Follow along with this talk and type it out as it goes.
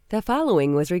The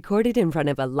following was recorded in front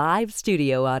of a live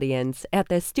studio audience at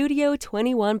the Studio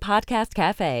 21 Podcast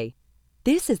Cafe.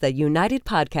 This is the United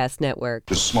Podcast Network.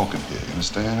 Just smoking here, you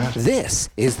understand that? This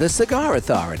is the Cigar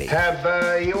Authority.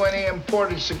 Have you any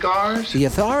imported cigars? The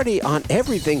authority on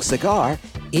everything cigar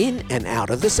in and out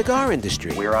of the cigar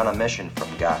industry. We're on a mission from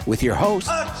God. With your host,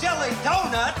 a jelly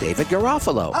donut? David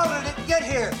Garofalo. How did it get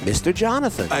here? Mr.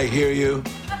 Jonathan. I hear you,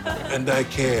 and I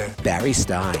care. Barry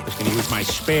Stein. I was going to use my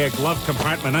spare glove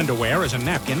compartment underwear as a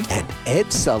napkin. And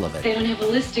Ed Sullivan. They don't have a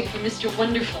listing for Mr.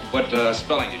 Wonderful. What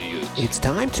spelling did you use? It's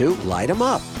time to light 'em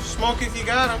up. Smoke if you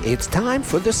got 'em. It's time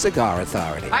for the Cigar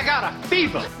Authority. I got a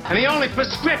fever, and the only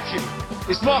prescription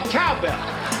is more cowbell.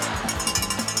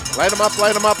 Light 'em up,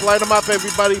 light 'em up, light 'em up,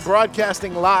 everybody.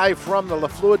 Broadcasting live from the La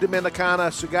Flor Dominicana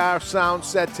Cigar Sound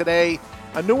Set today.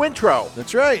 A new intro.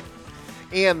 That's right.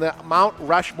 And the Mount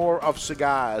Rushmore of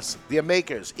cigars. Their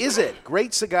makers. Is it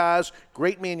great cigars,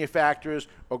 great manufacturers,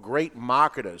 or great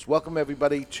marketers? Welcome,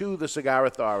 everybody, to the Cigar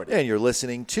Authority. And you're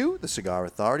listening to the Cigar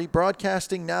Authority,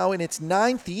 broadcasting now in its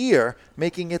 9th year,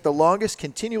 making it the longest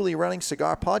continually running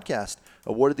cigar podcast.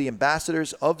 Awarded the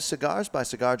Ambassadors of Cigars by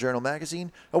Cigar Journal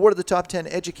Magazine. Awarded the Top 10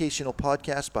 Educational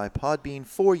Podcast by Podbean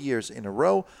 4 years in a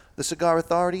row. The Cigar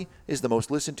Authority is the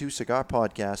most listened to cigar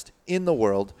podcast in the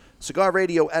world. Cigar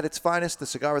radio at its finest. The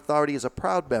Cigar Authority is a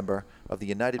proud member of the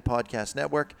United Podcast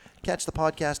Network. Catch the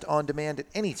podcast on demand at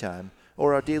any time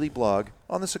or our daily blog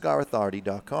on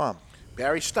thecigarauthority.com.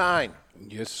 Barry Stein.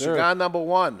 Yes, sir. Cigar number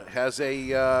one has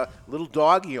a little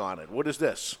doggy on it. What is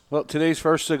this? Well, today's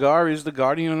first cigar is the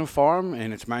Guardian of Farm,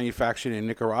 and it's manufactured in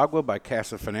Nicaragua by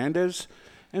Casa Fernandez.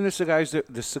 And the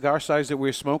cigar size that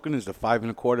we're smoking is the 5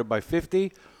 1/4 by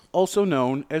 50, also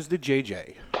known as the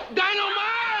JJ. Dynamite!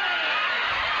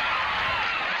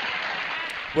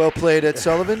 Well played, Ed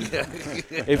Sullivan.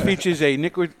 It features a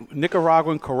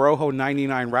Nicaraguan Corojo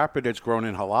 99 wrapper that's grown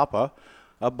in Jalapa,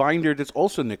 a binder that's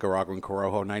also Nicaraguan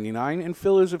Corojo 99, and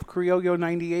fillers of Criollo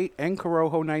 98 and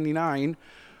Corojo 99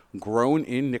 grown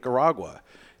in Nicaragua.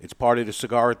 It's part of the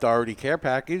Cigar Authority care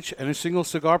package, and a single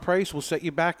cigar price will set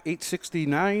you back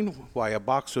 $8.69, while a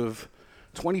box of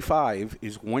 25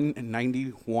 is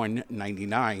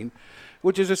 $191.99,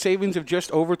 which is a savings of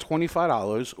just over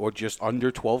 $25 or just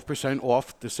under 12%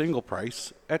 off the single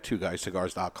price at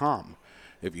twoguyscigars.com.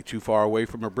 If you're too far away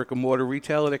from a brick-and-mortar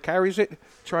retailer that carries it,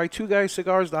 try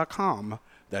twoguyscigars.com.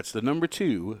 That's the number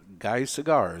 2,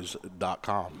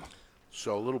 guyscigars.com.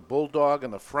 So a little bulldog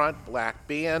in the front, black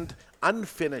band,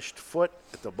 unfinished foot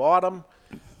at the bottom.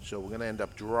 So we're going to end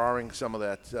up drawing some of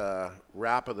that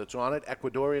wrapper that's on it.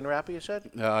 Ecuadorian wrapper, you said?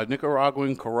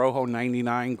 Nicaraguan Corojo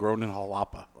 99, grown in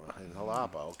Jalapa. In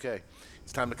Jalapa, okay.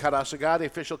 It's time to cut our cigar. The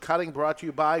official cutting brought to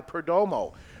you by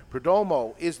Perdomo.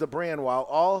 Perdomo is the brand. While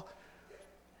all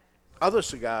other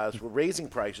cigars were raising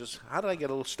prices, how did I get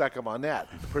a little stuck up on that?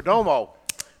 Perdomo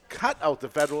cut out the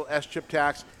federal S-chip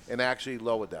tax and actually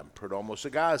lowered them. Perdomo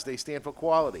cigars, they stand for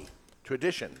quality,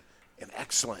 tradition, and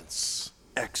excellence.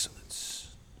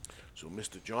 Excellence. So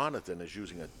Mr. Jonathan is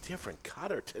using a different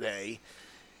cutter today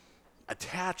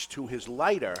attached to his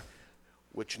lighter,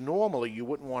 which normally you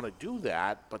wouldn't want to do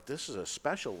that, but this is a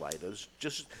special lighter. This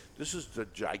is the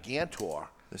Gigantor.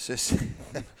 This is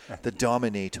the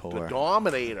Dominator. The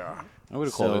Dominator. I would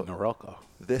have called it Norelco.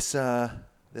 This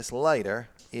lighter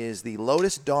is the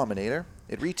Lotus Dominator.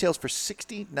 It retails for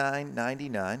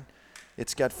 $69.99.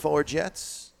 It's got 4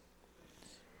 jets.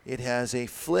 It has a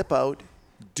flip-out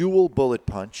dual bullet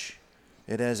punch.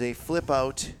 It has a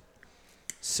flip-out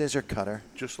scissor cutter.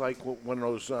 Just like one of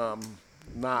those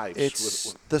knives.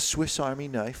 It's the Swiss Army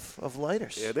knife of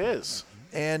lighters. It is.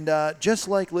 And just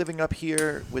like living up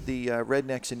here with the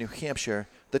rednecks in New Hampshire,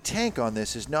 the tank on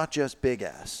this is not just big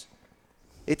ass.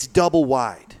 It's double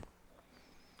wide.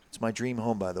 It's my dream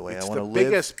home, by the way. It's I want to the live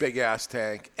biggest big ass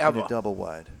tank ever. In a double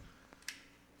wide.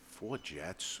 4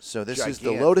 jets. So this is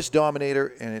the Lotus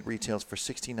Dominator, and it retails for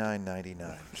 $69.99.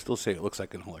 I still say it looks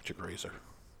like an electric razor.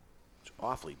 It's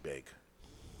awfully big.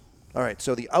 All right,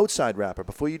 so the outside wrapper,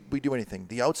 before we do anything,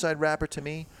 the outside wrapper to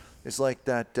me is like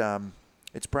that,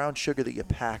 it's brown sugar that you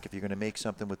pack if you're going to make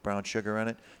something with brown sugar on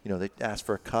it. You know, they ask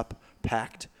for a cup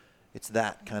packed. It's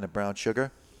that kind of brown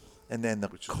sugar. And then the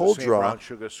cold draw. Brown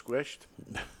sugar squished.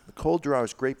 The cold draw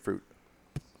is grapefruit.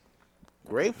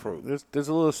 Grapefruit? There's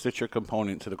a little Stitcher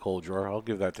component to the cold draw. I'll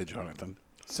give that to Jonathan.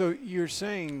 So you're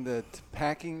saying that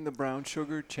packing the brown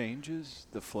sugar changes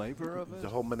the flavor of it? The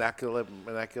whole molecular.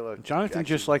 Jonathan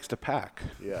just likes to pack.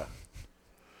 Yeah.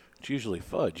 It's usually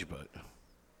fudge, but.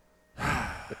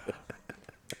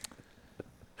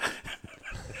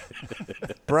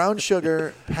 Brown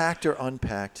sugar, packed or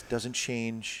unpacked, doesn't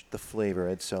change the flavor,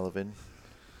 Ed Sullivan.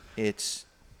 It's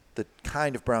the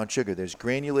kind of brown sugar. There's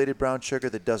granulated brown sugar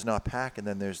that does not pack, and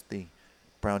then there's the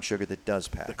brown sugar that does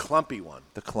pack. The clumpy one.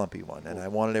 The clumpy one. And I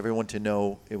wanted everyone to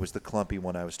know it was the clumpy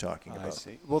one I was talking about. I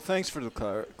see. Well, thanks for the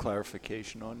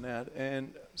clarification on that.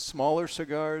 And smaller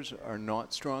cigars are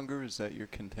not stronger? Is that your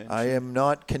contention? I am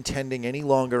not contending any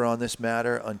longer on this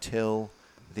matter until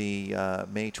the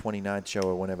May 29th show,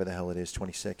 or whenever the hell it is,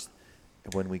 26th,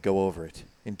 when we go over it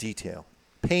in detail.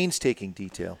 Painstaking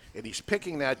detail. And he's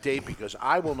picking that date because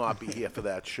I will not be here for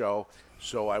that show,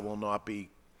 so I will not be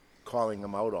calling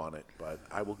him out on it. But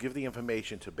I will give the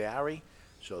information to Barry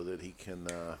so that he can...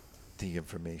 The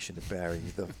information to Barry.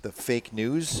 The fake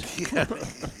news? Yeah.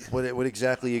 What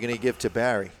exactly are you going to give to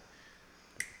Barry?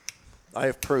 I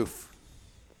have proof.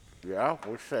 Yeah,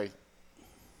 we'll see.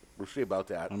 We'll see about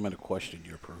that. I'm going to question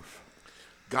your proof.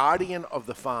 Guardian of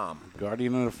the Farm.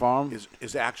 Guardian of the Farm?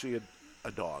 Is actually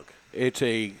a dog. It's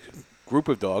a group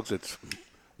of dogs.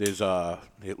 There's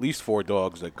at least 4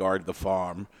 dogs that guard the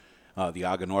farm, the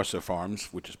Aganorsa Farms,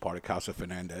 which is part of Casa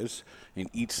Fernandez. And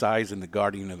each size in the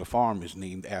Guardian of the Farm is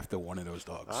named after one of those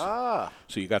dogs. Ah.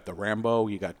 So you got the Rambo,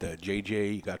 you got the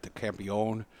JJ, you got the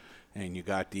Campione, and you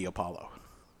got the Apollo.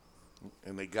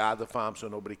 And they guard the farm so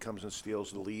nobody comes and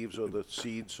steals the leaves or the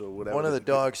seeds or whatever. One of the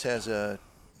dogs has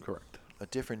correct a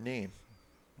different name.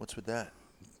 What's with that?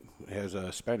 It has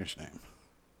a Spanish name.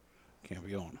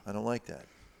 Campione. I don't like that.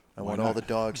 I Why want not? all the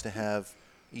dogs to have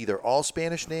either all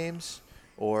Spanish names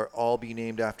or all be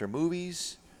named after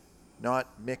movies, not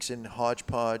mixing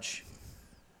hodgepodge.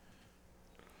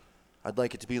 I'd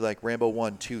like it to be like Rambo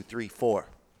 1, 2, 3, 4.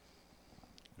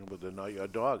 But they're not your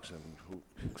dogs.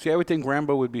 See, I would think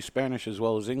Rambo would be Spanish as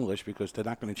well as English because they're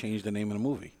not going to change the name of the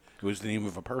movie. It was the name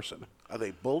of a person. Are they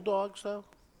bulldogs, though?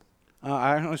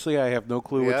 I have no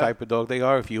clue what type of dog they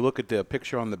are. If you look at the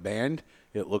picture on the band,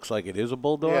 it looks like it is a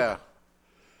bulldog. Yeah.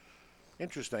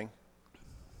 Interesting.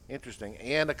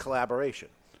 And a collaboration.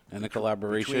 And a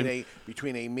collaboration.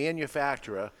 Between a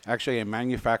manufacturer. Actually, a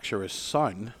manufacturer's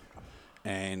son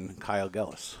and Kyle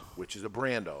Gellis. Which is a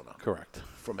brand owner. Correct.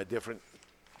 From a different,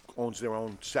 owns their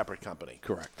own separate company.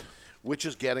 Correct. Which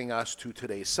is getting us to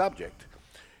today's subject.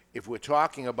 If we're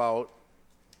talking about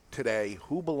today,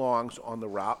 who belongs on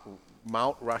the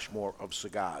Mount Rushmore of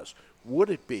cigars, would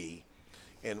it be,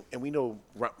 and we know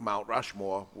Mount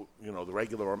Rushmore, the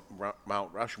regular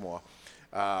Mount Rushmore,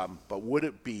 but would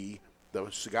it be the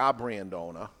cigar brand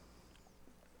owner,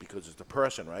 because it's the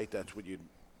person, right? That's what you'd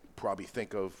probably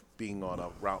think of being on a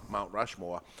Mount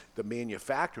Rushmore, the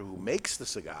manufacturer who makes the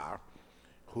cigar,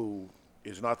 who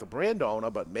is not the brand owner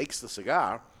but makes the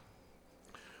cigar.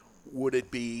 Would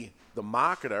it be the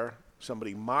marketer,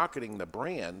 somebody marketing the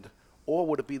brand, or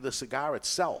would it be the cigar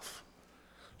itself?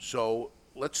 So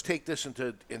let's take this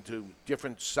into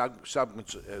different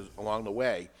segments along the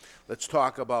way. Let's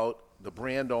talk about the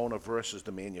brand owner versus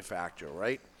the manufacturer,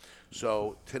 right?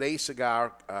 So today's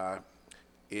cigar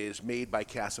is made by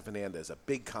Casa Fernandez, a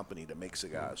big company that makes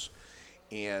cigars.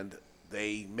 And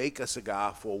they make a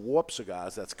cigar for Warp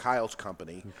Cigars. That's Kyle's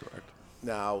company. Correct.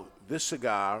 Now, this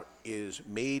cigar is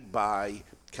made by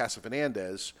Casa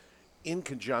Fernandez in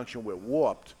conjunction with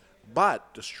Warped,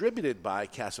 but distributed by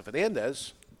Casa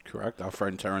Fernandez. Correct. Our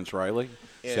friend Terrence Riley,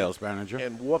 sales manager.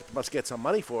 And Warped must get some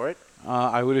money for it.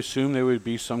 I would assume there would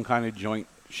be some kind of joint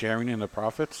sharing in the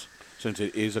profits, since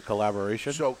it is a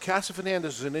collaboration. So Casa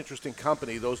Fernandez is an interesting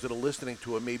company. Those that are listening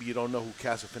to it, maybe you don't know who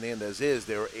Casa Fernandez is.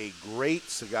 They're a great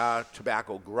cigar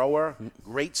tobacco grower,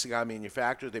 great cigar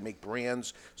manufacturer. They make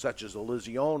brands such as the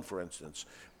Lizione, for instance.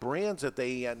 Brands that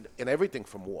they, and everything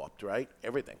from Warped, right?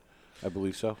 Everything. I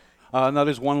believe so. No,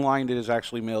 there's one line that is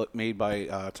actually made by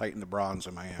Titan the Bronze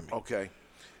in Miami. Okay.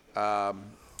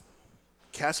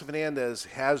 Casa Fernandez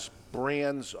has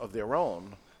brands of their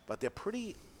own, but they're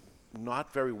pretty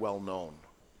not very well known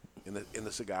in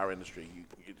the cigar industry.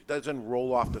 It doesn't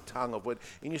roll off the tongue of what,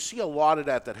 and you see a lot of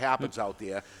that happens out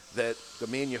there, that the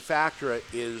manufacturer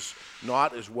is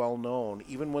not as well known,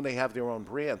 even when they have their own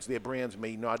brands. Their brands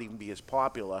may not even be as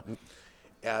popular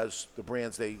as the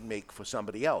brands they make for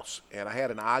somebody else. And I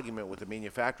had an argument with the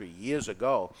manufacturer years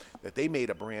ago that they made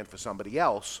a brand for somebody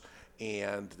else,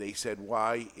 and they said,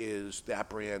 why is that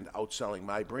brand outselling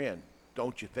my brand?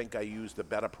 Don't you think I use the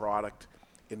better product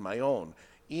in my own?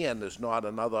 And there's not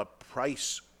another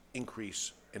price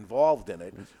increase involved in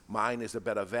it. Mine is a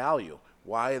better value.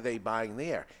 Why are they buying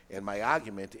there? And my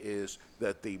argument is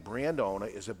that the brand owner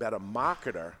is a better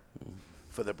marketer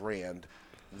for the brand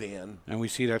than... And we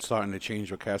see that starting to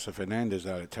change with Casa Fernandez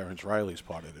out at Terrence Riley's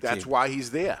part of the team. That's why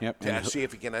he's there, Yep. to see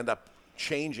if he can end up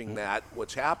changing that,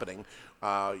 what's happening.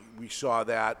 We saw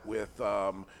that with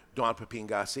Don Pepin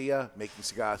Garcia making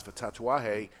cigars for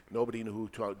Tatuaje. Nobody knew who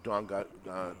Don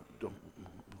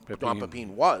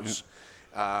Pepin was.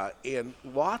 And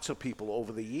lots of people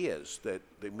over the years that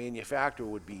the manufacturer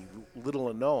would be little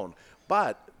unknown,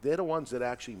 but they're the ones that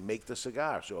actually make the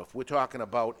cigar. So if we're talking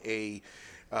about a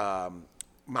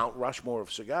Mount Rushmore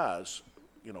of cigars,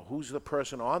 who's the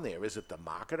person on there? Is it the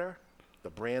marketer, the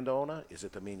brand owner? Is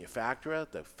it the manufacturer,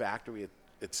 the factory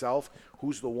itself?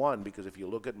 Who's the one? Because if you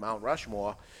look at Mount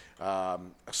Rushmore, a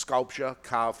sculpture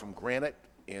carved from granite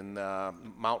in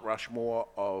Mount Rushmore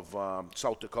of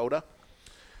South Dakota.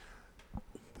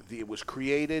 It was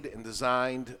created and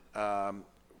designed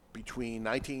between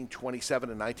 1927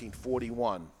 and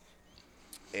 1941,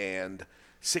 and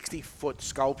 60-foot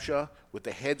sculpture with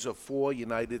the heads of 4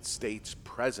 United States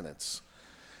presidents.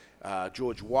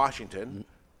 George Washington,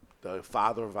 the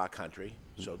father of our country.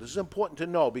 So this is important to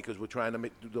know because we're trying to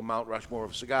do the Mount Rushmore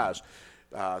of cigars.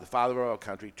 The father of our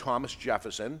country, Thomas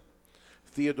Jefferson,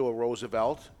 Theodore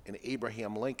Roosevelt, and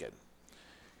Abraham Lincoln.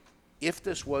 If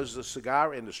this was the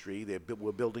cigar industry,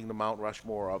 we're building the Mount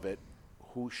Rushmore of it,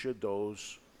 who should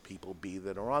those people be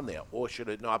that are on there? Or should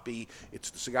it not be,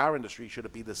 it's the cigar industry, should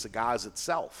it be the cigars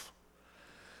itself?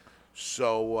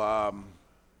 So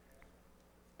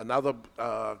another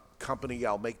company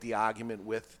I'll make the argument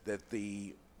with that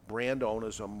the brand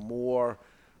owners are more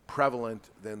prevalent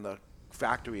than the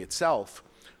factory itself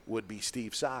would be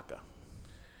Steve Saka,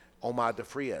 Omar de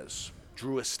Frias,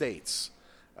 Drew Estates,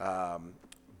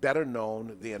 better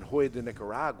known than Hoya de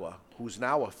Nicaragua, who's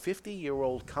now a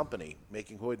 50-year-old company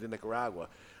making Hoya de Nicaragua,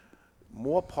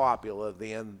 more popular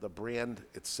than the brand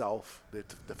itself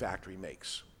that the factory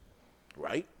makes,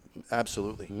 right?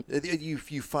 Absolutely.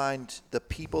 You find the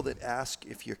people that ask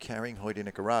if you're carrying Hoya de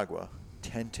Nicaragua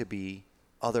tend to be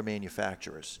other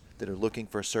manufacturers that are looking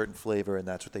for a certain flavor, and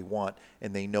that's what they want,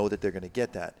 and they know that they're going to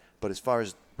get that. But as far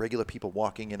as regular people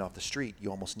walking in off the street,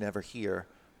 you almost never hear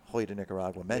Hoya de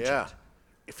Nicaragua mentioned. Yeah.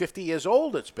 50 years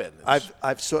old it's been.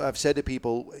 I've said to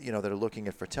people, that are looking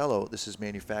at Fratello, this is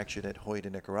manufactured at Hoya de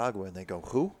Nicaragua, and they go,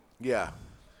 who? Yeah.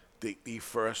 The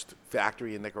first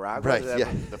factory in Nicaragua. Right, the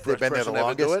They've first been there person the to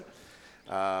ever do longest.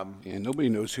 it. And nobody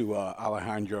knows who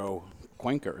Alejandro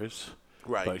Cuenca is.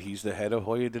 Right. But he's the head of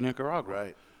Hoya de Nicaragua.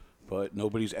 Right. But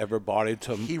nobody's ever bought it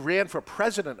to him. He ran for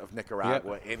president of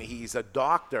Nicaragua, and he's a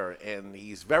doctor, and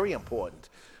he's very important.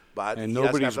 But and he doesn't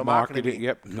nobody's have the marketed marketing. it.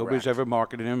 Yep, nobody's ever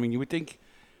marketed him. I mean, you would think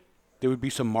there would be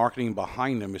some marketing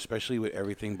behind him, especially with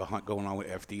everything going on with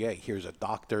FDA. Here's a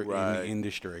doctor in the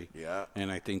industry. Yeah.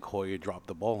 And I think Hoya dropped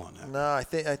the ball on that. No, I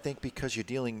think because you're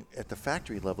dealing at the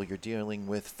factory level, you're dealing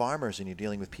with farmers and you're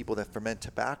dealing with people that ferment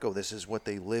tobacco. This is what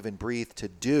they live and breathe to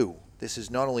do. This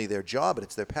is not only their job, but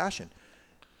it's their passion.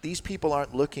 These people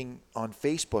aren't looking on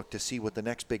Facebook to see what the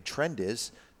next big trend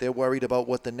is. They're worried about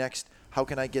what the next, how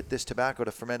can I get this tobacco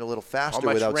to ferment a little faster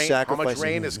without sacrificing? How much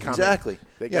rain is coming? Exactly.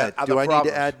 Do I need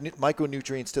to add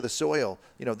micronutrients to the soil?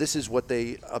 This is what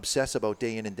they obsess about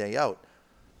day in and day out.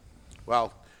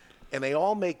 Well, and they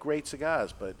all make great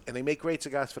cigars, and they make great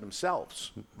cigars for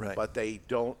themselves. Right. But they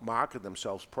don't market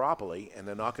themselves properly, and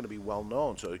they're not going to be well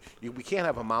known. So we can't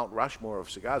have a Mount Rushmore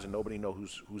of cigars and nobody know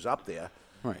who's up there.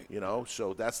 Right.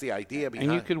 So that's the idea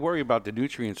behind. And you could worry about the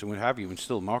nutrients and what have you and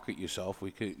still market yourself. We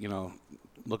could,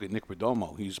 look at Nick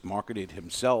Perdomo. He's marketed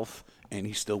himself, and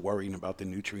he's still worrying about the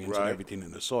nutrients and everything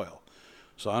in the soil.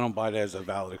 So I don't buy that as a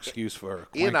valid excuse for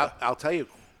Ian, I'll tell you,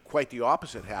 quite the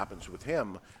opposite happens with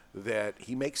him, that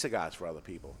he makes cigars for other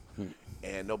people,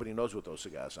 and nobody knows what those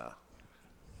cigars are.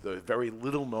 The very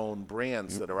little-known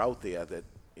brands that are out there that,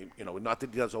 not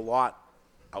that he does a lot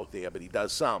out there, but he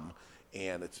does some,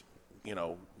 and it's,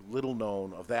 little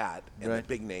known of that, and the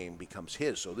big name becomes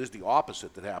his. So there's the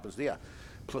opposite that happens there.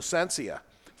 Plasencia,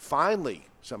 finally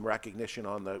some recognition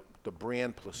on the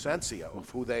brand Plasencia of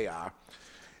who they are.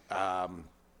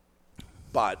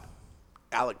 But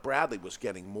Alec Bradley was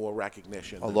getting more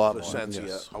recognition than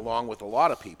Plasencia, along with a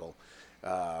lot of people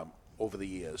over the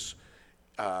years.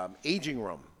 Aging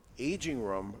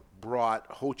Room brought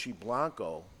Hochi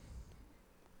Blanco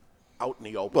out in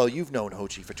the open. Well, you've known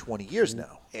Hochi for 20 years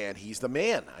now. And he's the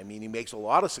man. I mean, he makes a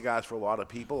lot of cigars for a lot of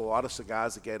people, a lot of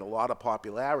cigars that get a lot of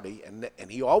popularity, and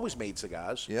he always made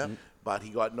cigars. Yeah. But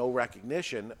he got no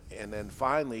recognition, and then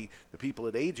finally the people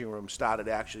at Aging Room started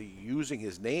actually using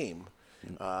his name,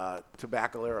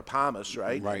 Tabacalera Palmas,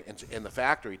 right? Right. In the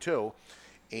factory, too.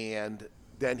 And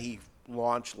then he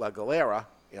launched La Galera.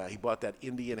 He bought that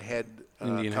Indian Head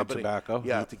company, Tobacco.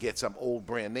 Yeah, to get some old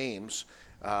brand names.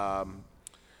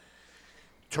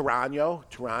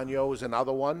 Tarano is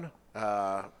another one.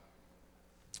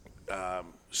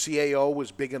 CAO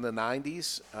was big in the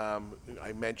 90s.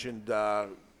 I mentioned,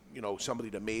 somebody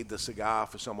that made the cigar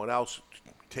for someone else.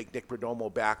 Take Nick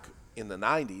Perdomo back in the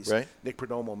 90s. Right. Nick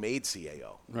Perdomo made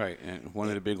CAO. Right, and one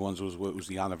of the big ones was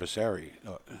the anniversary.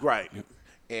 Right.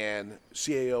 And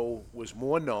CAO was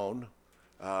more known.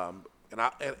 And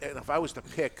if I was to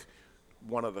pick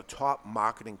one of the top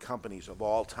marketing companies of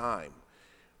all time,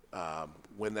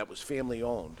 when that was family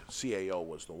owned, CAO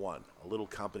was the one. A little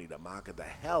company that marketed the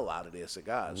hell out of their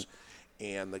cigars.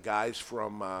 And the guys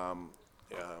from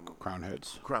Crown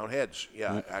Heads.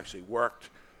 Actually worked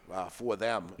for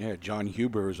them. Yeah, John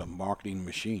Huber is a marketing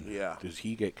machine. Yeah. Does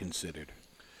he get considered?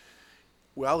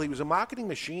 Well, he was a marketing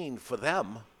machine for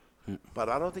them, but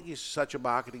I don't think he's such a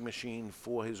marketing machine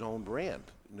for his own brand.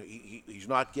 He's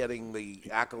not getting the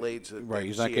accolades that Right,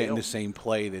 he's not getting the same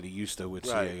play that he used to with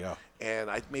CAO. And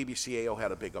maybe CAO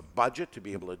had a bigger budget to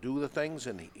be able to do the things,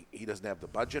 and he doesn't have the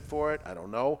budget for it. I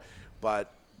don't know.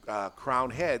 But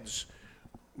Crown Heads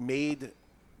made,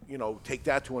 take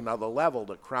that to another level.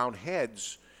 The Crown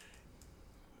Heads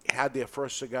had their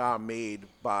first cigar made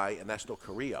by Ernesto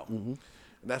Carrillo.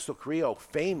 Ernesto Carrillo,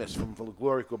 famous from La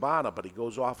Gloria Cubana, but he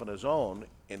goes off on his own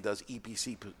and does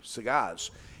EPC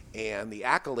cigars. And the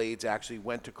accolades actually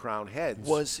went to Crown Heads.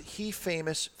 Was he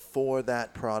famous for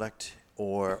that product,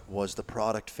 or was the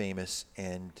product famous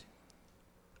and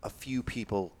a few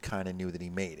people kind of knew that he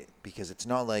made it? Because it's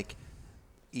not like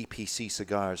EPC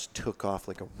cigars took off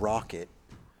like a rocket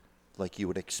like you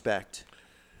would expect.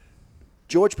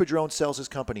 George Padron sells his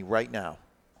company right now.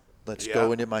 Let's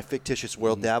go into my fictitious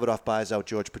world. Davidoff buys out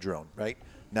George Padron, right?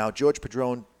 Now, George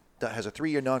Padron has a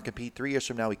 3-year non-compete. 3 years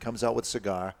from now, he comes out with a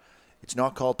cigar. It's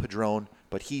not called Padron,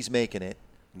 but he's making it.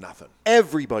 Nothing.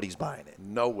 Everybody's buying it.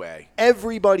 No way.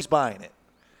 Everybody's buying it.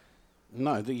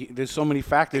 No, there's so many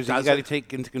factors that you got to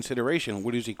take into consideration.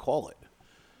 What does he call it?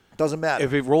 Doesn't matter.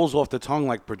 If it rolls off the tongue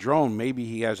like Padron, maybe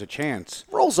he has a chance.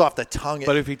 Rolls off the tongue.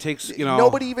 But if he takes,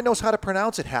 nobody even knows how to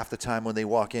pronounce it half the time when they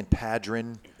walk in.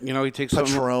 Padron. He takes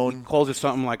Patron. He calls it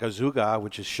something like Azuga,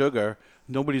 which is sugar.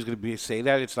 Nobody's going to say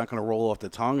that. It's not going to roll off the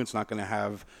tongue. It's not going to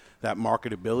have that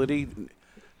marketability.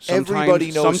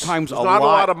 Everybody knows. Sometimes there's not a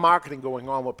lot of marketing going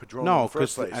on with Padron in the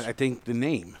first place. I think the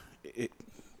name, it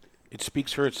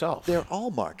speaks for itself. They're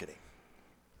all marketing.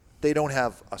 They don't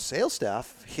have a sales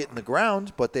staff hitting the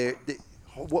ground, but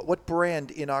what brand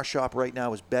in our shop right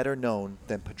now is better known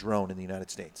than Padron in the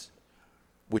United States,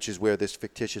 which is where this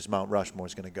fictitious Mount Rushmore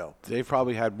is going to go? They've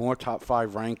probably had more top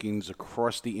 5 rankings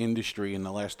across the industry in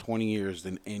the last 20 years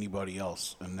than anybody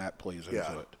else, and that plays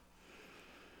into it.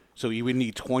 So you would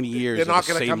need 20 years of the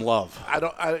same love.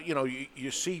 You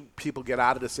see people get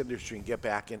out of this industry and get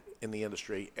back in the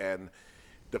industry, and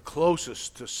the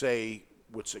closest to say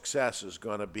with success is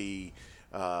going to be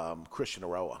Christian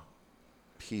Aroa.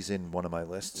 He's in one of my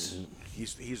lists.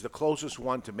 He's the closest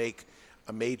one to make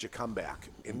a major comeback,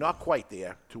 and not quite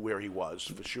there to where he was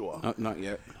for sure. Not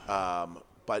yet.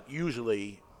 But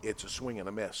usually it's a swing and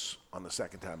a miss on the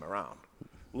second time around.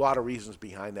 A lot of reasons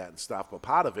behind that and stuff, but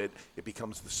part of it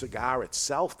becomes the cigar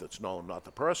itself that's known, not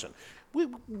the person.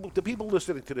 The people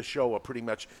listening to the show are pretty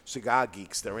much cigar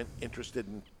geeks. They're interested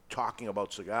in talking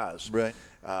about cigars. Right.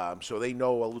 So they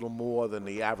know a little more than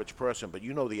the average person, but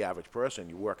you know the average person,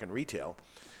 you work in retail.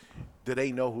 Do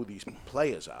they know who these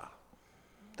players are?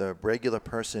 The regular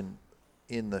person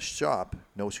in the shop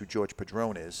knows who George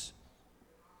Padron is.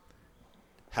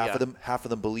 Half of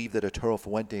them believe that Arturo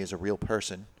Fuente is a real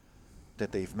person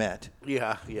that they've met.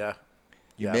 Yeah.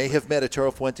 You may have met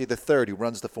Arturo Fuente III, who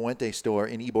runs the Fuente store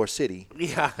in Ybor City.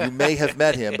 Yeah. You may have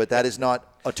met him, but that is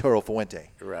not Arturo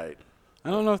Fuente. Right. I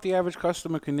don't know if the average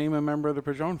customer can name a member of the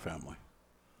Padron family.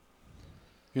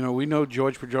 We know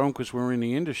George Padron because we're in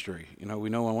the industry. We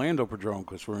know Orlando Padron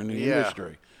because we're in the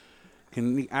industry.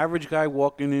 Can the average guy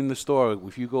walking in the store,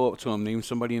 if you go up to him, name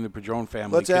somebody in the Padron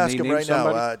family? Let's ask him right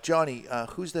somebody? now. Johnny,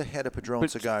 who's the head of Padron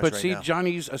Cigars but right see, now?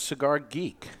 Johnny's a cigar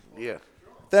geek. Yeah.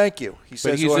 Thank you. He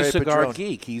says but he's Jorge a cigar Padron.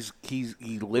 geek.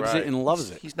 He lives it and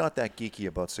loves it. He's not that geeky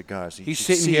about cigars. He's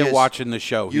sitting here watching the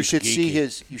show. You should see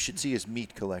his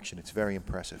meat collection. It's very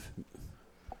impressive.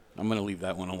 I'm going to leave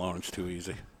that one alone. It's too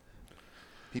easy.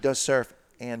 He does surf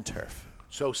and turf.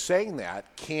 So saying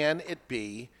that, can it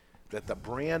be that the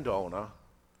brand owner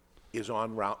is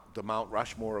on the Mount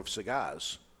Rushmore of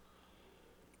cigars?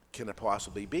 Can it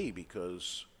possibly be?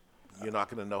 Because you're not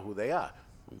going to know who they are.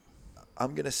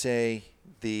 I'm going to say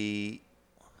the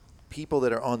people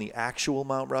that are on the actual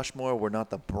Mount Rushmore were not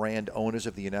the brand owners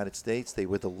of the United States. They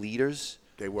were the leaders.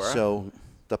 They were. So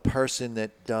the person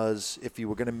that does, if you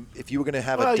were going to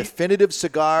have a definitive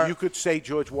cigar, you could say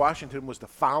George Washington was the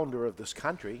founder of this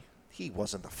country. He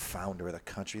wasn't the founder of the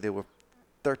country. There were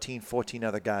 13, 14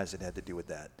 other guys that had to do with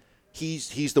that.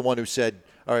 He's the one who said,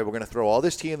 all right, we're going to throw all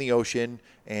this tea in the ocean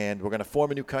and we're going to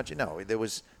form a new country. No, there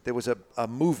was a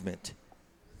movement.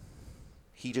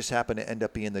 He just happened to end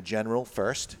up being the general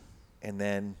first and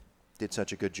then did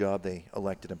such a good job they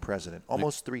elected him president.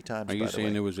 Almost 3 times, by the way. Are you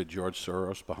saying there was a George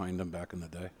Soros behind him back in the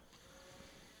day?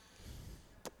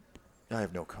 I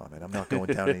have no comment. I'm not going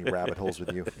down any rabbit holes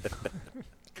with you.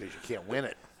 Because you can't win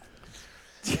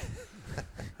it.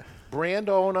 Brand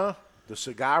owner, the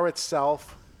cigar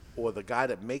itself, or the guy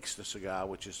that makes the cigar,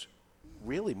 which is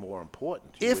really more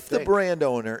important. If the brand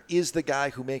owner is the guy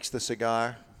who makes the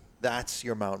cigar, that's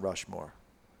your Mount Rushmore,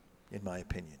 in my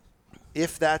opinion.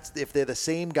 If they're the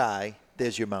same guy,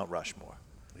 there's your Mount Rushmore.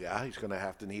 Yeah, he's going to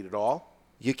have to need it all.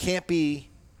 You can't be,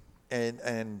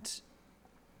 and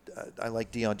I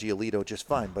like Dion Giolito just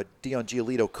fine, but Dion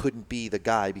Giolito couldn't be the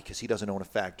guy because he doesn't own a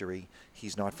factory.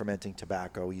 He's not fermenting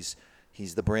tobacco. He's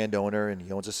the brand owner, and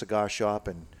he owns a cigar shop,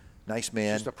 and nice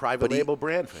man. It's just a private label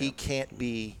brand for him. He can't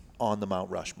be on the Mount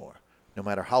Rushmore. No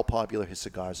matter how popular his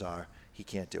cigars are, he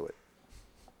can't do it.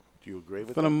 Do you agree with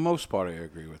that? For the most part, I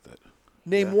agree with it.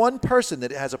 Name one person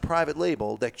that has a private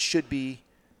label that should be.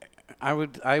 I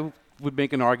would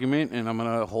make an argument, and I'm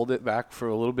going to hold it back for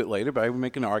a little bit later, but I would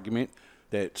make an argument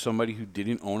that somebody who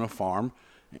didn't own a farm,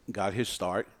 got his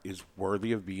start, is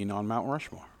worthy of being on Mount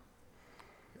Rushmore.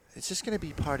 Is this going to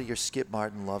be part of your Skip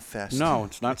Martin love fest? No,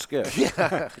 it's not Skip.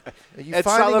 Are you Ed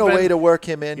finding Sullivan, a way to work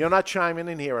him in? You're not chiming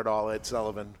in here at all, Ed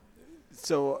Sullivan.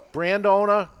 So, brand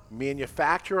owner,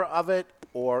 manufacturer of it,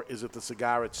 or is it the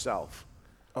cigar itself?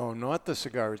 Oh, not the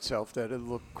cigar itself. That'd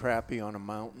look crappy on a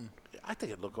mountain. I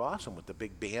think it'd look awesome with the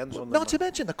big bands on the. Not to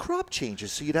mention the crop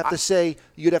changes. So you'd have to say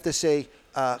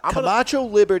Camacho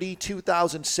Liberty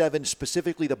 2007,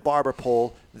 specifically the barber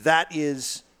pole. That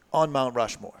is on Mount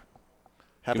Rushmore. You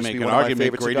Happens make to be an one of my argument,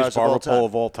 favorite greatest cigars of all barber pole time.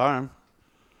 of all time.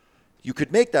 You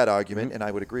could make that argument, and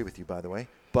I would agree with you, by the way.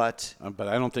 But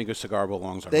I don't think a cigar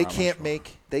belongs on they Mount can't Rushmore.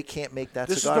 make that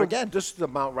This cigar is the, again. This is the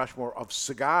Mount Rushmore of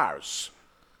cigars.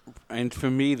 And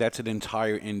for me, that's an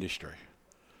entire industry.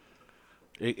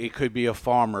 It could be a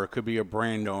farmer. It could be a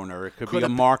brand owner. It could be a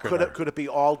marketer. Could it be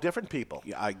all different people?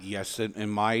 Yeah, yes, in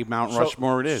my Mount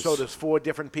Rushmore it is. So there's 4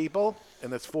 different people,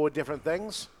 and there's 4 different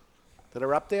things that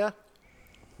are up there?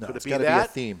 No, Could it's it got be to be a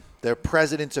that? theme. They're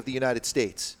presidents of the United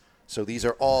States. So these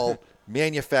are all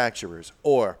manufacturers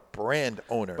or brand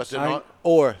owners But they're not-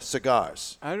 or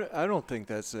cigars. I don't think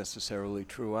that's necessarily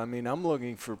true. I mean, I'm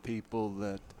looking for people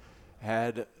that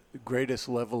had the greatest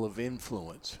level of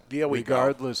influence, There we go.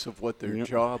 regardless of what their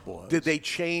job was. Did they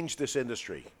change this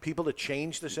industry? People that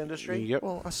changed this industry? Yep.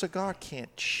 Well, a cigar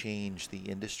can't change the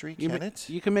industry, You can ma- it?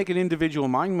 You can make an individual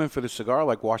monument for the cigar,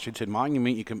 like Washington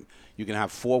Monument. You can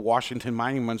have 4 Washington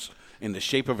monuments in the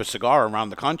shape of a cigar around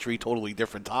the country, totally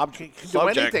different Do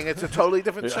subject. anything. It's a totally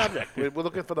different subject. We're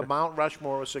looking for the Mount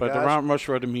Rushmore of cigars. But the Mount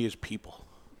Rushmore to me is people.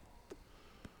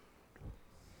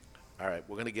 All right,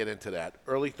 we're going to get into that.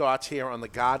 Early thoughts here on the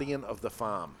Guardian of the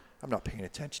Farm. I'm not paying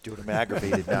attention to it. I'm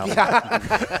aggravated now.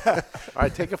 All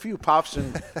right, take a few puffs,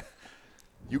 and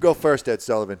You go first, Ed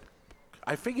Sullivan.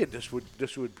 I figured this would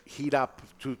heat up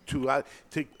to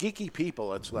geeky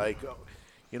people. It's like,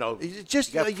 you know, It's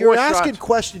just you got you're 4 asking shots.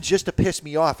 questions just to piss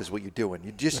me off is what you're doing.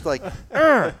 You're just like,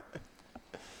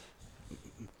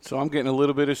 So I'm getting a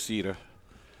little bit of cedar.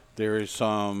 There is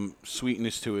some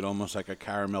sweetness to it, almost like a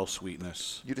caramel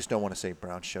sweetness. you just don't want to say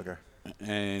brown sugar.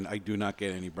 And I do not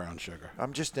get any brown sugar.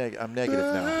 I'm just I'm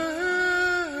negative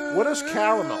now. What is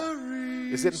caramel?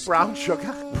 Is it brown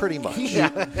sugar? Pretty much.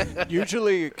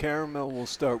 Usually a caramel will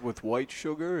start with white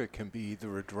sugar. It can be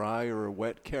either a dry or a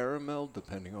wet caramel,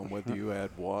 depending on whether you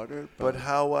add water. But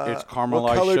how? It's what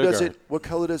caramelized color does sugar. it? What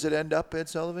color does it end up, Ed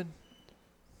Sullivan?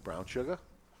 Brown sugar?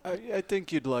 I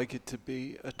think you'd like it to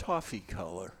be a toffee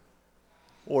color.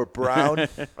 Or brown?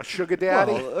 A sugar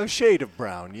daddy? Well, a shade of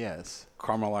brown, yes.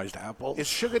 Caramelized apples. Is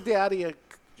sugar daddy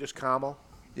just caramel?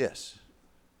 Yes.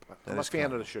 I'm a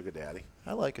fan of the sugar daddy.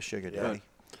 I like a sugar daddy.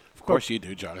 Of course you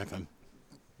do, Jonathan.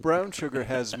 Brown sugar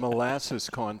has molasses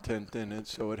content in it,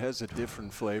 so it has a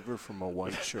different flavor from a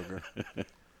white sugar.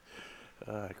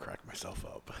 I cracked myself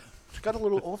up. It's got a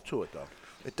little oomph to it, though.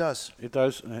 It does. It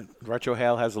does. Retro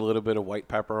Hale has a little bit of white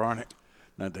pepper on it.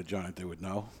 Not that Jonathan would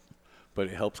know, but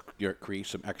it helps create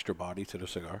some extra body to the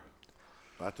cigar.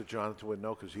 Not that Jonathan would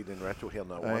know because he didn't retrohale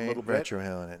not I one ain't little bit.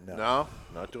 retrohaling it, no. No,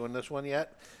 not doing this one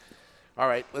yet. All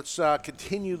right, let's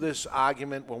continue this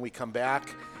argument when we come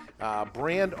back.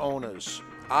 Brand owners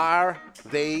Are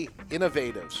they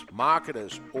innovators,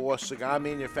 marketers, or cigar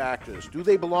manufacturers? Do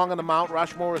they belong on the Mount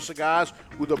Rushmore of cigars,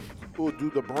 or do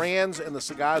the brands and the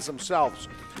cigars themselves?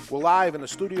 We're live in the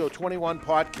Studio 21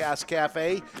 Podcast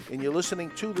Cafe, and you're listening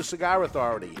to The Cigar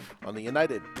Authority on the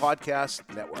United Podcast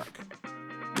Network.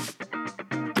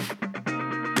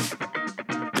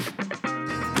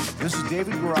 This is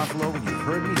David Garofalo, and you've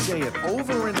heard me say it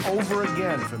over and over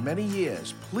again for many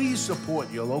years. Please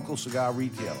support your local cigar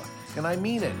retailer. And I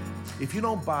mean it. If you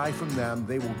don't buy from them,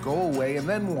 they will go away, and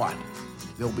then what?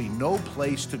 There'll be no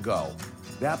place to go.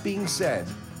 That being said,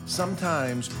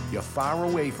 sometimes you're far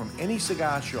away from any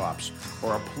cigar shops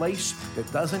or a place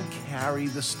that doesn't carry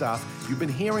the stuff you've been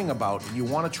hearing about and you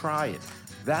want to try it.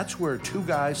 That's where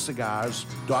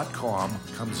twoguyscigars.com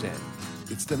comes in.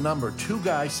 It's the number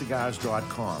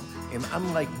twoguyscigars.com. And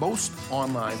unlike most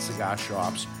online cigar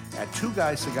shops, at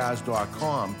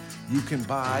twoguyscigars.com, you can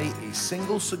buy a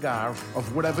single cigar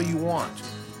of whatever you want.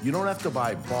 You don't have to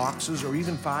buy boxes or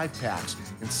even 5-packs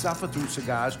and suffer through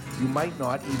cigars you might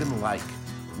not even like.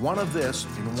 One of this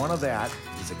and one of that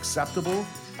is acceptable,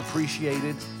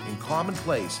 appreciated, and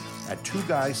commonplace at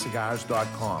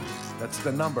twoguyscigars.com. That's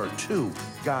the number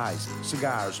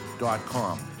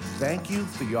twoguyscigars.com. Thank you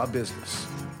for your business.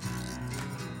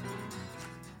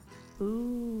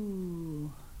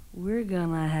 Ooh, we're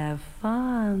gonna have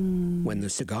fun. When the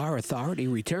Cigar Authority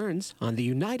returns on the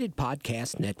United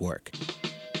Podcast Network.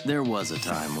 There was a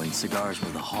time when cigars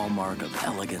were the hallmark of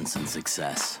elegance and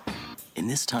success. In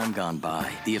this time gone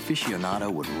by, the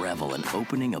aficionado would revel in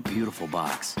opening a beautiful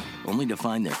box, only to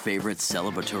find their favorite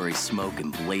celebratory smoke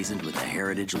emblazoned with a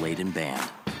heritage-laden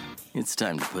band. It's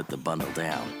time to put the bundle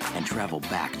down and travel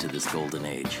back to this golden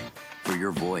age. For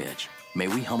your voyage, may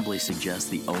we humbly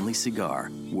suggest the only cigar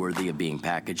worthy of being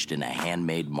packaged in a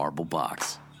handmade marble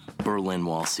box. Berlin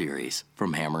Wall Series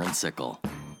from Hammer & Sickle.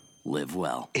 Live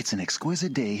well. It's an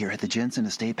exquisite day here at the Jensen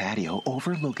Estate patio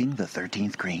overlooking the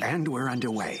 13th green. And we're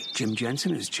underway. Jim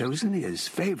Jensen has chosen his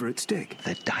favorite stick.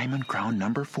 The Diamond Crown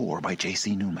No. 4 by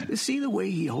J.C. Newman. See the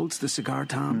way he holds the cigar,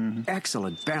 Tom?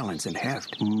 Excellent balance and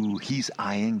heft. Ooh, he's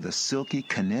eyeing the silky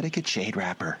Connecticut shade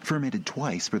wrapper, fermented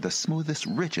twice for the smoothest,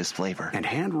 richest flavor. And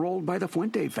hand-rolled by the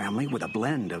Fuente family with a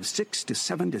blend of 6 to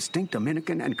 7 distinct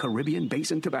Dominican and Caribbean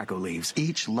basin tobacco leaves.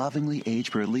 Each lovingly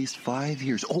aged for at least 5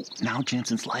 years. Oh, now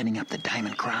Jensen's lighting up the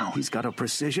Diamond Crown. He's got a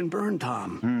precision burn,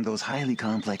 Tom. Those highly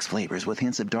complex flavors with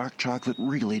hints of dark chocolate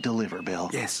really deliver, Bill.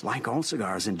 Yes, like all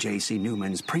cigars in J.C.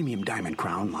 Newman's premium Diamond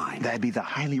Crown line. That'd be the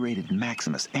highly rated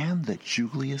Maximus and the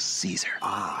Julius Caesar.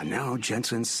 Ah, now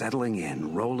Jensen's settling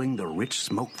in, rolling the rich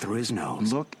smoke through his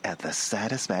nose. Look at the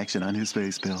satisfaction on his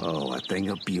face, Bill. Oh, a thing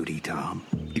of beauty, Tom.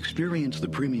 Experience the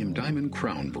premium Diamond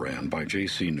Crown brand by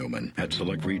J.C. Newman at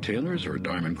select retailers or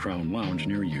Diamond Crown Lounge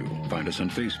near you. Find us on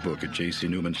Facebook at J.C.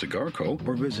 Newman Cigar Co.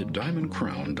 or visit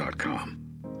diamondcrown.com.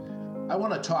 I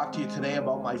want to talk to you today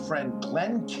about my friend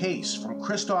Glenn Case from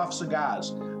Christoph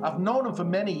Cigars. I've known him for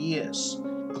many years.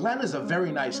 Glenn is a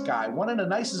very nice guy, one of the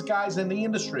nicest guys in the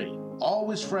industry.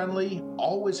 Always friendly,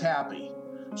 always happy.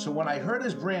 So when I heard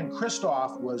his brand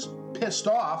Christoph was pissed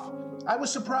off, I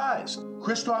was surprised.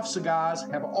 Christoph Cigars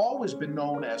have always been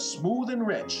known as smooth and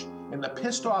rich, and the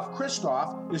pissed off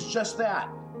Christoph is just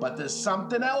that. But there's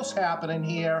something else happening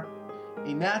here.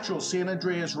 A natural San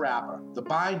Andreas wrapper, the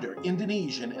binder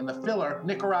Indonesian, and the filler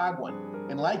Nicaraguan.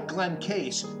 And like Glenn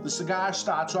Case, the cigar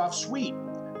starts off sweet,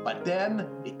 but then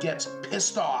it gets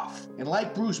pissed off. And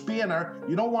like Bruce Banner,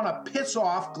 you don't want to piss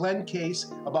off Glenn Case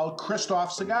about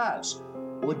Christoph Cigars.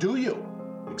 Or do you?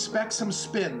 Expect some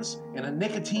spins and a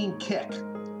nicotine kick.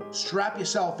 Strap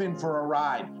yourself in for a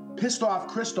ride. Pissed off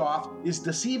Christoph is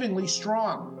deceivingly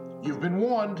strong. You've been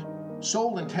warned.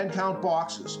 Sold in 10-count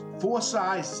boxes, 4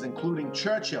 sizes including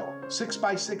Churchill,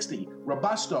 6x60,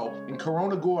 Robusto, and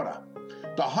Corona Gorda.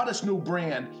 The hottest new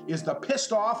brand is the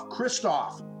Pissed Off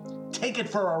Christoph. Take it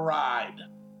for a ride.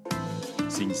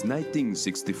 Since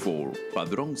 1964,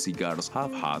 Padron Cigars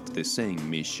have had the same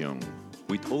mission.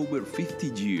 With over 50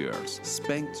 years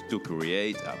spent to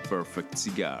create a perfect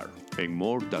cigar, and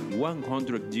more than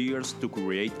 100 years to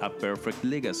create a perfect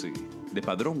legacy, the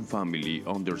Padron family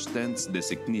understands the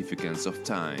significance of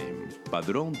time.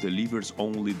 Padron delivers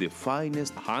only the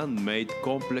finest handmade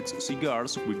complex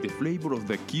cigars with the flavor of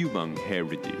the Cuban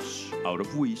heritage, out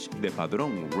of which the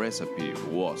Padron recipe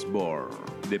was born.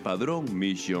 The Padron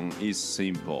mission is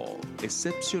simple: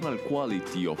 exceptional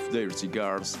quality of their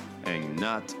cigars and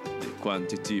not the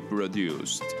quantity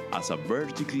produced. As a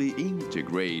vertically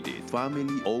integrated,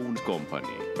 family-owned company,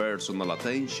 personal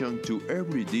attention to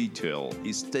every detail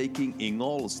is taken in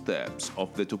all steps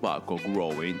of the tobacco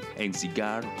growing and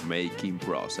cigar making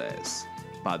process.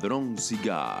 Padron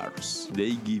Cigars.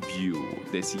 They give you,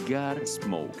 the cigar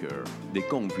smoker, the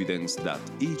confidence that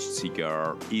each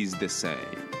cigar is the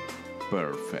same.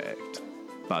 Perfect.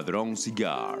 Padron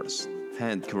Cigars.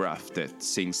 Handcrafted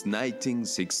since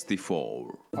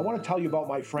 1964. I want to tell you about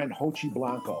my friend Hochi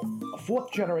Blanco, a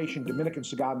fourth-generation Dominican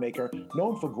cigar maker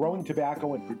known for growing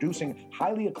tobacco and producing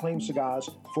highly acclaimed cigars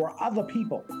for other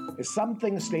people. As some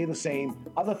things stay the same,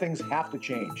 other things have to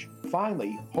change.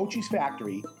 Finally, Hochi's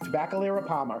factory, Tabacalera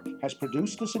Palmer, has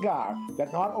produced a cigar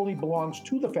that not only belongs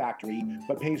to the factory,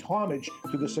 but pays homage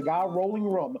to the cigar rolling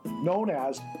room known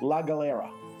as La Galera.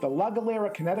 The La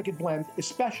Galera Connecticut blend is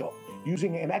special,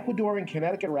 using an Ecuadorian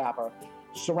Connecticut wrapper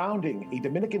surrounding a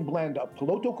Dominican blend of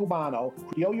Piloto Cubano,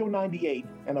 Criollo 98,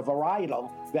 and a varietal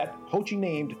that Hochi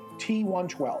named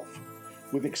T112.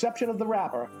 With the exception of the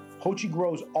wrapper, Hochi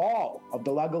grows all of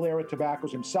the La Galera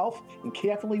tobaccos himself and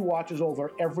carefully watches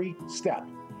over every step.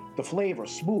 The flavor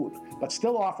smooth, but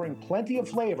still offering plenty of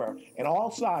flavor in all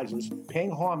sizes,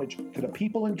 paying homage to the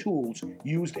people and tools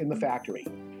used in the factory.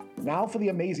 Now for the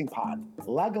amazing part.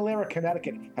 La Galera,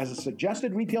 Connecticut has a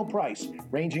suggested retail price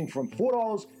ranging from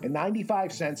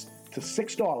 $4.95 to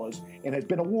 $6 and has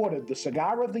been awarded the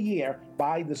Cigar of the Year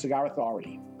by the Cigar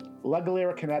Authority. La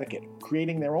Galera, Connecticut,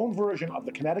 creating their own version of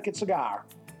the Connecticut cigar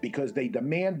because they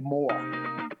demand more.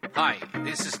 Hi,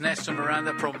 this is Nestor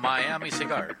Miranda from Miami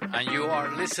Cigar, and you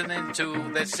are listening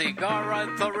to the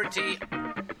Cigar Authority.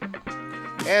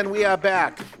 And we are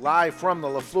back live from the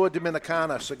La Flor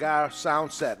Dominicana Cigar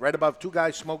Sound Set, right above Two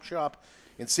Guys Smoke Shop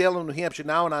in Salem, New Hampshire.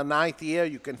 Now in our 9th year,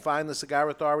 you can find the Cigar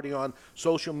Authority on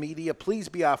social media. Please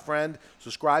be our friend.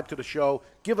 Subscribe to the show.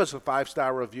 Give us a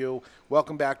 5-star review.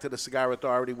 Welcome back to the Cigar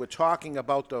Authority. We're talking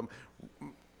about the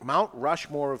Mount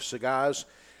Rushmore of cigars.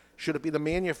 Should it be the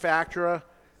manufacturer,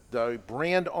 the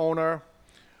brand owner,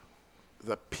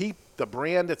 the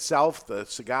brand itself, the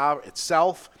cigar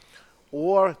itself,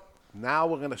 or now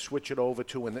we're going to switch it over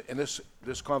to, and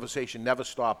this conversation never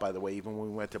stopped, by the way, even when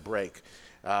we went to break,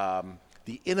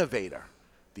 the innovator,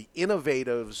 the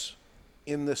innovatives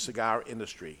in the cigar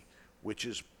industry, which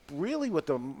is really what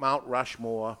the Mount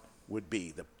Rushmore would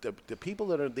be. The people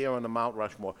that are there on the Mount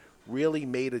Rushmore really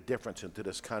made a difference into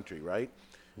this country, right?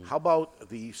 Mm-hmm. How about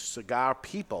the cigar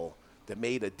people that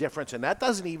made a difference? And that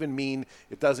doesn't even mean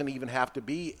it doesn't even have to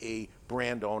be a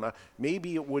brand owner.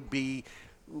 Maybe it would be,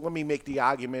 let me make the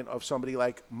argument of somebody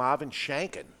like Marvin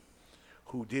Shanken,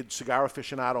 who did Cigar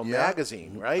Aficionado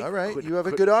magazine, right? All right, you have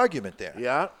a good argument there.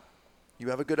 Yeah. You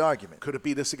have a good argument. Could it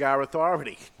be the Cigar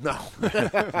Authority? No.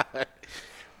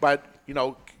 But,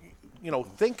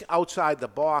 think outside the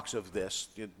box of this.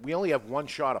 We only have one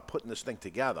shot of putting this thing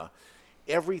together.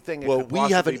 Everything. Well,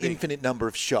 we have an infinite number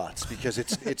of shots because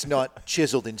it's not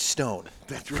chiseled in stone.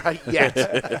 That's right.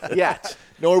 Yet.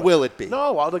 Nor will it be.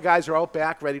 No, all the guys are out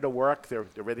back ready to work. They're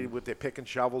ready with their pick and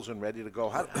shovels and ready to go.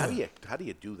 How do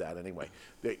you do that anyway?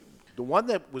 The one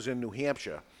that was in New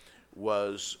Hampshire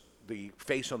was the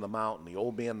Face on the Mountain, the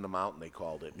Old Man on the Mountain they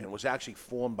called it, and it was actually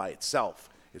formed by itself.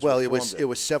 It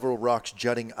was several rocks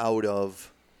jutting out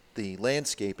of the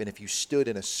landscape, and if you stood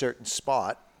in a certain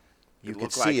spot, you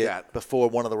could see it before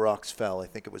one of the rocks fell. I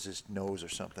think it was his nose or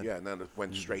something. Yeah, and then it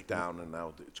went straight down, and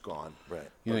now it's gone. Right.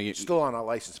 It's still on our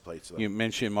license plates, though. You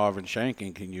mentioned Marvin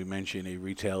Shanken. Can you mention a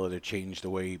retailer that changed the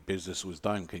way business was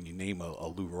done? Can you name a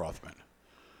Lou Rothman?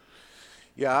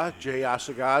 Yeah, J.R.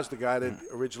 Cigars, the guy that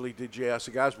originally did J.R.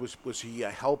 Cigars, was he a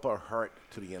help or hurt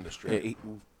to the industry?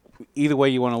 Either way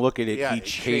you want to look at it, he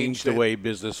changed the way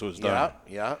business was done.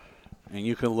 Yeah. And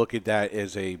you can look at that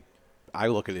I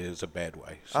look at it as a bad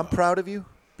way. So. I'm proud of you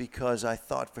because I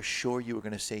thought for sure you were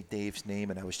going to say Dave's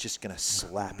name, and I was just going to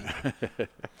slap you.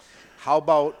 How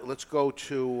about let's go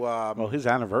to... well, his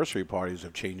anniversary parties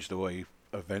have changed the way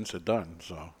events are done,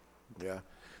 so... Yeah.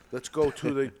 Let's go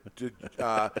to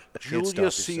the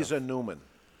Julius Caesar Newman.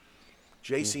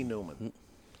 J.C. Newman.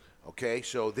 Okay,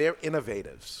 so they're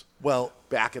innovators. Well,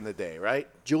 back in the day, right?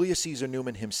 Julius Caesar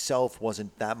Newman himself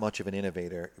wasn't that much of an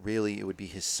innovator. Really, it would be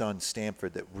his son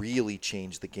Stanford that really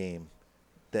changed the game.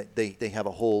 That they have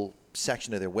a whole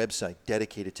section of their website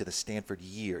dedicated to the Stanford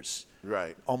years.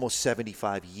 Right. Almost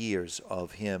 75 years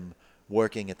of him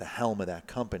working at the helm of that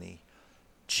company,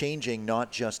 changing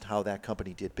not just how that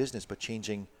company did business, but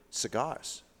changing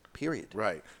cigars. Period.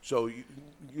 Right. So you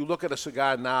look at a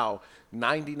cigar now,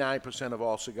 99% of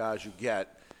all cigars you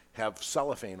get have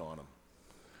cellophane on them.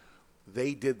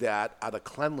 They did that out of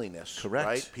cleanliness. Correct.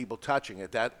 Right? People touching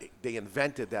it. They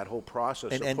invented that whole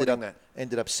process and of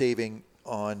ended up saving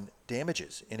on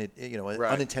damages in it. An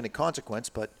unintended consequence,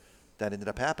 but that ended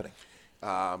up happening.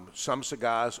 Some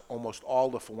cigars, almost all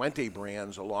the Fuente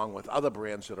brands, along with other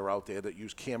brands that are out there that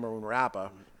use Cameroon wrapper,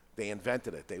 They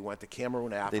invented it. They went to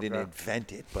Cameroon, Africa. They didn't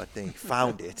invent it, but they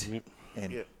found it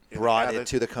and Yeah, brought it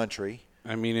to the country.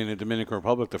 I mean, in the Dominican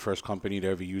Republic, the first company to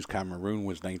ever use Cameroon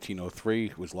was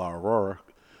 1903, was La Aurora,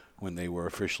 when they were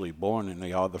officially born, and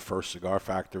they are the first cigar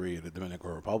factory in the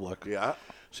Dominican Republic. Yeah.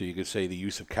 So you could say the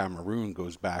use of Cameroon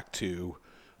goes back to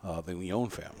the Leon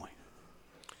family.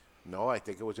 No, I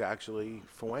think it was actually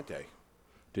Fuente.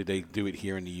 Did they do it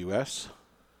here in the U.S.?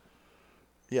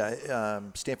 Yeah,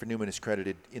 Stanford Newman is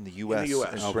credited in the U.S.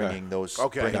 as Okay. bringing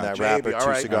Okay. that JB, wrapper all to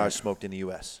right. cigars smoked in the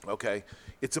U.S. Okay.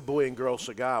 It's a boy and girl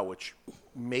cigar, which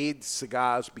made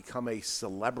cigars become a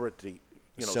celebrity,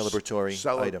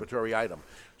 celebratory item.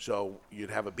 So you'd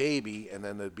have a baby, and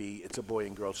then there'd be It's a Boy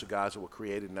and Girl cigars that were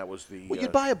created, and that was the... Well,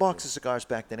 you'd buy a box of cigars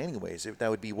back then anyways. That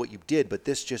would be what you did, but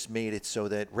this just made it so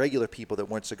that regular people that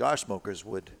weren't cigar smokers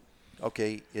would,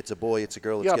 okay, it's a boy, it's a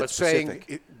girl, let's get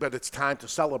specific. But it's time to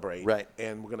celebrate. Right.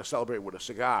 And we're going to celebrate with a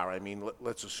cigar. I mean,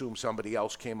 let's assume somebody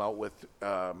else came out with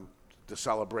the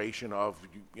celebration of,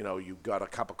 you got a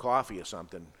cup of coffee or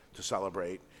something to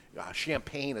celebrate.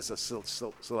 Champagne is a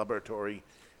celebratory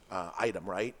item,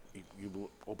 right? You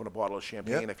open a bottle of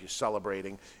champagne if you're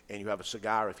celebrating, and you have a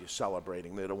cigar if you're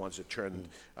celebrating. They're the ones that turned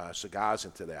cigars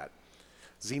into that.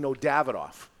 Zeno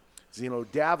Davidoff,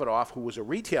 who was a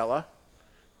retailer,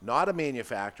 not a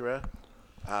manufacturer,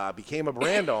 became a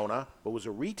brand owner, but was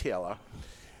a retailer.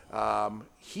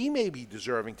 He may be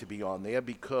deserving to be on there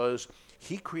because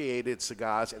he created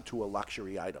cigars into a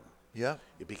luxury item. Yeah.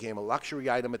 It became a luxury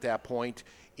item at that point,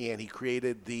 and he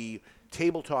created the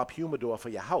tabletop humidor for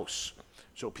your house.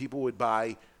 So people would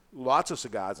buy lots of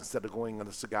cigars instead of going to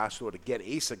the cigar store to get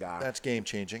a cigar. That's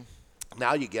game-changing.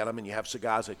 Now you get them, and you have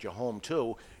cigars at your home,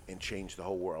 too, and change the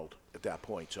whole world at that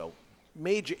point. So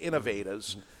major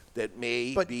innovators that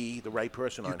may be the right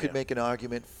person on You could here. make an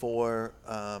argument for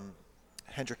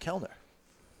Hendrik Kellner,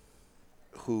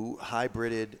 who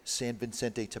hybrided San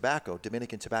Vicente tobacco.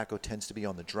 Dominican tobacco tends to be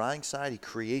on the drying side. He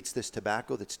creates this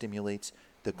tobacco that stimulates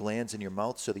the glands in your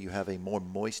mouth so that you have a more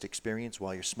moist experience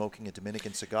while you're smoking a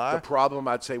Dominican cigar. The problem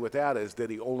I'd say with that is they're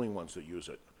the only ones that use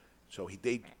it. So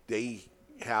they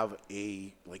have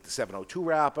like the 702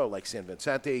 wrapper, like San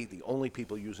Vicente. The only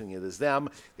people using it is them.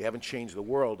 They haven't changed the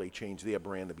world. They changed their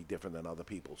brand to be different than other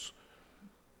people's.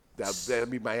 That'd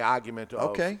be my argument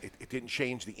of it didn't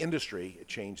change the industry. It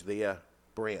changed their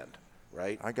brand,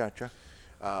 right? I gotcha.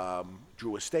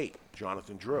 Drew Estate,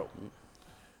 Jonathan Drew.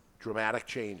 Dramatic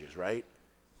changes, right?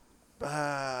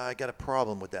 I got a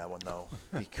problem with that one, though,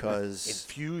 because...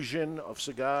 Infusion of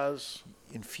cigars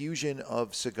in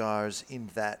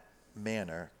that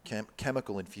manner,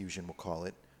 chemical infusion, we'll call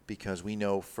it, because we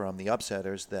know from the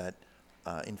upsetters that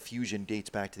infusion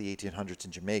dates back to the 1800s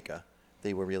in Jamaica.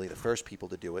 They were really the first people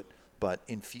to do it, but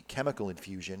chemical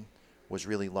infusion was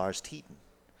really Lars Teton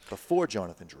before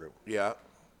Jonathan Drew. Yeah.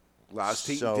 Lars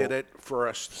Teton did it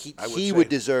first. He would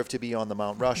deserve to be on the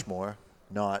Mount Rushmore,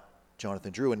 not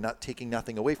Jonathan Drew, and not taking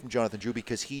nothing away from Jonathan Drew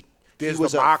because he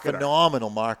was a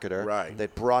phenomenal marketer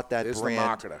that brought that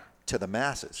brand to the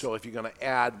masses. So if you're going to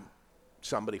add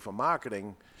somebody for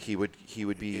marketing, he would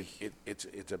be it's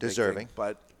a deserving. Big thing,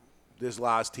 but there's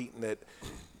Lars Teton that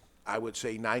I would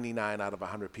say 99 out of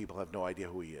 100 people have no idea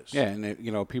who he is. Yeah,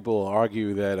 and people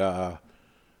argue that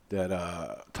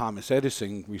Thomas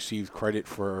Edison received credit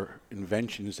for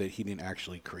inventions that he didn't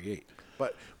actually create.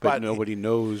 But nobody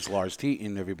knows Lars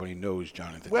Teton. Everybody knows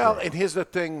Jonathan. Well, Drew. and here's the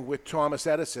thing with Thomas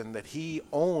Edison, that he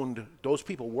owned, those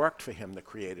people worked for him that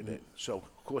created it. So,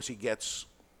 of course, he gets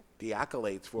the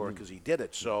accolades for it because he did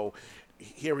it. So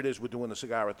here it is, we're doing the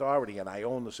Cigar Authority, and I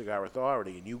own the Cigar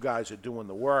Authority, and you guys are doing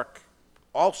the work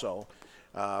also.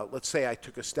 Let's say I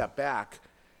took a step back,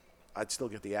 I'd still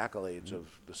get the accolades of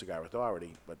the Cigar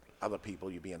Authority, but other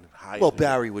people, you're being hired. Well,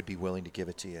 Barry would be willing to give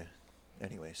it to you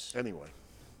anyways. Anyway.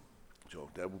 So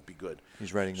that would be good.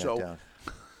 He's writing that down.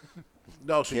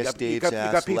 No, so yes, you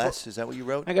got people. Les, is that what you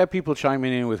wrote? I got people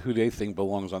chiming in with who they think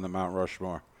belongs on the Mount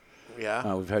Rushmore.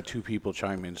 Yeah. We've had 2 people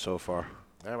chime in so far.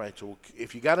 All right. So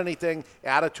if you got anything,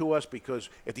 add it to us, because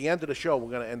at the end of the show,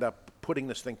 we're going to end up putting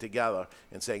this thing together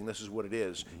and saying this is what it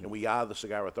is, and we are the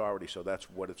Cigar Authority, so that's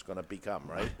what it's going to become,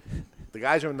 right? The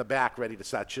guys are in the back ready to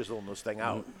start chiseling this thing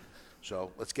out.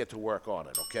 So let's get to work on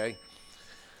it, okay?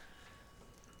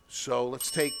 So let's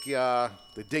take the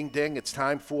ding-ding. It's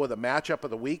time for the matchup of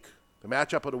the week. The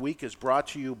matchup of the week is brought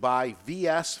to you by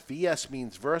VS. VS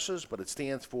means versus, but it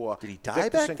stands for Did he die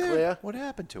Victor back Sinclair. there? What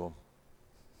happened to him?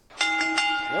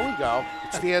 There we go.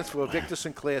 It stands for Victor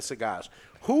Sinclair Cigars.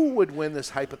 Who would win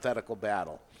this hypothetical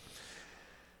battle?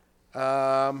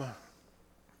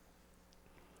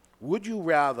 Would you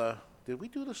rather, did we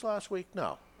do this last week?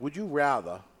 No. Would you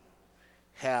rather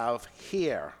have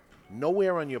hair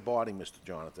nowhere on your body, Mr.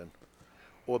 Jonathan,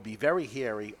 or be very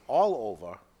hairy all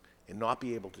over and not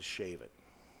be able to shave it?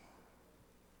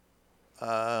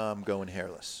 I'm going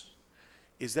hairless.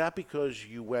 Is that because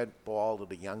you went bald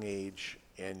at a young age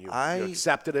and you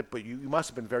accepted it, but you must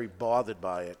have been very bothered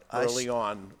by it early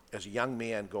on as a young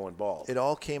man going bald? It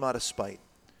all came out of spite.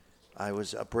 I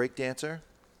was a break dancer,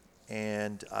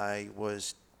 and I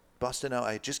was busting out.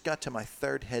 I just got to my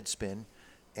third head spin,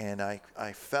 and I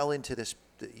fell into this.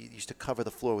 You used to cover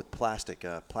the floor with plastic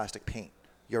paint,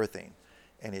 urethane,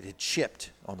 and it had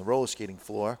chipped on the roller skating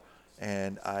floor.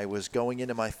 And I was going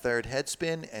into my third head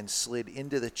spin and slid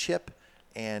into the chip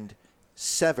and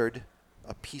severed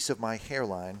a piece of my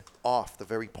hairline off the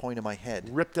very point of my head.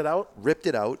 Ripped it out? Ripped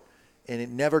it out, and it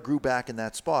never grew back in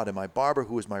that spot. And my barber,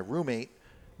 who was my roommate,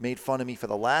 made fun of me for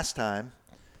the last time.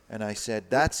 And I said,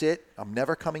 that's it. I'm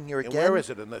never coming here again. And where is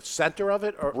it? In the center of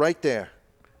it? Or? Right there.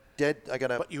 Dead.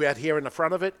 But you had hair in the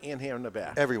front of it and hair in the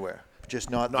back? Everywhere. Just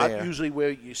not there. Not usually where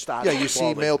you start. Yeah, you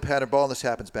see male pattern baldness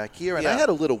happens back here. And yeah. I had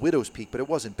a little widow's peak, but it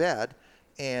wasn't bad.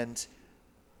 And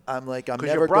I'm like, I'm never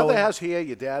going. Your brother has hair,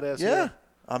 your dad has hair. Yeah.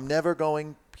 I'm never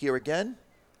going here again.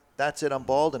 That's it. I'm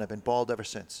bald, and I've been bald ever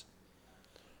since.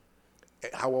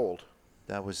 How old?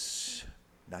 That was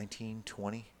 19,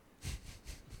 20.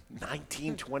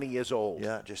 19, 20 years old.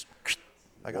 Yeah, just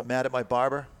I got mad at my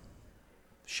barber,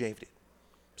 shaved it.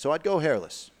 So I'd go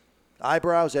hairless.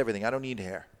 Eyebrows, everything. I don't need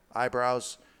hair.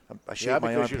 Eyebrows, I shave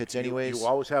my armpits anyways. You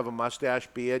always have a mustache,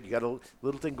 beard. You got a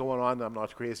little thing going on that I'm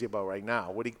not crazy about right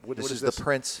now. What is this? The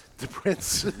Prince. The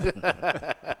Prince.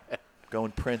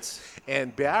 Going Prince.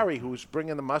 And Barry, who's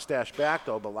bringing the mustache back,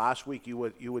 though, but last week you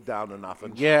were down to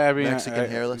nothing. Yeah, I mean. Mexican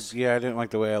hairless? Yeah, I didn't like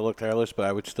the way I looked hairless, but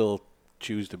I would still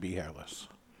choose to be hairless.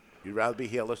 You'd rather be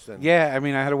hairless than... Yeah, I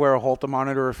mean, I had to wear a Holter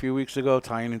monitor a few weeks ago,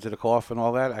 tying into the cough and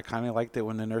all that. I kind of liked it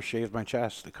when the nurse shaved my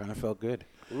chest. It kind of felt good.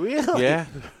 Really? Yeah.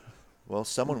 Well,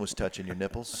 someone was touching your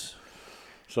nipples.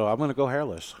 So I'm going to go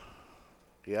hairless.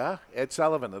 Yeah? Ed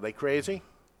Sullivan, are they crazy?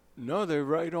 No, they're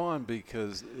right on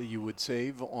because you would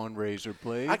save on razor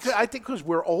blades. I think because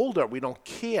we're older, we don't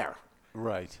care.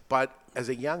 Right. But as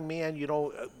a young man,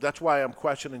 that's why I'm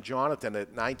questioning Jonathan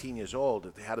at 19 years old.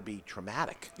 It had to be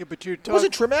traumatic. Yeah, but you're It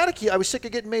wasn't traumatic. I was sick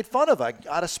of getting made fun of. Out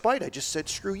of spite, I just said,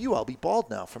 screw you. I'll be bald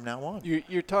now from now on.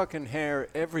 You're talking hair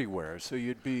everywhere, so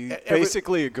you'd be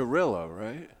basically a gorilla,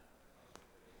 right?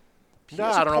 No,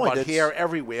 I don't know about hair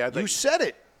everywhere. You said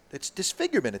it. It's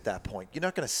disfigurement at that point. You're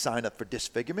not going to sign up for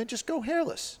disfigurement. Just go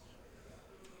hairless.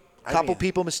 A couple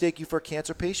people mistake you for a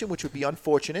cancer patient, which would be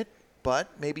unfortunate, but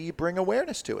maybe you bring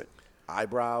awareness to it.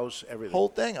 Eyebrows, everything. Whole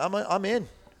thing. I'm in.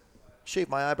 Shave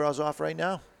my eyebrows off right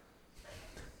now.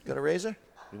 Got a razor?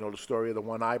 You know the story of the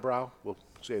one eyebrow? We'll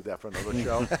save that for another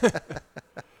show.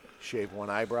 Shave one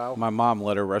eyebrow. My mom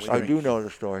let her rest. I do know the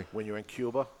story. When you're in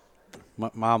Cuba? My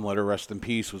mom let her rest in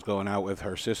peace, was going out with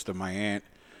her sister, my aunt,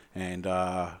 and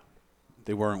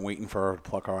they weren't waiting for her to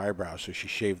pluck her eyebrows, so she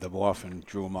shaved them off and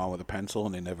drew them on with a pencil,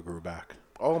 and they never grew back.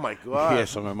 Oh, my God. Yeah,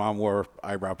 so my mom wore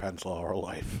eyebrow pencil all her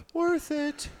life. Worth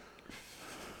it.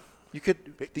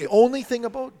 The only thing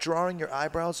about drawing your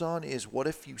eyebrows on is what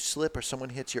if you slip or someone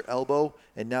hits your elbow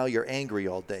and now you're angry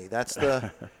all day. That's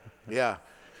the... Yeah.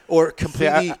 Or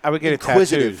completely See, I would get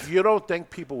inquisitive. it tattooed. You don't think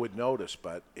people would notice,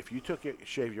 but if you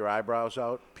shave your eyebrows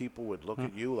out, people would look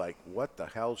at you like, what the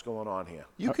hell's going on here?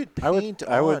 You could I paint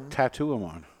I would tattoo them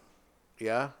on.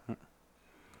 Yeah?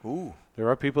 Ooh. There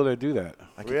are people that do that.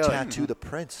 I could tattoo the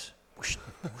Prince.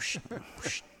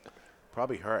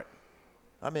 Probably hurt.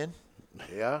 I'm in.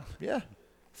 Yeah? Yeah.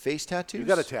 Face tattoos. You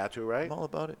got a tattoo, right? I'm all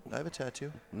about it. I have a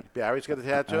tattoo. Barry's got a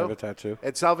tattoo? I have a tattoo.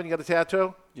 Ed Sullivan, you got a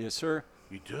tattoo? Yes, sir.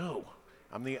 You do?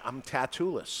 I'm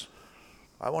tattoo-less.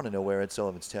 I want to know where Ed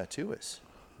Sullivan's tattoo is.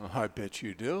 I bet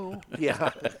you do.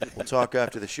 Yeah. We'll talk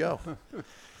after the show. All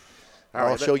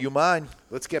right, I'll show you mine.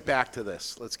 Let's get back to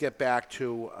this. Let's get back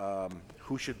to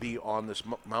who should be on this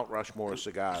Mount Rushmore of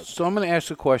cigars. So I'm going to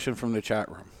ask a question from the chat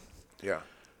room. Yeah.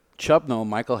 Chubno,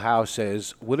 Michael Howe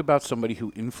says, what about somebody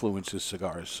who influences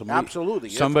cigars? Absolutely.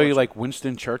 Somebody like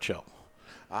Winston Churchill.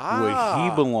 Ah. Would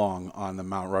he belong on the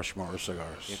Mount Rushmore of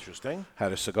cigars? Interesting.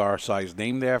 Had a cigar size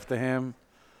named after him.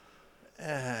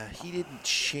 He didn't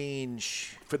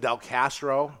change. Fidel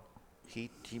Castro. He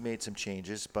made some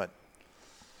changes, but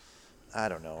I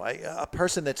don't know. A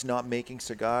person that's not making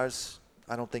cigars,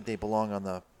 I don't think they belong on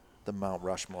the Mount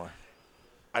Rushmore.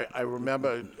 I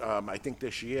remember, I think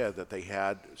this year that they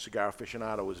had Cigar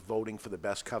Aficionado was voting for the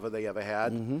best cover they ever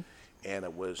had, and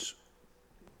it was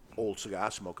old cigar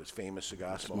smokers, famous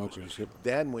cigar smokers. Yep.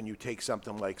 Then when you take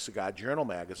something like Cigar Journal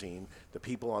magazine, the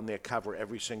people on their cover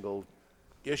every single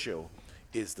issue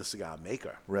is the cigar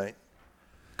maker. Right.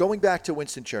 Going back to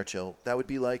Winston Churchill, that would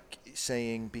be like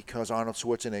saying because Arnold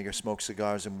Schwarzenegger smoked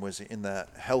cigars and was in the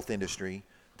health industry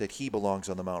that he belongs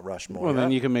on the Mount Rushmore. Well,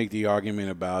 then you can make the argument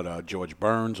about George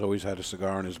Burns always had a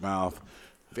cigar in his mouth.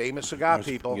 Famous cigar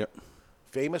people. Yep.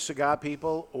 Famous cigar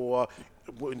people, or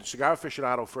when Cigar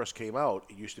Aficionado first came out,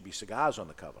 it used to be cigars on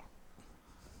the cover.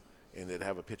 And they'd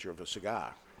have a picture of a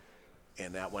cigar.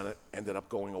 And that one ended up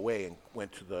going away and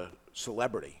went to the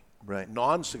celebrity. Right.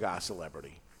 Non-cigar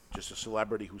celebrity. Just a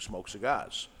celebrity who smokes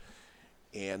cigars.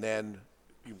 And then,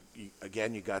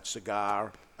 you got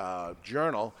Cigar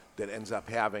Journal that ends up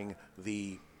having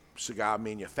the cigar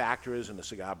manufacturers and the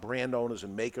cigar brand owners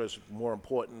and makers. More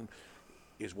important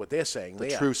is what they're saying. The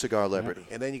true cigar celebrity.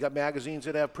 And then you got magazines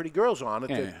that have pretty girls on it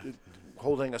that,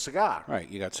 holding a cigar. Right.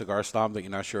 You got Cigar Stomp that you're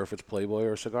not sure if it's Playboy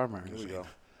or Cigar Magazine. There we go.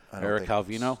 Eric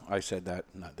Calvino, I said that,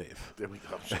 not Dave. There we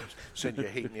go. Send your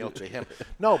hate mail to him.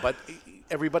 No, but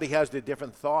everybody has their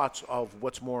different thoughts of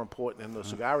what's more important in the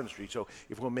cigar industry. So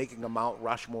if we're making a Mount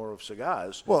Rushmore of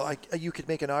cigars. Well, you could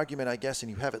make an argument, I guess, and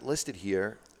you have it listed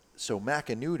here. So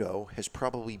Macanudo has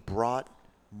probably brought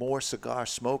more cigar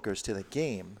smokers to the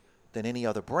game than any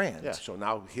other brand. Yeah, so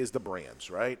now here's the brands,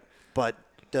 right? But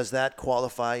does that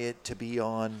qualify it to be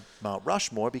on Mount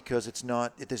Rushmore because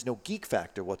there's no geek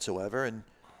factor whatsoever,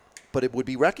 but it would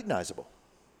be recognizable.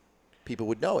 People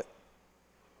would know it.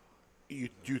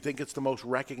 Do you think it's the most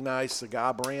recognized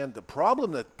cigar brand? The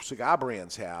problem that cigar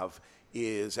brands have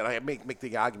is, and I make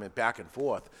the argument back and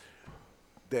forth,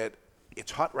 that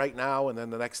it's hot right now, and then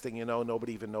the next thing you know,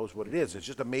 nobody even knows what it is. It's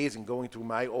just amazing going through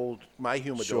my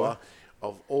humidor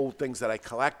of old things that I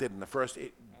collected, and the first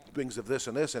things of this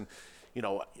and this, and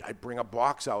I bring a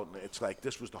box out, and it's like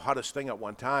this was the hottest thing at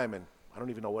one time, and I don't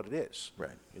even know what it is.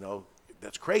 Right.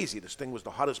 That's crazy. This thing was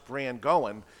the hottest brand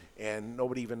going, and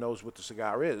nobody even knows what the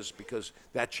cigar is because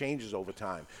that changes over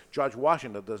time. George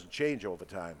Washington doesn't change over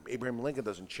time. Abraham Lincoln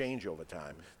doesn't change over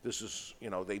time. This is,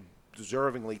 they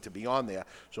deservingly to be on there.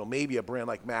 So maybe a brand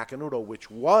like Macanudo,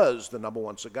 which was the number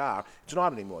one cigar, it's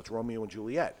not anymore. It's Romeo and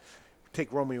Juliet.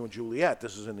 Take Romeo and Juliet.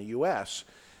 This is in the U.S.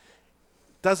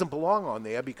 Doesn't belong on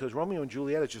there because Romeo and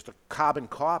Juliet is just a carbon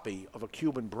copy of a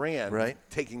Cuban brand, right,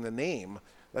 taking the name.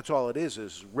 That's all it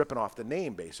is ripping off the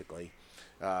name, basically,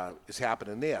 is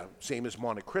happening there. Same as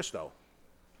Monte Cristo.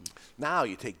 Now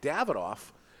you take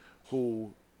Davidoff,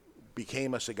 who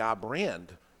became a cigar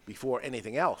brand before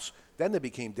anything else. Then there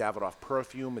became Davidoff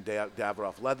perfume and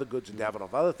Davidoff leather goods and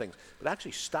Davidoff other things. But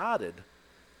actually started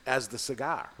as the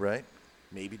cigar. Right.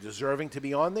 Maybe deserving to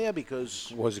be on there because...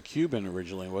 It was a Cuban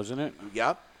originally, wasn't it?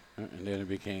 Yep. And then it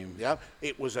became... Yep.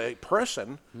 It was a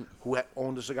person who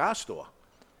owned a cigar store.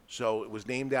 So it was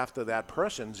named after that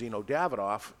person, Zeno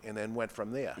Davidoff, and then went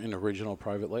from there. An original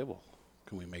private label.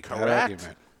 Can we make that Correct.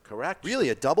 argument? Correct. Really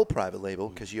a double private label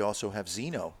because you also have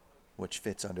Zeno, which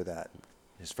fits under that,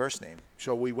 his first name.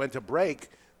 So we went to break.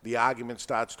 The argument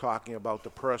starts talking about the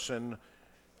person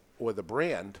or the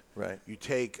brand. Right. You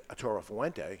take a Toro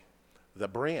Fuente, the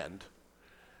brand,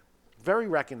 very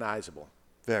recognizable.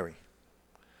 Very.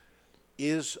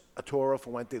 Is a Toro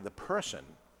Fuente the person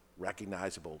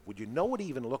recognizable? Would you know what he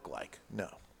even looked like? No.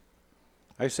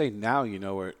 I say now you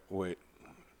know what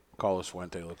Carlos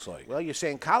Fuente looks like. Well, you're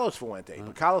saying Carlos Fuente,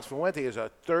 but Carlos Fuente is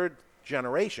a third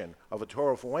generation of a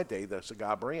Toro Fuente, the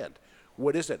cigar brand.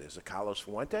 What is it? Is it Carlos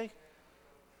Fuente?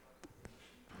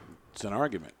 It's an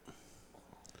argument.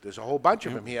 There's a whole bunch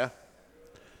of them here.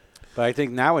 But I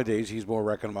think nowadays he's more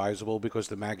recognizable because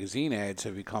the magazine ads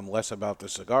have become less about the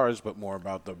cigars but more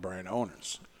about the brand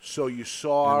owners. So you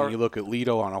saw... And you look at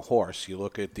Lido on a horse. You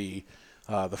look at the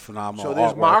phenomenal So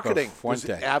there's artwork marketing. of Fuente.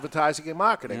 There's advertising and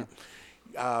marketing.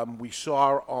 Yeah. We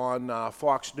saw on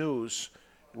Fox News,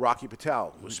 Rocky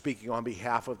Patel was speaking on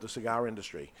behalf of the cigar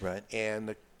industry. Right.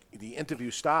 And the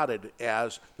interview started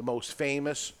as the most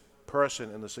famous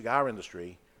person in the cigar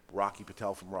industry, Rocky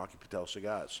Patel from Rocky Patel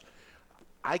Cigars.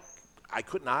 I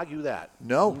couldn't argue that.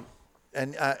 No.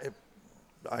 And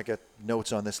I got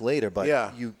notes on this later, but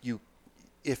yeah. you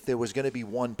if there was going to be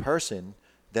one person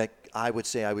that I would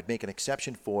say I would make an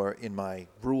exception for in my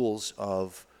rules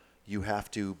of you have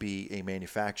to be a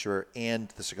manufacturer and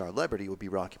the cigar celebrity, would be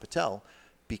Rocky Patel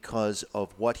because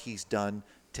of what he's done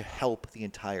to help the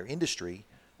entire industry.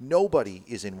 Nobody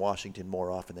is in Washington more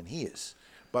often than he is.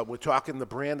 But we're talking the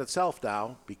brand itself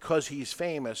now. Because he's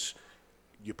famous,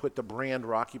 you put the brand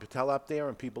Rocky Patel up there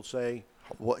and people say...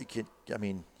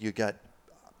 you got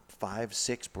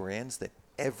 5-6 brands that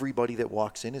everybody that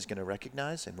walks in is going to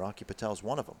recognize, and Rocky Patel is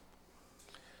one of them.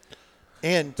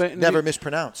 And never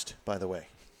mispronounced, by the way.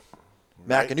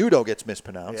 Right. Macanudo gets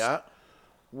mispronounced. Yeah.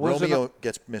 Romeo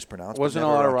gets mispronounced. Wasn't a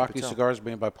lot of Rocky cigars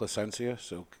made by Plasencia?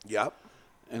 So yep.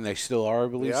 And they still are, I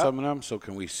believe, Yeah. some of them. So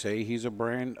can we say he's a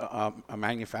brand, a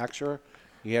manufacturer?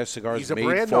 He has cigars He's a made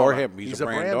brand for owner. him. He's a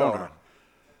brand owner.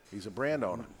 He's a brand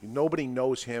owner. Nobody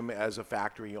knows him as a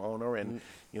factory owner, and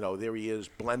there he is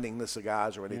blending the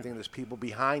cigars or anything. There's people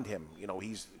behind him.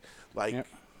 He's like,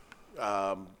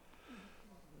 what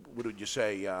would you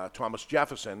say, Thomas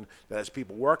Jefferson, that has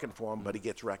people working for him, but he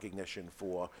gets recognition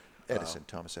for Thomas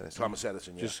Edison. Thomas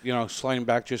Edison, yeah. Just sliding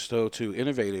back just to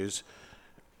innovators.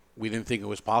 We didn't think it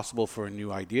was possible for a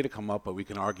new idea to come up, but we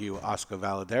can argue Oscar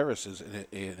Valadares is an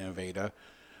innovator,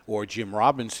 or Jim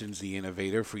Robinson's the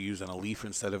innovator for using a leaf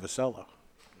instead of a cellar.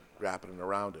 Wrapping it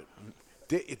around it.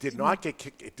 It did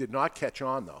not catch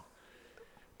on though.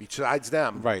 Besides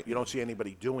them, right? You don't see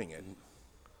anybody doing it.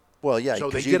 Well, yeah. So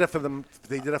they did it for them.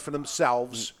 They did it for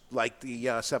themselves, like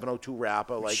the 702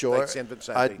 wrapper, like San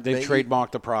Vicente. They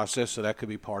trademarked the process, so that could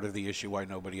be part of the issue why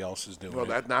nobody else is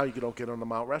doing it. Now you don't get on the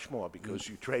Mount Rushmore because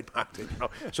you trademarked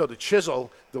it. So the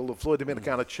chisel, the La Flor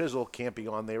Dominicana chisel, can't be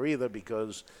on there either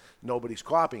because nobody's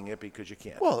copying it because you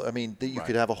can't. Well, I mean, you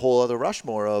could have a whole other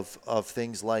Rushmore of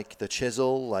things like the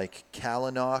chisel, like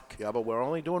Kalanok. Yeah, but we're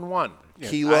only doing one.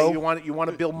 Kilo. You want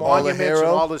to build monuments and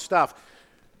all this stuff.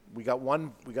 We got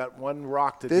one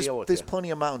rock to deal with. There's plenty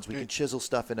of mountains. We can chisel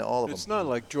stuff into all of them. It's not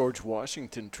like George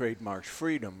Washington trademarked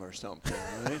freedom or something,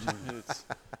 right?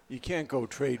 You can't go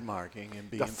trademarking and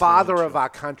be the father of our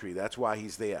country. That's why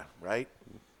he's there, right?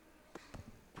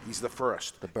 He's the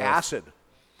first. Acid.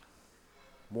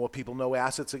 More people know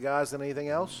acid cigars than anything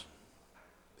else?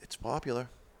 It's popular.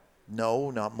 No,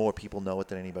 not more people know it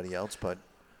than anybody else, but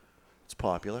it's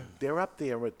popular. They're up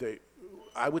there with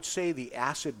I would say the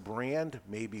Acid brand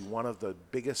may be one of the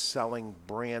biggest selling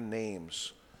brand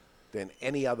names than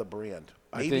any other brand.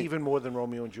 Maybe even more than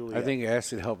Romeo and Juliet. I think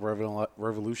Acid helped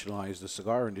revolutionize the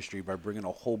cigar industry by bringing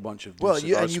a whole bunch of well,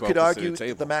 cigar and you could argue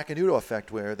to the Macanudo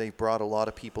effect where they brought a lot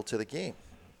of people to the game.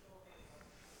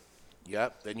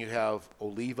 Yep. Then you have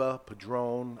Oliva,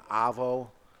 Padron, Avo,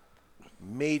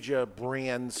 major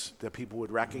brands that people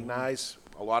would recognize.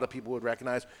 A lot of people would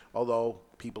recognize, although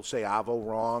people say Avo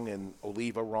wrong and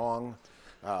Oliva wrong.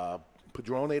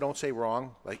 Padron, they don't say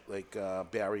wrong, like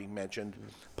Barry mentioned.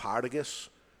 Partagas,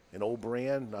 an old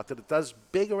brand. Not that it does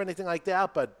big or anything like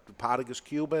that, but Partagas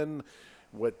Cuban,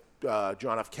 what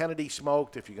John F. Kennedy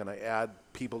smoked. If you're going to add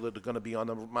people that are going to be on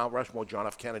the Mount Rushmore, John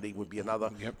F. Kennedy would be another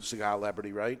cigar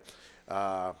celebrity, right?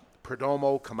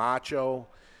 Perdomo, Camacho.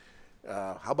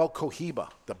 How about Cohiba,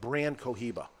 the brand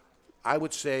Cohiba? I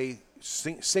would say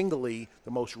singly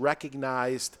the most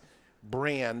recognized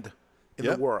brand in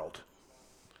the world.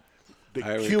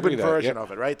 The Cuban version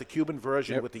of it, right? The Cuban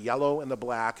version with the yellow and the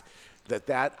black,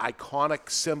 that iconic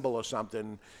symbol or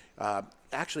something.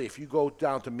 Actually, if you go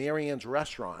down to Marianne's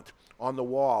restaurant, on the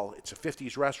wall, it's a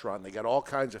 50s restaurant. They got all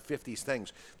kinds of 50s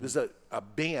things. There's a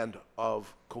band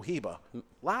of Cohiba,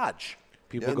 large.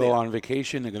 People go on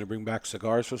vacation. They're going to bring back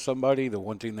cigars for somebody. The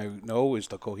one thing they know is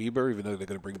the Cohiba, even though they're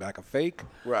going to bring back a fake.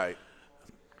 Right.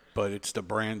 But it's the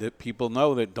brand that people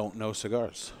know that don't know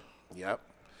cigars. Yep.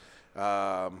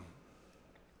 La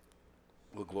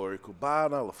Gloria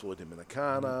Cubana, La Flor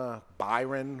Dominicana,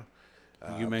 Byron.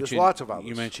 There's lots of others.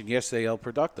 You mentioned yesterday El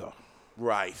Producto.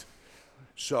 Right.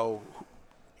 So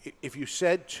if you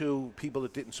said to people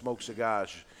that didn't smoke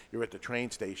cigars, you're at the train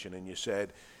station and you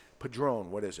said, Padron,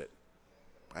 what is it?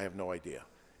 I have no idea.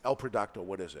 El Producto,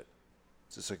 what is it?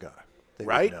 It's a cigar. They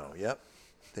right? would know. Yep.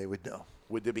 They would know.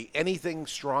 Would there be anything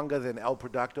stronger than El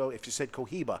Producto? If you said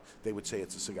Cohiba, they would say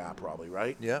it's a cigar probably,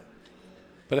 right? Yep.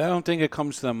 But I don't think it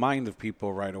comes to the mind of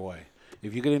people right away.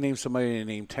 If you're going to name somebody and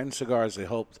name 10 cigars that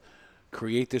helped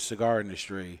create this cigar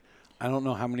industry, I don't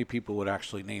know how many people would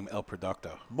actually name El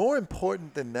Producto. More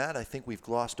important than that, I think we've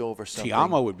glossed over something.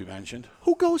 Tiamo would be mentioned.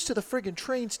 Who goes to the friggin'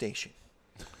 train station?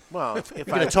 Well, if you're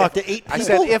going to talk to 8 people? I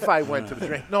said if I went to the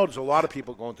train. No, there's a lot of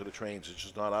people going to the trains. It's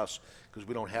just not us because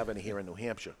we don't have any here in New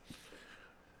Hampshire.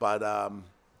 But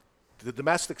the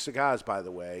domestic cigars, by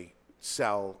the way,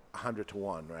 sell 100 to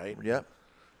 1, right? Yep.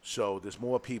 So there's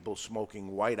more people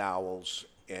smoking White Owls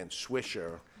and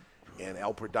Swisher and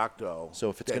El Producto. So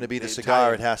if it's going to be the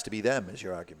cigar, it has to be them, is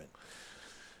your argument.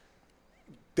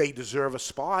 They deserve a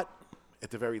spot at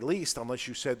the very least, unless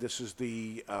you said this is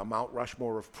the Mount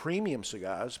Rushmore of premium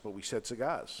cigars, but we said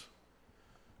cigars.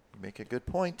 You make a good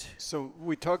point. So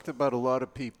we talked about a lot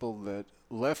of people that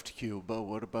left Cuba.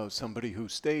 What about somebody who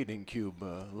stayed in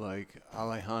Cuba, like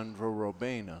Alejandro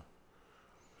Robena?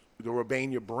 The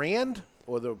Robena brand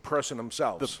or the person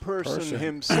himself? The person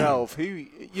himself. He,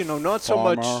 not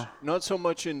so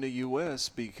much in the U.S.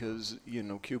 because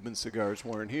Cuban cigars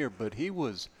weren't here, but he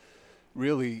was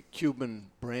really Cuban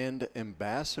brand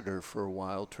ambassador for a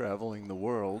while, traveling the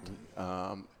world.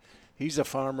 He's a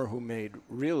farmer who made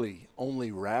really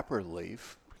only wrapper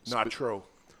leaf. Not true.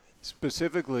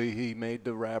 Specifically, he made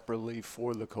the wrapper leaf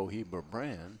for the Cohiba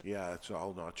brand. Yeah, it's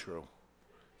all not true.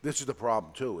 This is the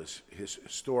problem, too, is his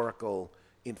historical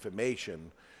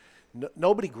information.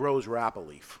 Nobody grows wrapper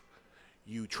leaf.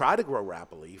 You try to grow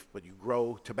wrapper leaf, but you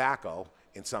grow tobacco,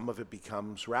 and some of it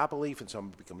becomes wrapper leaf, and some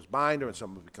of it becomes binder, and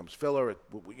some of it becomes filler.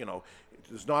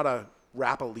 There's not a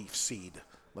wrapper leaf seed.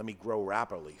 Let me grow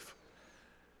wrapper leaf.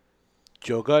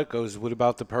 Joe Gutt goes, what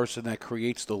about the person that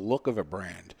creates the look of a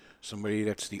brand? Somebody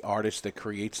that's the artist that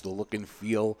creates the look and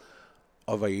feel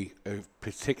of a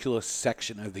particular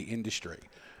section of the industry.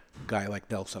 A guy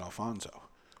like Nelson Alfonso.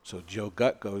 So Joe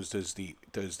Gutt goes, does the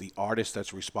artist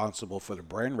that's responsible for the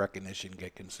brand recognition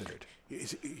get considered?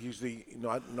 He's the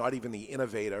not even the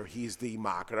innovator. He's the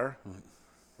marketer,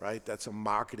 right? That's a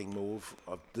marketing move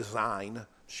of design.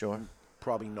 Sure.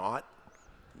 Probably not.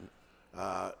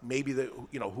 Maybe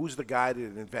who's the guy that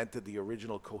invented the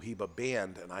original Cohiba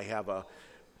band? And I have a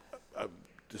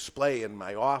display in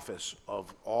my office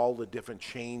of all the different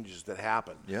changes that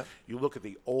happened. Yeah. You look at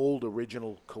the old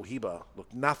original Cohiba,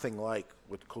 look nothing like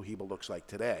what Cohiba looks like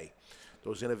today.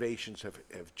 Those innovations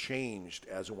have changed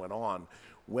as it went on.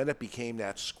 When it became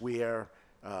that square,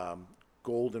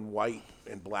 gold and white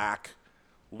and black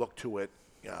look to it,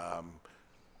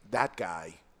 that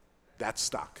guy, that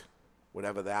stuck,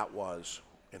 whatever that was.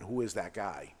 And who is that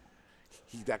guy?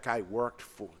 That guy worked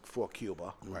for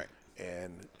Cuba. Right.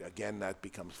 And again, that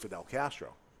becomes Fidel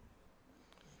Castro.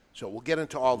 So we'll get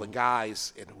into all the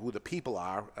guys and who the people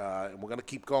are, and we're going to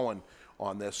keep going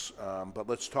on this. But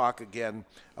let's talk again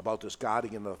about this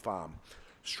Guardian of the Farm.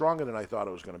 Stronger than I thought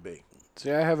it was going to be.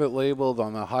 See, I have it labeled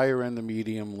on the higher end of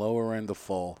medium, lower end of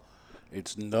full.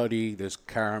 It's nutty. There's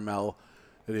caramel.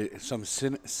 Some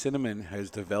cinnamon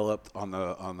has developed on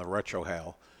the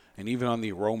retrohale, and even on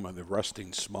the aroma, the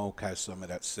rusting smoke has some of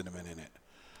that cinnamon in it.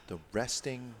 The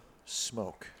resting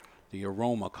smoke. The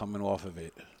aroma coming off of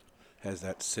it has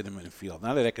that cinnamon feel.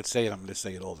 Now that I could say it, I'm going to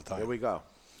say it all the time. Here we go.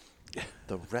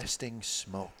 The resting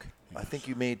smoke. Yes. I think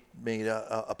you made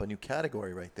up a new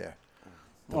category right there.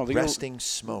 The resting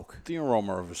smoke. The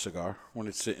aroma of a cigar when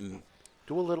it's sitting.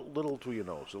 Do a little through your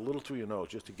nose. A little through your nose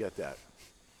just to get that.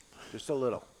 Just a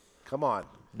little. Come on.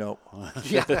 No.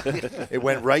 It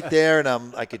went right there,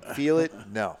 and I could feel it.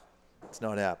 No. It's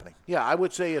not happening. Yeah, I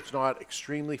would say it's not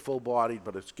extremely full-bodied,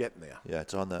 but it's getting there. Yeah,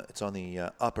 it's on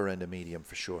the upper end of medium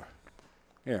for sure.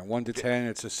 Yeah, 1 to 10,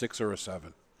 it's a 6 or a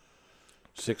 7.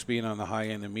 6 being on the high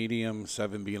end of medium,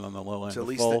 7 being on the low end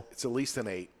of full. It's at least an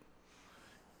 8.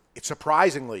 It's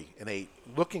surprisingly an 8.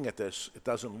 Looking at this, it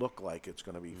doesn't look like it's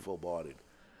going to be full-bodied,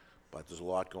 but there's a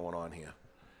lot going on here.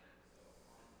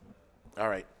 All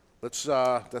right,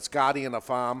 that's Guardian of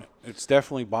Farm. It's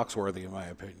definitely box-worthy in my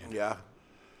opinion. Yeah.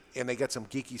 And they get some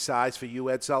geeky size for you,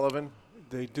 Ed Sullivan?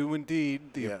 They do indeed.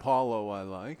 The Apollo I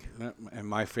like. And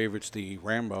my favorite's the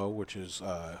Rambo, which is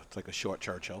it's like a short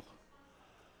Churchill.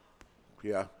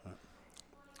 Yeah.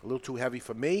 A little too heavy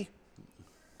for me.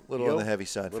 A little on the heavy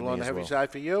side for me as well. A little on the heavy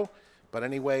side for you. But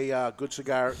anyway, good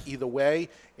cigar either way.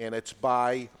 And it's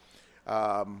by...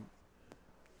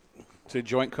 it's a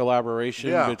joint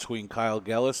collaboration between Kyle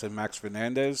Gellis and Max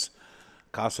Fernandez.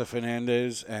 Casa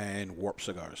Fernandez and Warp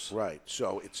Cigars. Right.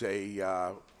 So it's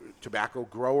a tobacco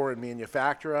grower and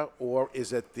manufacturer, or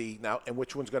is it and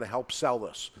which one's going to help sell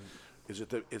this? Is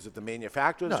it the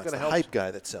manufacturer that's going to help? No, it's the hype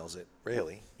guy that sells it,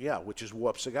 really. Yeah, which is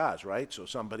Warp Cigars, right? So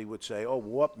somebody would say, oh,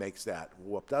 Warp makes that.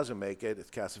 Warp doesn't make it. It's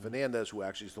Casa Fernandez who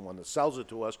actually is the one that sells it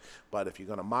to us. But if you're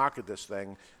going to market this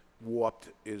thing, Warp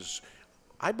is,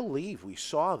 I believe we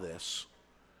saw this.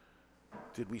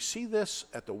 Did we see this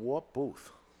at the Warp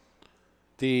booth?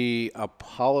 The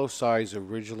Apollo size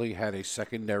originally had a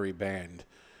secondary band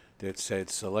that said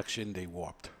Selection They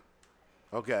Warped.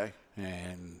 Okay.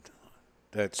 And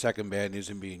that second band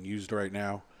isn't being used right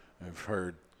now. I've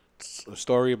heard a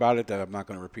story about it that I'm not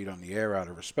going to repeat on the air out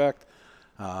of respect,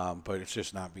 but it's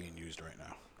just not being used right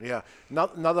now. Yeah.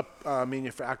 Another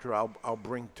manufacturer I'll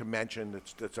bring to mention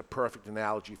that's a perfect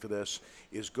analogy for this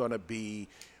is going to be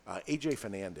A.J.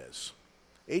 Fernandez.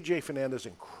 A.J. Fernandez,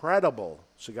 incredible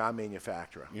cigar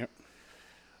manufacturer. Yep.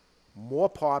 More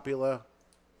popular,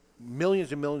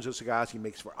 millions and millions of cigars he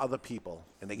makes for other people,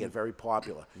 and they get very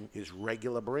popular. His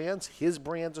regular brands, his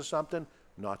brands or something,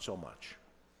 not so much.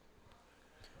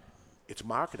 It's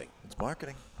marketing. It's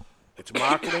marketing. It's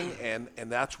marketing, and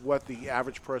that's what the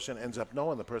average person ends up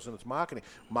knowing, the person that's marketing,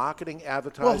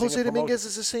 advertising. Well, Jose and promotion. Dominguez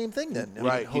is the same thing then. I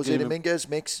Right. mean, Jose Dominguez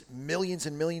makes millions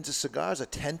and millions of cigars, a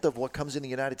tenth of what comes in the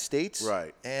United States.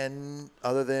 Right. And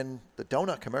other than the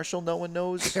donut commercial, no one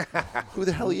knows who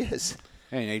the hell he is.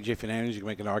 Hey, and AJ Fernandez, you can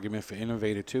make an argument for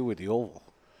Innovator, too, with the Oval.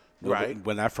 Right.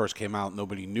 When that first came out,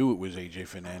 nobody knew it was AJ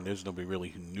Fernandez. Nobody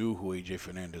really knew who AJ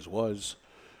Fernandez was.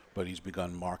 But he's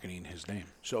begun marketing his name.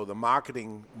 So the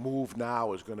marketing move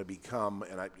now is going to become,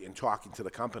 in talking to the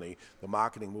company, the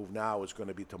marketing move now is going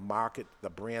to be to market the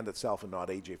brand itself and not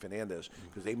AJ Fernandez,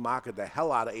 because they market the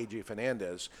hell out of AJ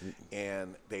Fernandez,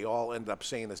 and they all end up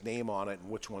saying his name on it and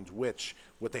which one's which.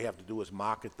 What they have to do is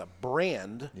market the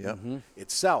brand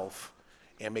itself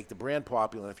and make the brand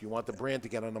popular. And if you want the brand to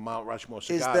get on the Mount Rushmore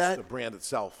cigars, the brand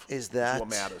itself is what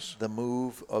matters. The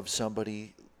move of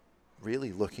somebody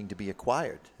really looking to be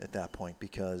acquired at that point,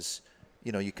 because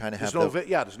you kind of have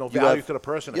there's no value to the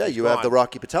person. Yeah, if he's you gone. have the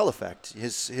Rocky Patel effect.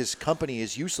 His company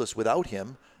is useless without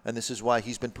him, and this is why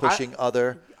he's been pushing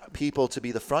other people to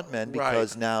be the front men,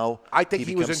 because now I think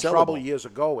he was in trouble sellable. years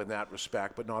ago in that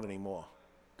respect, but not anymore.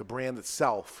 The brand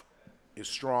itself is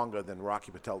stronger than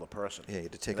Rocky Patel, the person. Yeah, he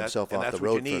had to take himself off the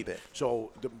road for a bit. So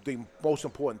the most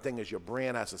important thing is your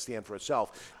brand has to stand for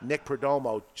itself. Nick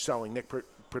Perdomo selling Nick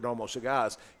Perdomo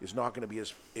cigars is not going to be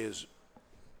as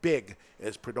big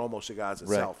as Perdomo cigars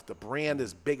itself. Right. The brand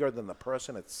is bigger than the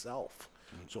person itself.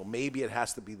 So maybe it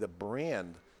has to be the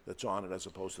brand that's on it as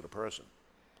opposed to the person.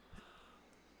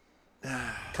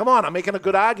 Come on, I'm making a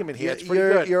good argument here. It's pretty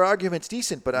good. Your argument's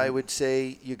decent, but I would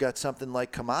say you got something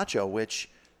like Camacho, which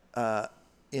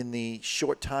in the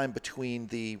short time between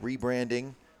the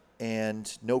rebranding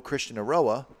and no Christian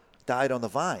Aroa, died on the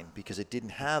vine because it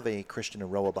didn't have a Christian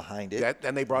Aroa behind it.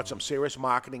 Then they brought some serious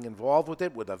marketing involved with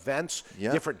it, with events,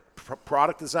 different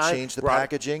product design. Changed the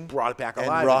packaging. Brought it back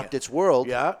alive. And rocked its world.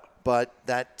 Yeah. But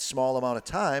that small amount of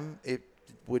time, it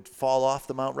would fall off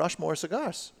the Mount Rushmore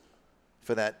cigars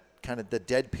for that kind of the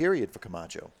dead period for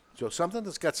Camacho. So something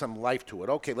that's got some life to it.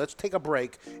 Okay, let's take a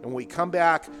break, and when we come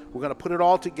back, we're going to put it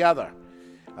all together.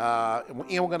 And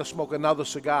we're going to smoke another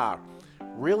cigar.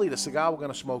 Really, the cigar we're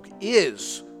going to smoke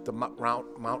is the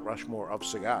Mount Rushmore of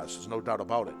cigars. There's no doubt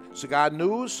about it. Cigar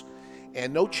news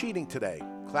and no cheating today.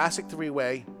 Classic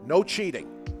three-way, no cheating.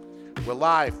 We're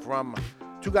live from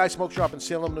Two Guys Smoke Shop in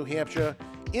Salem, New Hampshire,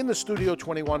 in the Studio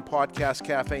 21 Podcast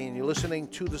Cafe, and you're listening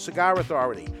to The Cigar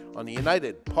Authority on the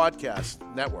United Podcast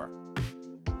Network.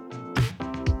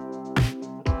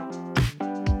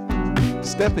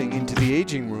 Stepping into the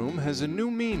aging room has a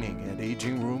new meaning at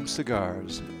Aging Room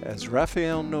Cigars, as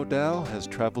Rafael Nodal has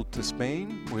traveled to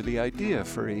Spain, where the idea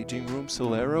for Aging Room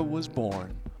Solera was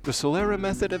born. The Solera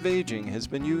method of aging has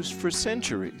been used for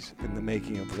centuries in the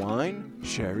making of wine,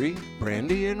 sherry,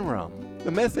 brandy, and rum.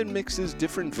 The method mixes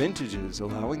different vintages,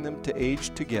 allowing them to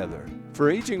age together. For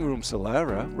Aging Room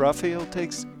Solera, Rafael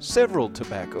takes several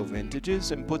tobacco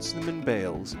vintages and puts them in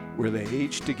bales, where they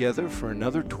age together for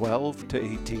another 12 to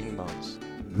 18 months.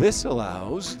 This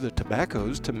allows the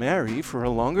tobaccos to marry for a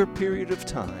longer period of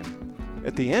time.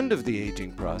 At the end of the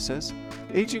aging process,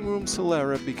 Aging Room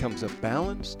Solera becomes a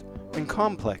balanced and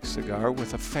complex cigar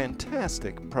with a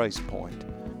fantastic price point.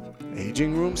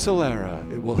 Aging Room Solera,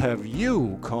 it will have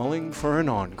you calling for an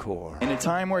encore. In a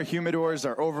time where humidors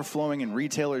are overflowing and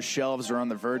retailers' shelves are on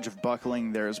the verge of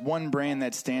buckling, there is one brand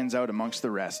that stands out amongst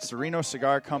the rest. Sereno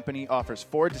Cigar Company offers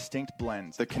 4 distinct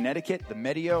blends: the Connecticut, the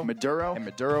Medio, Maduro, and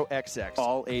Maduro XX,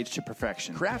 all aged to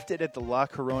perfection. Crafted at the La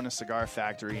Corona Cigar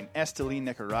Factory in Esteli,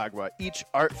 Nicaragua, each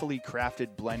artfully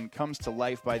crafted blend comes to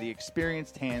life by the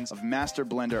experienced hands of master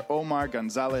blender Omar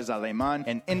Gonzalez Aleman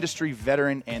and industry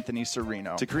veteran Anthony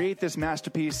Sereno. To create this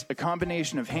masterpiece, a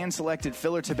combination of hand-selected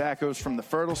filler tobaccos from the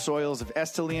fertile soils of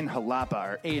Esteli and Jalapa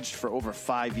are aged for over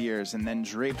 5 years and then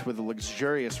draped with a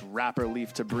luxurious wrapper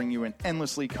leaf to bring you an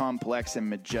endlessly complex and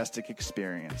majestic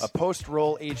experience. A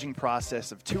post-roll aging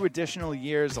process of 2 additional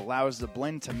years allows the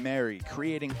blend to marry,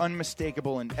 creating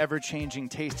unmistakable and ever-changing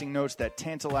tasting notes that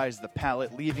tantalize the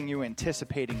palate, leaving you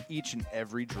anticipating each and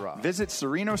every drop. Visit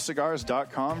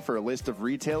SerenoCigars.com for a list of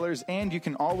retailers, and you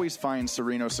can always find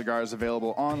Sereno Cigars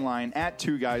available online at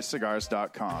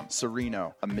twoguyscigars.com.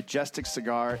 Sereno, a majestic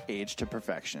cigar aged to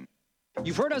perfection.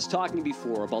 You've heard us talking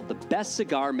before about the best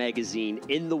cigar magazine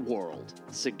in the world,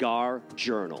 Cigar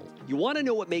Journal. You want to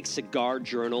know what makes Cigar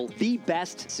Journal the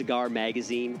best cigar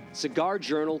magazine? Cigar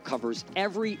Journal covers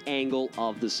every angle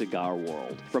of the cigar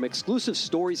world, from exclusive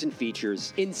stories and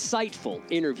features, insightful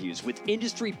interviews with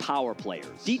industry power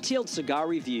players, detailed cigar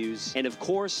reviews, and of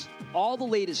course, all the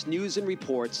latest news and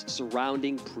reports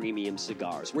surrounding premium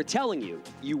cigars. We're telling you,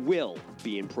 you will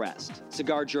be impressed.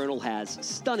 Cigar Journal has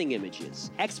stunning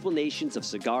images, explanations of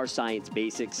cigar science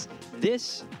basics.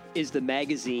 This is the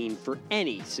magazine for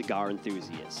any cigar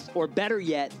enthusiast, or better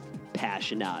yet,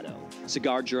 passionado.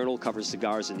 Cigar Journal covers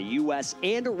cigars in the U.S.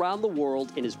 and around the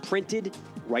world and is printed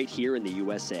right here in the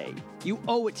USA. You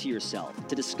owe it to yourself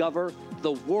to discover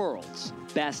the world's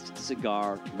best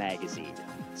cigar magazine,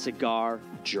 Cigar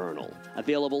Journal.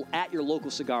 Available at your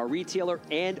local cigar retailer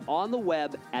and on the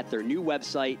web at their new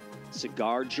website,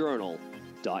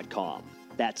 cigarjournal.com.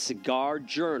 That's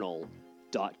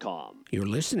cigarjournal.com. You're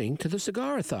listening to The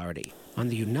Cigar Authority on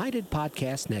the United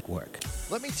Podcast Network.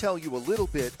 Let me tell you a little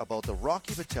bit about the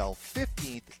Rocky Patel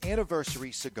 15th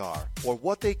Anniversary Cigar, or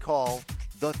what they call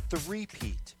the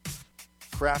Three-Peat.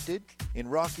 Crafted in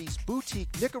Rocky's boutique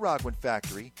Nicaraguan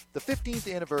factory, the 15th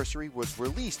anniversary was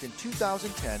released in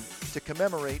 2010 to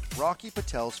commemorate Rocky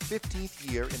Patel's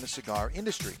 15th year in the cigar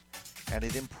industry, and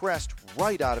it impressed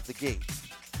right out of the gate.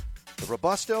 The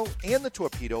Robusto and the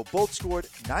Torpedo both scored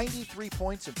 93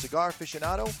 points in Cigar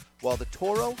Aficionado, while the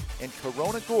Toro and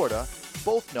Corona Gorda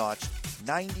both notched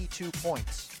 92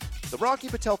 points. The Rocky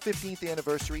Patel 15th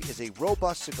Anniversary is a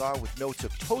robust cigar with notes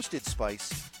of toasted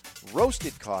spice,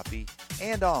 roasted coffee,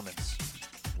 and almonds.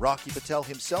 Rocky Patel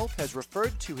himself has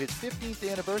referred to his 15th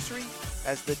anniversary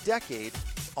as the decade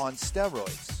on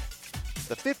steroids.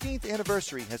 The 15th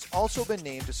anniversary has also been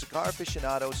named to Cigar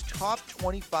Aficionado's top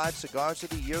 25 cigars of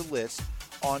the year list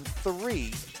on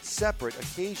 3 separate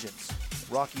occasions.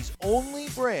 Rocky's only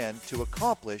brand to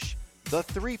accomplish the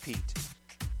three-peat.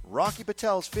 Rocky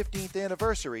Patel's 15th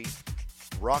anniversary,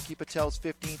 Rocky Patel's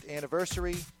 15th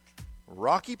anniversary,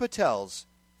 Rocky Patel's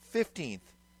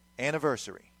 15th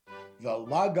anniversary. The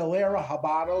La Galera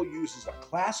Habano uses a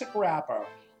classic wrapper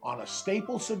on a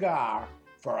staple cigar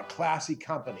for a classy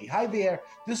company. Hi there,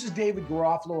 this is David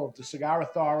Garofalo of the Cigar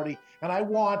Authority, and I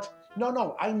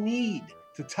need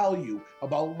to tell you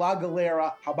about La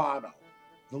Galera Habano.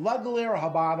 The La Galera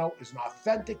Habano is an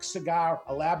authentic cigar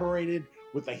elaborated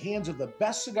with the hands of the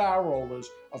best cigar rollers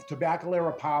of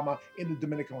Tabacalera Palma in the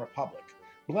Dominican Republic.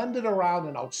 Blended around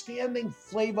an outstanding,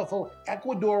 flavorful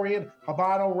Ecuadorian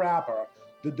Habano wrapper,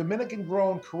 the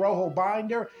Dominican-grown Corojo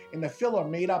binder, and the filler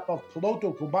made up of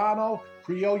Piloto Cubano,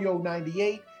 Criollo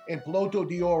 98, and Piloto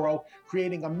de Oro,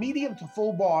 creating a medium to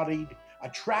full-bodied,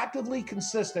 attractively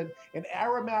consistent, and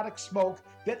aromatic smoke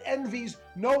that envies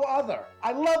no other.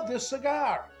 I love this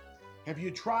cigar. Have you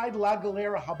tried La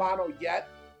Galera Habano yet?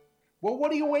 Well,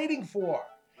 what are you waiting for?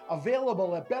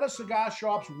 Available at better cigar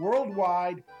shops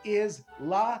worldwide is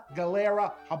La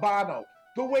Galera Habano.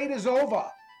 The wait is over.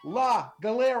 La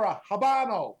Galera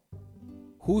Habano.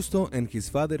 Justo and his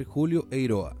father Julio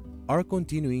Eiroa are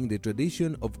continuing the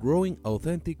tradition of growing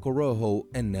authentic Corojo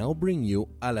and now bring you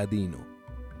Aladino.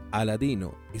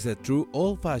 Aladino is a true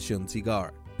old-fashioned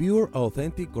cigar, pure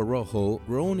authentic Corojo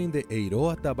grown in the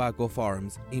Eiroa tobacco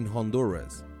farms in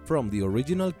Honduras, from the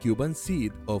original Cuban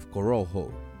seed of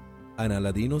Corojo. An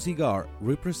Aladino cigar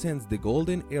represents the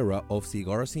golden era of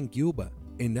cigars in Cuba,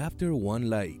 and after one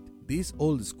light, this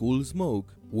old-school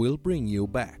smoke will bring you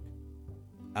back.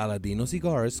 Aladino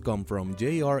cigars come from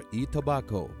J.R.E.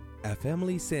 Tobacco, a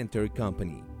family-centered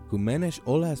company who manage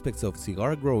all aspects of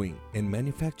cigar growing and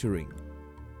manufacturing.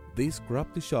 This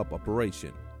crop-to-shop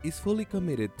operation is fully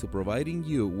committed to providing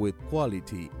you with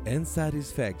quality and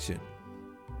satisfaction.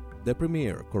 The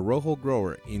premier Corojo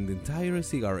grower in the entire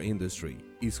cigar industry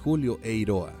is Julio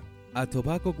Eiroa, a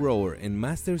tobacco grower and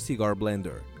master cigar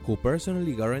blender who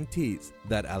personally guarantees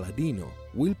that Aladino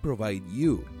will provide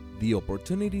you the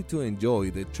opportunity to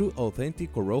enjoy the true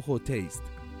authentic Corojo taste.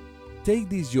 Take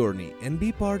this journey and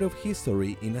be part of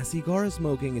history in a cigar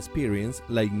smoking experience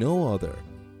like no other.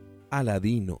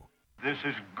 Aladino. This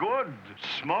is good.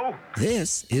 Smoke.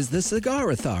 This is the Cigar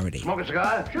Authority. Smoke a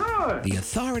cigar? Sure. The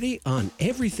authority on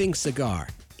everything cigar,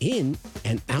 in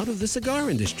and out of the cigar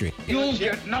industry. You'll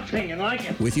get nothing like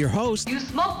it. With your host, You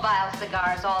smoke vile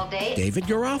cigars all day. David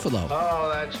Garofalo. Oh,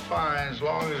 that's fine, as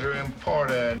long as they're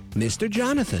imported. Mr.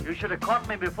 Jonathan. You should have caught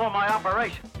me before my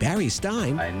operation. Barry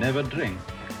Stein. I never drink.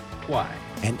 Why?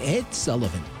 And Ed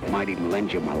Sullivan. Might even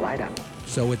lend you my lighter.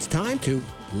 So it's time to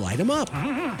light 'em up.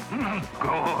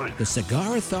 Good. The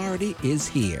Cigar Authority is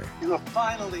here. You are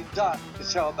finally done the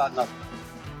show about nothing.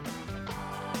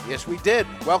 Yes, we did.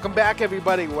 Welcome back,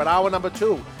 everybody. We're at hour number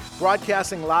 2,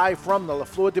 broadcasting live from the La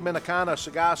Flor Dominicana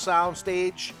Cigar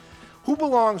Soundstage. Who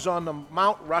belongs on the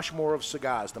Mount Rushmore of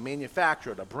cigars? The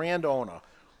manufacturer, the brand owner,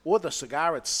 or the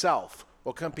cigar itself?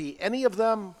 Or can it be any of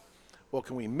them? Or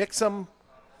can we mix them?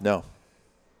 No.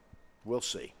 We'll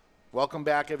see. Welcome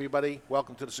back, everybody.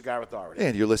 Welcome to the Cigar Authority.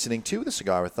 And you're listening to the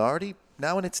Cigar Authority,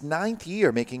 now in its 9th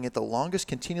year, making it the longest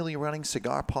continually running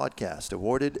cigar podcast.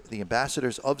 Awarded the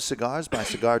Ambassadors of Cigars by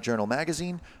Cigar Journal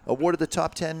magazine. Awarded the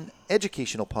top 10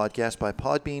 educational podcast by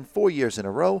Podbean 4 years in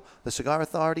a row. The Cigar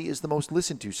Authority is the most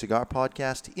listened to cigar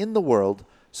podcast in the world.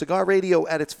 Cigar radio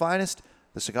at its finest.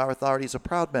 The Cigar Authority is a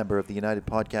proud member of the United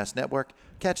Podcast Network.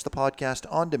 Catch the podcast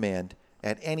on demand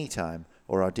at any time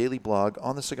or our daily blog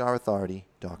on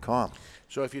thecigarauthority.com.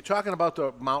 So if you're talking about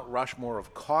the Mount Rushmore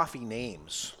of coffee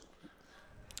names,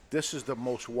 this is the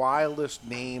most wildest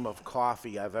name of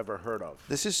coffee I've ever heard of.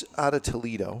 This is out of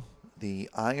Toledo, the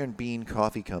Iron Bean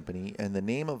Coffee Company, and the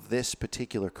name of this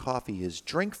particular coffee is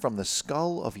Drink from the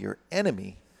Skull of Your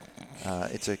Enemy.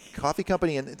 It's a coffee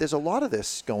company, and there's a lot of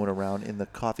this going around in the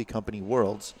coffee company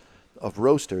worlds of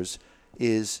roasters,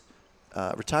 is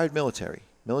retired military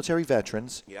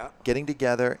veterans getting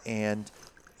together and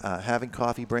having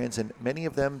coffee brands, and many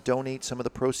of them donate some of the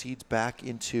proceeds back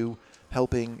into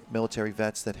helping military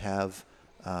vets that have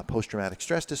post-traumatic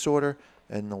stress disorder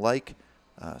and the like.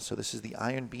 So this is the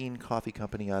Iron Bean Coffee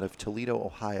Company out of Toledo,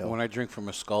 Ohio. When I drink from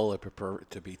a skull, I prefer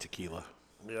it to be tequila.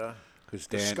 Yeah. Because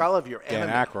The skull of your Dan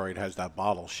enemy. Aykroyd has that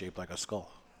bottle shaped like a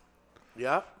skull.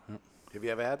 Yeah? Have you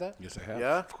ever had that? Yes, I have.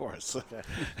 Yeah? Of course. Okay.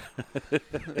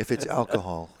 If it's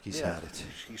alcohol, he's Yeah, had it.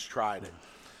 He's tried it.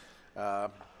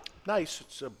 Nice.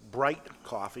 It's a bright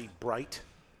coffee. Bright.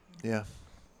 Yeah.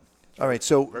 All right,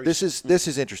 so Very this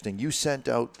is interesting. You sent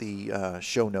out the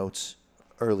show notes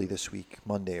early this week,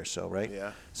 Monday or so, right?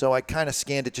 Yeah. So I kind of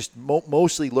scanned it, just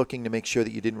mostly looking to make sure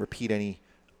that you didn't repeat any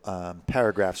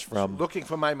paragraphs from. Looking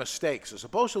for my mistakes as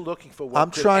opposed to looking for what I'm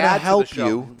could trying to add help the show.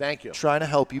 you. Thank you. Trying to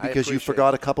help you I because you appreciate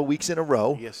forgot it. a couple weeks in a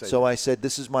row. Yes, I so did. I said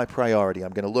this is my priority.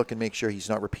 I'm going to look and make sure he's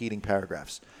not repeating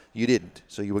paragraphs. You didn't,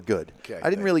 so you were good. Okay, I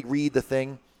didn't really read the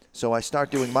thing, so I start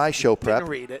doing my show prep.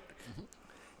 Didn't read it.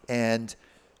 And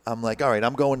I'm like, all right,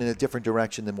 I'm going in a different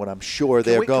direction than what I'm sure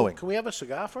they're going. Can we have a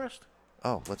cigar first?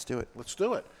 Oh, let's do it. Let's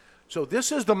do it. So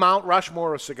this is the Mount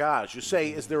Rushmore of cigars. You say,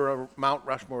 is there a Mount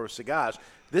Rushmore of cigars?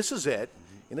 This is it.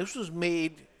 And this was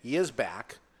made years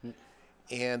back.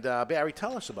 And Barry,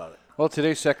 tell us about it. Well,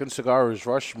 today's second cigar is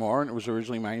Rushmore, and it was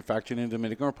originally manufactured in the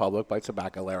Dominican Republic by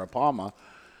Tabacalera Palma.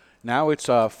 Now it's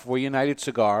for United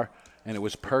Cigar, and it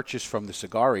was purchased from the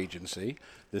Cigar Agency.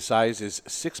 The size is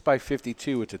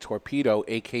 6x52. It's a torpedo,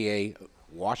 a.k.a.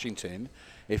 Washington.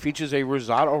 It features a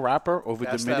rosado wrapper over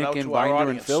Pass that out Dominican to our binder and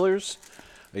audience. fillers.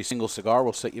 A single cigar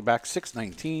will set you back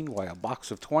 $6.19, while a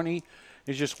box of 20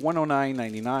 is just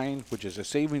 $109.99, which is a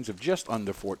savings of just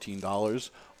under $14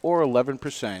 or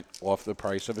 11% off the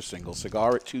price of a single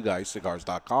cigar at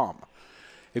twoguyscigars.com.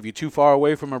 If you're too far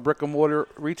away from a brick-and-mortar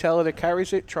retailer that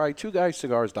carries it, try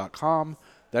twoguyscigars.com.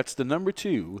 That's the number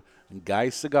 2,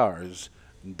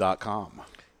 guyscigars.com.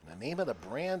 The name of the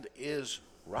brand is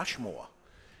Rushmore.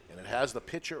 And it has the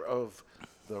picture of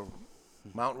the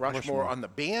Mount Rushmore on the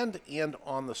band and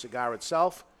on the cigar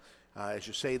itself. As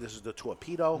you say, this is the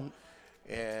torpedo.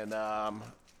 And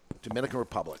Dominican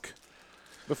Republic.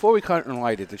 Before we cut and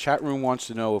light it, the chat room wants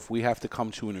to know if we have to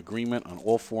come to an agreement on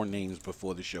all 4 names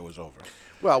before the show is over.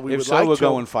 Well, we if would so, like we're to.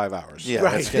 going 5 hours. Yeah,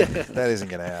 Right. that isn't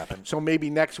going to happen. So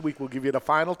maybe next week we'll give you the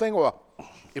final thing, or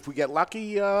if we get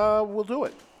lucky, we'll do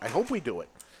it. I hope we do it.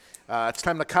 It's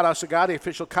time to cut our cigar. The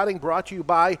official cutting brought to you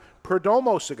by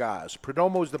Perdomo Cigars.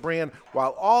 Perdomo is the brand.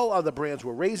 While all other brands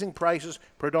were raising prices,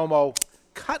 Perdomo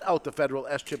cut out the federal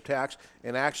S-chip tax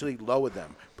and actually lowered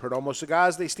them. Perdomo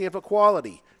Cigars, they stand for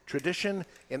quality, tradition,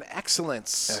 and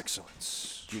excellence.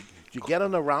 Excellence. Do you get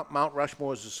on the Mount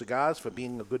Rushmore's of cigars for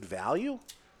being a good value?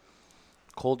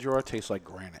 Cold draw tastes like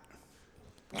granite.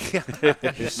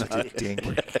 You're such a dink.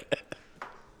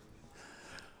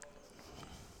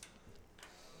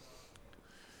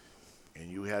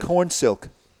 And you had Corn silk.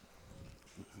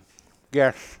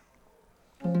 Yes.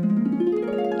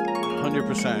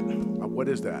 100%. What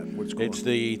is that? What's going It's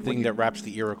the thing that wraps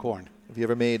the ear of corn. Have you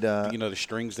ever made, You know, the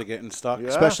strings that get stuck? Yeah.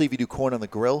 especially if you do corn on the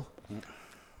grill?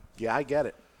 Yeah, I get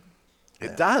it.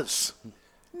 It does.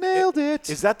 Nailed it.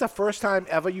 Is that the first time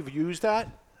ever you've used that?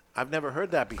 I've never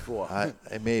heard that before.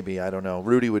 Maybe. I don't know.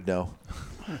 Rudy would know.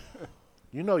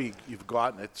 You know you've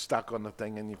gotten it stuck on the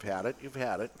thing and you've had it. You've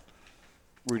had it.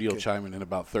 Rudy will chime in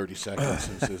about 30 seconds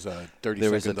since there's a 30-second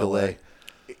There is a delay.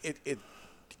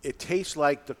 It tastes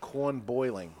like the corn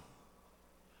boiling.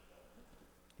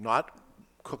 Not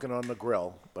cooking on the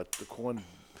grill, but the corn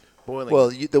boiling. Well,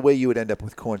 the way you would end up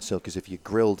with corn silk is if you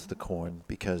grilled the corn,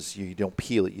 because you don't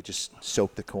peel it, you just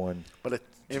soak the corn. But it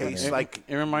tastes like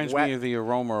It reminds wet. me of the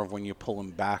aroma of when you're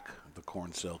pulling back the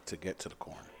corn silk to get to the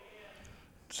corn.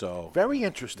 So Very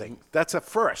interesting. That's a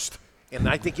first, and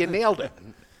I think you nailed it.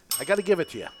 I got to give it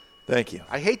to you. Thank you.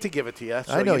 I hate to give it to you,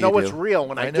 so I know you know you it's do. real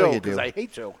when I know do, you because I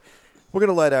hate to. We're going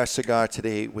to light our cigar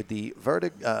today with the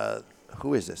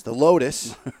who is this? The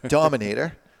Lotus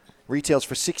Dominator. Retails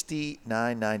for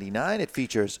 $69.99. It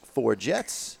features 4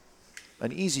 jets,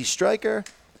 an easy striker,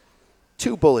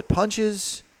 2 bullet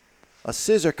punches, a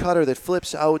scissor cutter that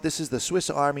flips out. This is the Swiss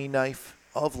Army knife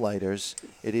of lighters.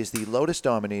 It is the Lotus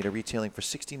Dominator, retailing for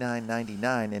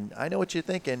 $69.99. And I know what you're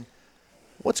thinking.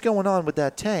 What's going on with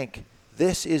that tank?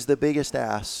 This is the biggest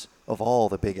ass of all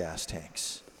the big-ass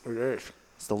tanks. It is.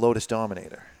 It's the Lotus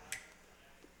Dominator.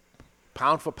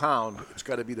 Pound for pound, it's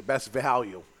got to be the best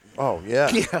value. Oh, yeah.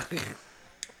 Yeah.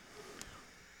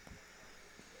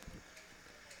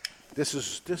 This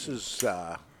is.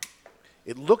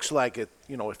 It looks like it.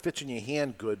 It fits in your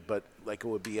hand good, but like it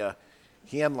would be a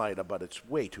hand lighter, but it's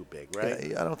way too big, right?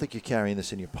 Yeah, I don't think you're carrying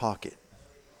this in your pocket,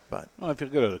 but well, if you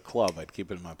go to the club, I'd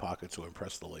keep it in my pocket to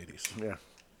impress the ladies. Yeah.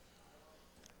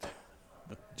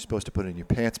 you're supposed to put it in your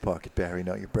pants pocket, Barry,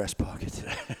 not your breast pocket.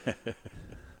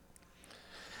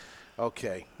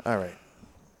 Okay. All right.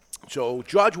 So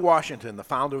George Washington, the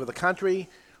founder of the country,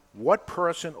 what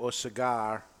person or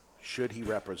cigar should he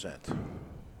represent?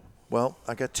 Well,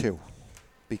 I got 2,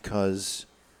 because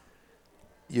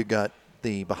you got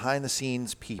the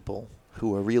behind-the-scenes people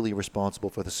who are really responsible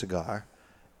for the cigar,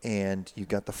 and you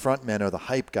got the front men or the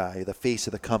hype guy, the face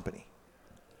of the company.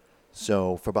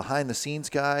 So for behind-the-scenes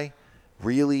guy,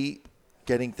 really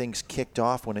getting things kicked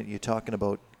off when you're talking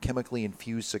about chemically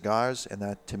infused cigars, and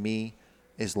that, to me,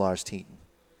 is Lars Teton.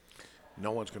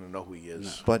 No one's going to know who he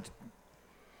is. But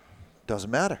doesn't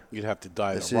matter. You'd have to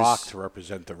dye This the rock is- to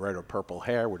represent the red or purple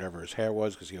hair, whatever his hair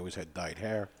was, because he always had dyed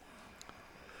hair.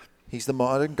 He's the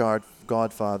modern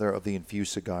godfather of the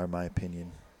infused cigar, in my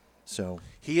opinion. So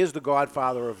He is the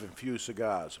godfather of infused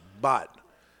cigars, but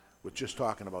we're just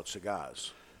talking about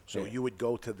cigars. So you would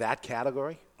go to that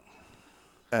category?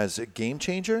 as a game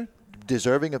changer,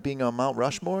 deserving of being on Mount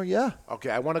Rushmore, yeah. Okay,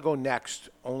 I want to go next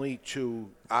only to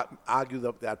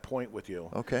argue that point with you.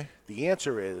 Okay. The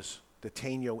answer is the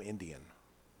Taino Indian.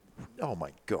 Oh,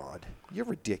 my God. You're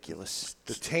ridiculous.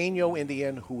 The Taino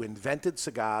Indian who invented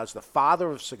cigars, the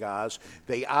father of cigars.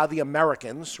 They are the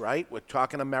Americans, right? We're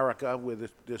talking America where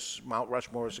this Mount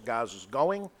Rushmore of cigars is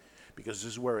going, because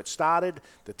this is where it started,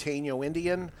 the Taino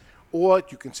Indian. Or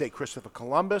you can say Christopher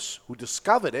Columbus, who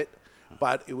discovered it,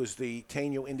 but it was the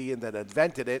Taino Indian that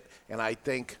invented it. And I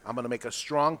think I'm going to make a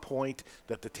strong point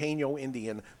that the Taino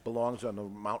Indian belongs on the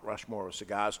Mount Rushmore of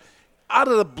cigars. Out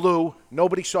of the blue,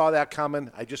 nobody saw that coming.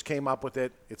 I just came up with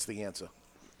it. It's the answer.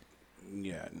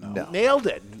 Yeah, no. Nailed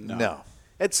it. No.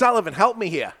 Ed Sullivan, help me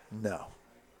here. No.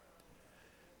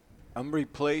 I'm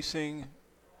replacing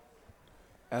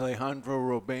Alejandro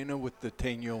Robena with the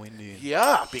Taino Indian.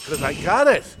 Yeah, because I got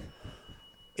it.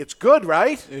 It's good,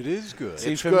 right? It is good.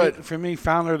 See, It's for good. Me, for me,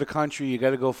 founder of the country, you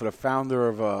got to go for the founder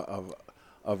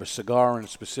of a cigar in a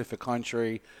specific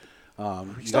country.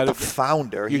 He's not the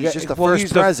founder. He's just the well, first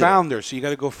he's president. the founder. So you got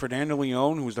to go Fernando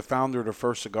Leon, who's the founder of the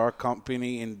first cigar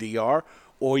company in DR,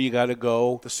 or you got to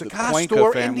go The cigar Cuenca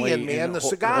store family Indian, man. in The Ho-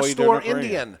 cigar Hoy de store Ucrania.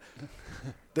 Indian.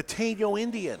 The Taino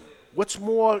Indian. What's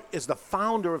more is the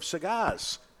founder of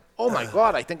cigars. Oh, my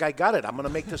God, I think I got it. I'm going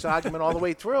to make this argument all the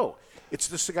way through. It's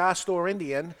the cigar store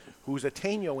Indian who's a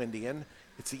Taino Indian.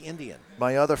 It's the Indian.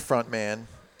 My other front man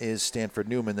is Stanford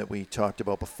Newman that we talked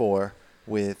about before,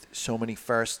 with so many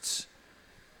firsts.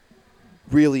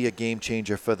 Really a game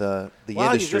changer for the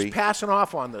Wow, industry. you're just passing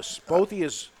off on this. Both of you.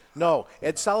 No,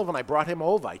 Ed Sullivan, I brought him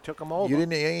over. I took him over. You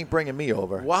ain't bringing me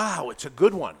over. Wow, it's a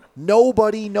good one.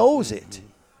 Nobody knows it.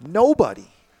 Nobody.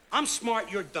 I'm smart,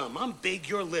 you're dumb. I'm big,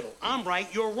 you're little. I'm right,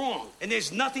 you're wrong. And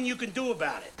there's nothing you can do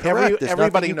about it. Correct. There's nothing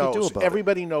Everybody you can do knows. about it.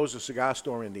 Everybody knows the cigar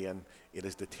store Indian. It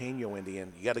is the Taino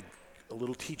Indian. You got a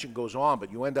little teaching goes on,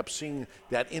 but you end up seeing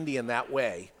that Indian that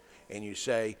way, and you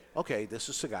say, okay, this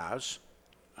is cigars.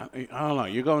 I don't know.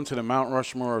 You're going to the Mount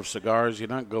Rushmore of cigars. You're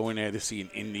not going there to see an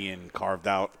Indian carved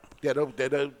out. Did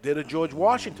a George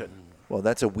Washington. Well,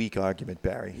 that's a weak argument,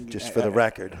 Barry, just for the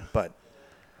record. But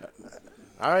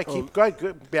All right, keep going.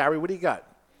 Good. Barry, what do you got?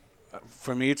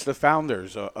 For me, it's the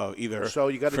founders, either So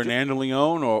you gotta Fernando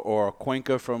Leon or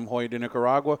Cuenca from Hoy de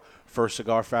Nicaragua, first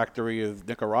cigar factory of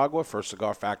Nicaragua, first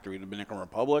cigar factory of the Dominican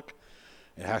Republic.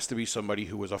 It has to be somebody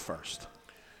who was a first.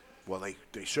 Well,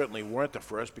 they certainly weren't the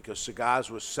first because cigars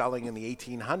was selling in the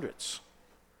 1800s.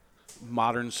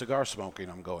 modern cigar smoking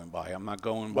I'm going by. I'm not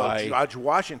going Well, by. George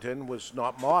Washington was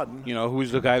not modern. You know,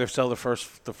 who's the guy that sell the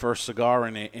first cigar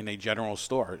in a general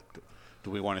store?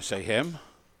 Do we want to say him?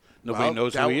 Nobody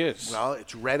knows who he is. Well,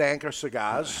 it's Red Anchor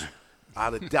Cigars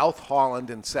out of Delft, Holland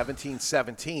in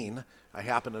 1717. I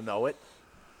happen to know it.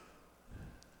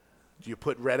 Do you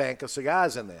put Red Anchor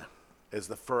Cigars in there as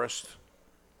the first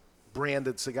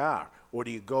branded cigar? Or do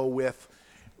you go with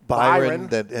Byron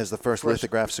that has the first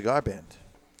lithograph cigar band.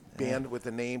 With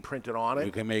the name printed on it?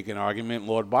 You can make an argument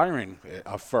Lord Byron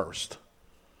first.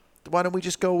 Why don't we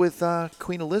just go with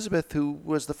Queen Elizabeth, who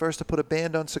was the first to put a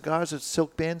band on cigars, a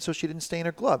silk band, so she didn't stain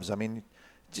her gloves? I mean,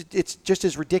 it's just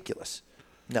as ridiculous.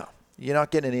 No, you're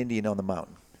not getting an Indian on the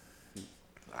mountain.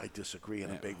 I disagree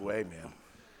in a big way, man.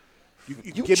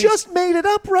 You just made it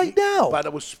up right now. But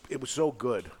it was so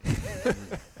good.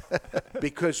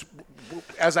 Because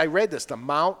as I read this,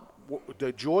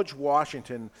 the George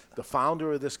Washington, the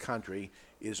founder of this country,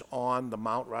 is on the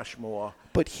Mount Rushmore.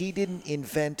 But he didn't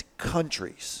invent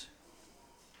countries.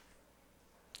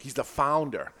 He's the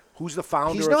founder. Who's the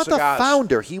founder He's of not cigars? the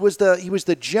founder. He was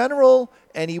the general,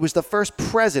 and he was the first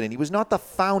president. He was not the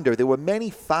founder. There were many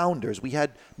founders. We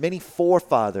had many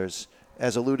forefathers,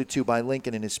 as alluded to by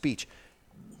Lincoln in his speech.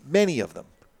 Many of them.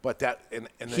 But that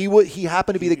he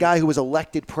happened to be the guy who was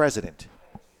elected president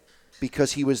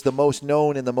because he was the most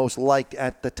known and the most liked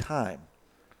at the time.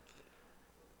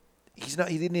 He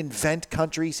didn't invent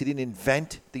countries. He didn't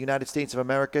invent the United States of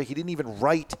America. He didn't even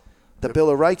write the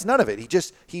Bill of Rights. None of it.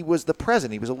 He was the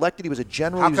president. He was elected. He was a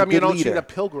general. How he was come a you good don't leader. see the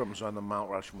Pilgrims on the Mount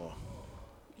Rushmore?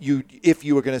 If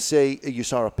you were going to say you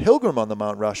saw a pilgrim on the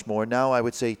Mount Rushmore, now I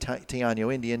would say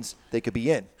Taino Indians, they could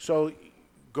be in. So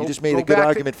you just made a good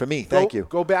argument for me. Thank you.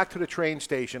 Go back to the train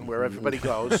station where everybody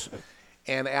goes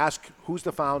and ask who's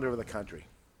the founder of the country.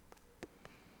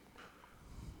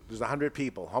 There's 100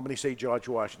 people. How many say George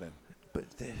Washington? But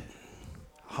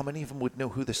how many of them would know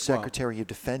who the Secretary of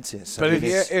Defense is? But if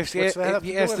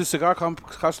you ask the cigar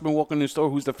customer walking in the store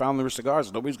who's the founder of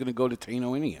cigars, nobody's going to go to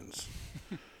Taino Indians.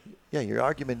 Yeah, your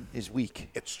argument is weak.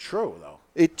 It's true, though.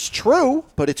 It's true,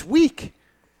 but it's weak.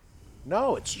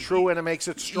 No, it's true, and it makes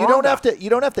it stronger. You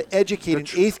don't have to educate an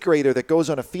 8th grader that goes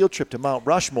on a field trip to Mount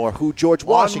Rushmore who George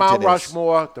Washington on Mount is.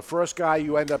 Rushmore, the first guy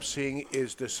you end up seeing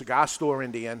is the cigar store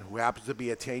Indian, who happens to be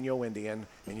a Taino Indian,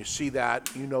 and you see that,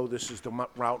 you know this is the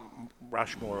Mount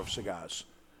Rushmore of cigars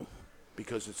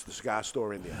because it's the cigar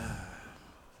store Indian.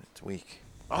 It's weak.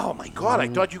 Oh, my God, I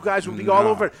thought you guys would be all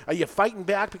over it. Are you fighting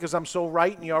back because I'm so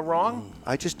right and you're wrong?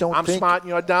 I just don't I'm think... smart and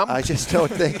you're dumb? I just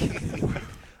don't think...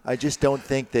 I just don't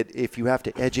think that if you have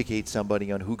to educate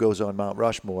somebody on who goes on Mount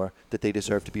Rushmore, that they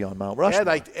deserve to be on Mount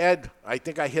Rushmore. Ed, I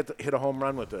think I hit a home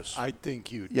run with this. I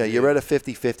think you Yeah, did. you're at a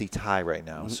 50-50 tie right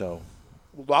now, so...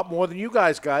 A lot more than you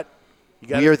guys got.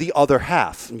 We are the other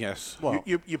half. Yes. Well,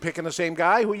 you picking the same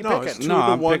guy? Who are you picking? No,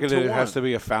 I'm picking it has to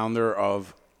be a founder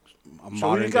of a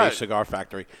modern-day cigar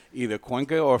factory. Either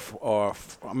Cuenca or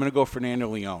I'm going to go Fernando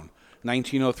Leon.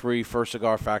 1903, first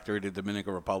cigar factory in the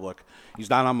Dominican Republic. He's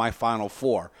not on my final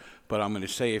four, but I'm going to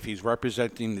say if he's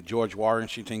representing the George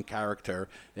Washington character,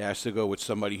 it has to go with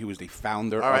somebody who was the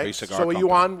founder of a cigar company.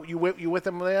 So are you with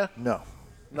him there? No.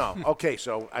 No. Okay,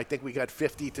 so I think we got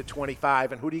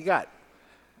 50-25, and who do you got?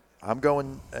 I'm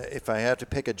going, if I have to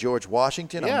pick a George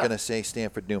Washington, I'm going to say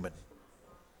Stanford Newman.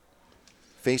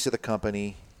 Face of the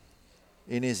company,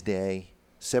 in his day,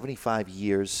 75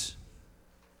 years.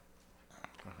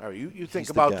 All right, you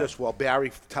think about this while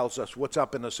Barry tells us what's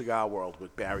up in the cigar world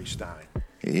with Barry Stein.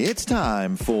 It's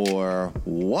time for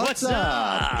What's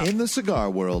Up in the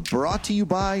Cigar World, brought to you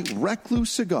by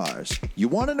Recluse Cigars. You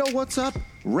want to know what's up?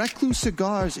 Recluse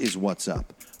Cigars is what's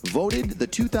up. Voted the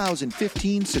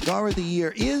 2015 Cigar of the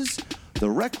Year is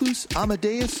the Recluse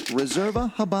Amadeus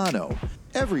Reserva Habano.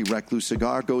 Every Recluse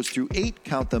cigar goes through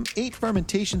 8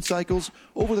 fermentation cycles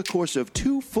over the course of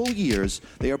 2 full years.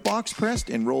 They are box pressed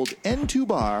and rolled end to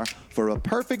bar for a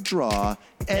perfect draw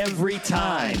every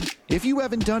time. If you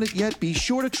haven't done it yet, be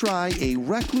sure to try a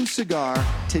Recluse cigar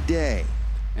today.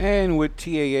 And with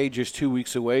TAA just 2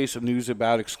 weeks away, some news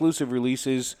about exclusive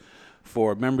releases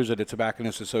for members of the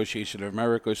Tobacconists Association of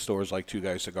America, stores like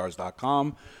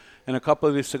TwoGuysCigars.com. And a couple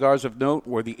of the cigars of note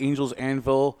were the Angel's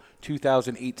Anvil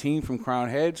 2018 from Crown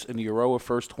Heads and the Aroa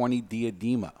First 20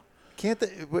 Diadema. Can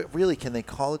they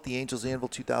call it the Angel's Anvil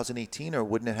 2018, or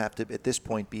wouldn't it have to, at this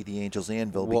point, be the Angel's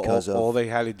Anvil because all they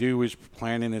had to do was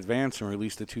plan in advance and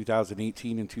release the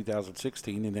 2018 and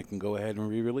 2016, and they can go ahead and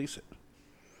re-release it.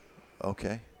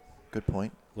 Okay, good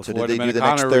point. So did they do the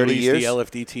next 30 years? The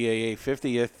LFDTAA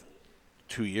 50th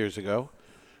 2 years ago,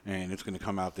 and it's going to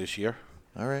come out this year.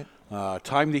 All right.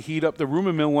 Time to heat up the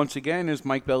rumor mill once again as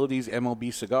Mike Belladie's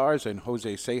MLB Cigars and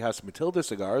Jose Cejas Matilda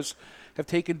Cigars have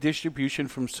taken distribution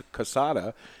from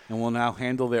Casada and will now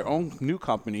handle their own new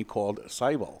company called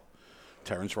Cybal.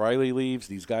 Terrence Riley leaves.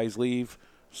 These guys leave.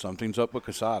 Something's up with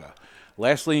Casada.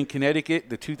 Lastly, in Connecticut,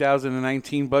 the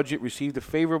 2019 budget received a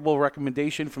favorable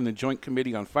recommendation from the Joint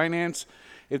Committee on Finance.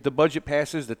 If the budget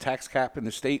passes, the tax cap in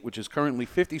the state, which is currently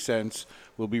 50 cents,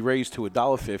 will be raised to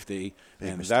 $1.50,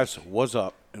 and that's what's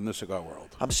up in the cigar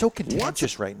world. I'm so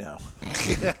contentious right now.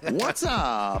 What's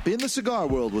Up in the Cigar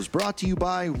World was brought to you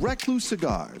by Recluse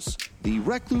Cigars. The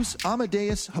Recluse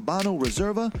Amadeus Habano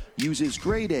Reserva uses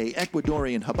grade A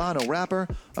Ecuadorian Habano wrapper,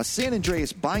 a San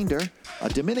Andreas binder, a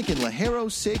Dominican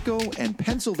Lajero Seco, and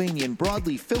Pennsylvanian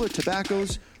broadleaf filler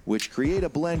tobaccos, which create a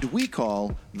blend we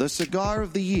call the Cigar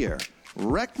of the Year.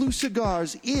 Recluse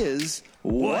Cigars is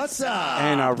What's Up?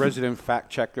 And our resident fact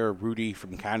checker, Rudy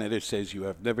from Canada, says you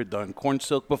have never done corn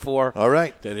silk before. All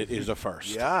right. That it is a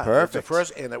first. Yeah, perfect. It's a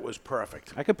first, and it was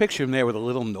perfect. I could picture him there with a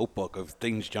little notebook of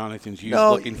things Jonathan's used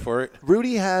looking for it.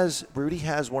 Rudy has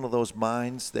one of those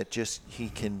minds that just he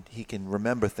can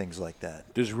remember things like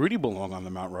that. Does Rudy belong on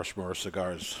the Mount Rushmore of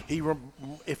cigars?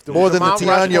 If there More was a than the Mount Tiano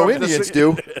Rushmore of Indians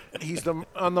do. He's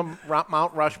on the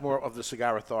Mount Rushmore of the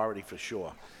Cigar Authority for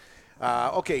sure.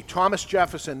 Okay, Thomas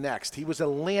Jefferson next. He was a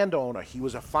landowner. He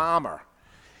was a farmer.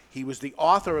 He was the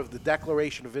author of the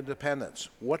Declaration of Independence.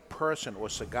 What person or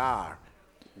cigar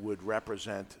would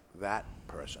represent that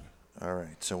person? All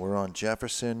right, so we're on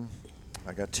Jefferson.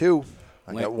 I got two.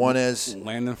 I got one as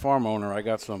land and farm owner. I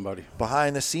got somebody.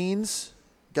 Behind the scenes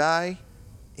guy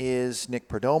is Nick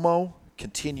Perdomo.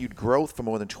 Continued growth for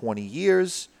more than 20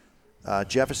 years.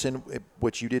 Jefferson,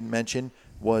 which you didn't mention,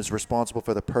 was responsible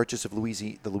for the purchase of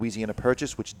the Louisiana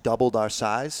Purchase, which doubled our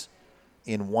size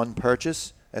in one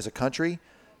purchase as a country.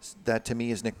 That, to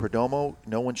me, is Nick Perdomo.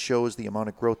 No one shows the amount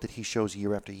of growth that he shows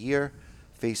year after year.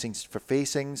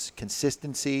 Facings,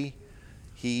 consistency,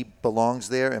 he belongs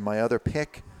there. And my other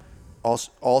pick,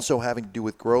 also having to do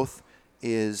with growth,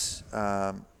 is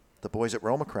the boys at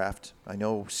Romacraft. I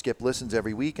know Skip listens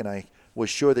every week, and I was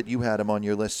sure that you had him on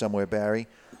your list somewhere, Barry.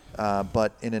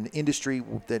 But in an industry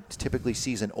that typically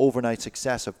sees an overnight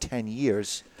success of 10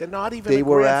 years, they're not even a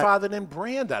grandfathered in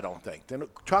brand, I don't think.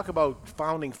 Talk about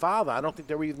founding father. I don't think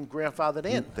they're even grandfathered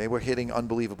in. They were hitting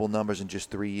unbelievable numbers in just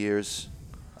 3 years.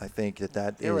 I think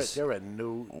they're a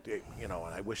new, and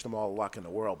I wish them all luck in the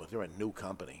world, but they're a new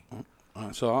company.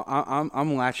 So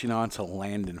I'm latching on to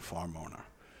land and farm owner.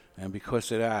 And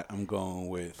because of that, I'm going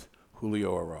with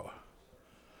Julio Aroa.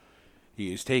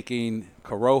 He is taking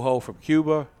Corojo from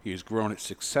Cuba. He has grown it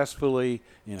successfully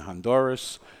in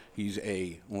Honduras. He's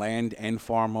a land and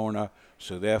farm owner,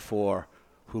 so therefore,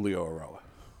 Julio Aroa.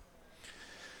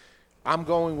 I'm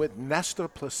going with Nestor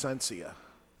Plasencia,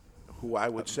 who I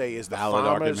would say is the Valid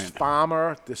farmer's argument.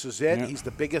 farmer. This is it. Yeah. He's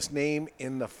the biggest name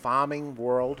in the farming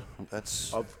world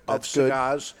of good.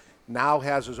 cigars. Now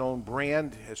has his own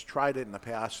brand, has tried it in the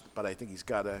past, but I think he's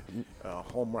got a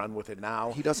home run with it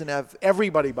now. He doesn't have...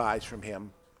 Everybody buys from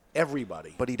him.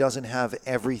 Everybody. But he doesn't have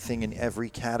everything in every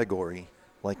category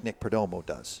like Nick Perdomo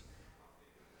does.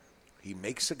 He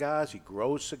makes cigars, he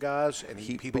grows cigars, and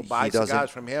people But buy he doesn't- cigars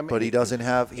from him. But and he doesn't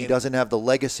have the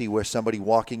legacy where somebody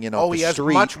walking in off the he has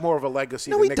street. much more of a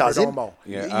legacy No, than he Nick doesn't. Perdomo.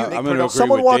 Yeah, Nick I'm going to Perdomo- agree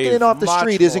Someone with walking Dave. in off the Much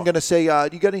street isn't more. going to say,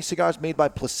 you got any cigars made by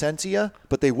Plasencia?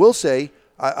 But they will say,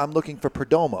 I'm looking for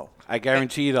Perdomo. I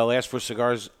guarantee you they'll ask for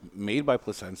cigars made by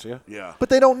Plasencia. Yeah. But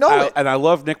they don't know it. And I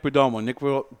love Nick Perdomo. Nick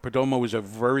Perdomo was a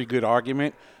very good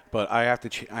argument, but I have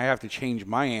to change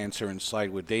my answer and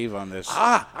side with Dave on this.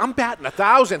 I'm batting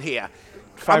 1,000 here.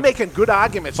 I'm making good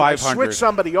arguments. I 500. switch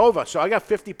somebody over, so I got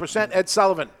 50%. Ed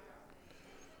Sullivan.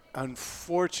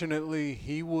 Unfortunately,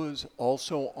 he was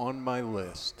also on my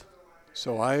list.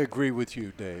 So I agree with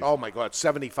you, Dave. Oh, my God,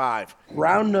 75.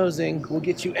 Round nosing will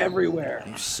get you everywhere.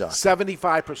 You suck.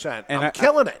 75%. And I'm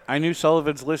killing it. I knew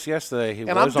Sullivan's list yesterday. He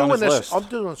And was I'm on doing his this. list. I'm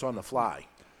doing this on the fly.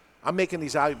 I'm making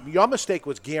these arguments. Your mistake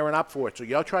was gearing up for it, so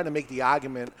you're trying to make the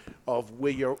argument of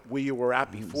where you were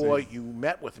at before you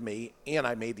met with me, and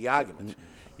I made the argument.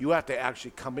 You have to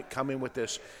actually come in with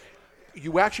this.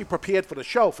 You actually prepared for the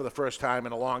show for the first time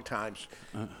in a long time,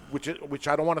 which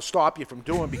I don't want to stop you from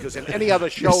doing, because in any other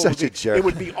show it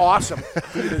would be awesome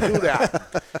for you to do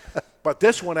that. But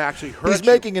this one actually hurts. He's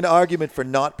making an argument for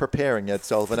not preparing, Ed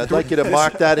Sullivan. I'd like you to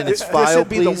mark that in his file, This would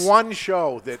be please. the one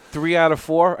show that 3 out of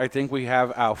 4, I think we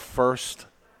have our first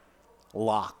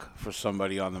lock for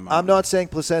somebody on the mountain. I'm not saying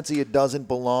Plasencia doesn't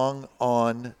belong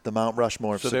on the Mount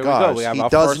Rushmore of So there we go. cigars. We have He our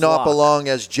does first not lock. belong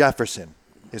as Jefferson,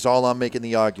 is all I'm making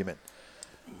the argument.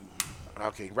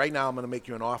 Okay, right now I'm going to make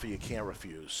you an offer you can't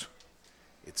refuse.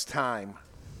 It's time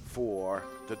for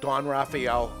the Don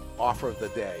Raphael offer of the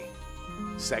day.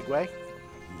 Segue?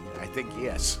 I think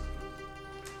yes.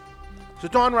 The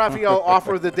Don Raphael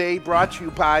offer of the day brought to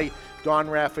you by Don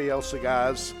Raphael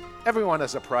Cigars. Everyone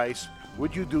has a price.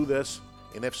 Would you do this?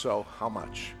 And if so, how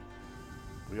much?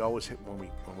 We always, when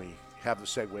we have the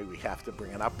segue, we have to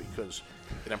bring it up because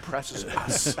it impresses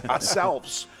us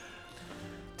ourselves.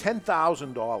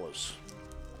 $10,000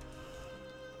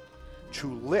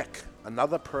 to lick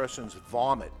another person's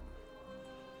vomit.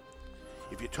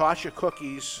 If you toss your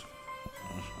cookies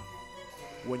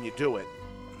when you do it,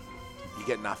 you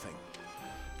get nothing.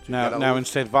 So now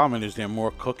instead of vomit, is there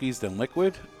more cookies than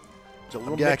liquid? It's a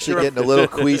little I'm actually getting a little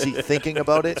queasy thinking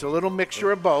about it. It's a little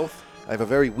mixture of both. I have a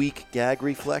very weak gag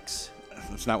reflex.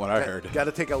 That's not what I heard. Got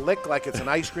to take a lick like it's an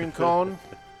ice cream cone.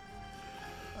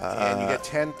 And you get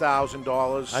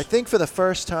 $10,000. I think for the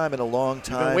first time in a long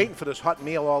time. You've been waiting for this hot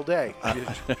meal all day.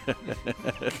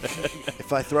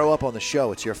 If I throw up on the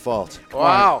show, it's your fault.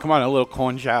 Wow. Come on, a little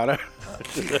corn chowder.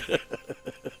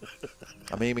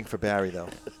 I'm aiming for Barry, though.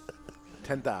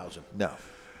 10,000. No,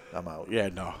 I'm out. Yeah,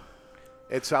 no.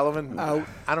 Ed Sullivan, out.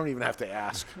 I don't even have to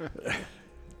ask.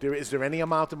 Is there any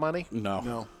amount of money?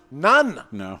 No. None?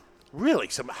 No. Really?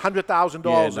 Some $100,000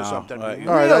 or something? Really?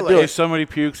 All right, if somebody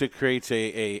pukes, it creates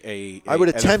I would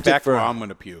attempt it for. I'm going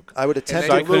to puke. I would attempt.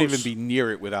 So I couldn't even be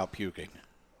near it without puking.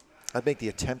 I'd make the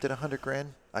attempt at $100,000.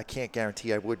 I can't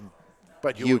guarantee I wouldn't.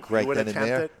 But you puke would right then and attempt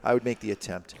there. it? I would make the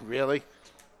attempt. Really?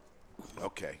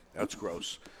 Okay, that's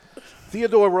gross.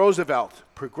 Theodore Roosevelt,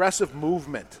 progressive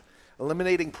movement,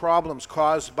 eliminating problems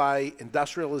caused by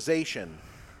industrialization,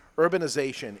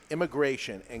 urbanization,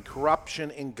 immigration, and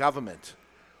corruption in government.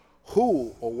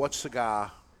 Who or what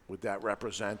cigar would that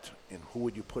represent, and who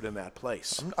would you put in that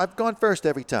place? I've gone first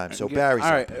every time, so Barry's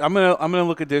all right. I'm gonna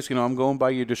look at this. I'm going by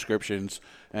your descriptions,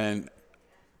 and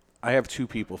I have two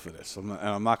people for this.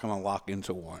 I'm not going to lock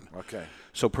into one. Okay.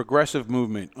 So progressive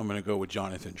movement, I'm going to go with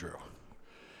Jonathan Drew.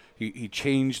 He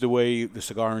changed the way the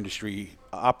cigar industry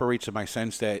operates in my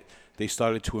sense that they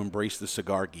started to embrace the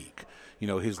cigar geek. You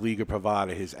know, his Liga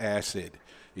Privada, his acid.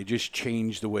 It just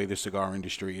changed the way the cigar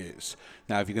industry is.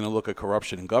 Now, if you're going to look at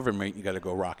corruption in government, you got to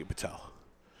go Rocky Patel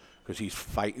because he's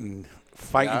fighting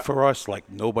for us like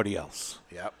nobody else.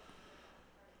 Yep.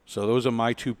 So those are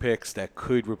my two picks that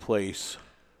could replace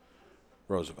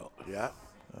Roosevelt. Yeah.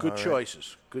 Good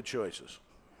choices. Good choices.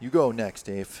 You go next,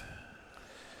 Dave.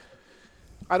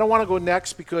 I don't want to go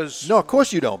next because... No, of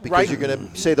course you don't, because you're going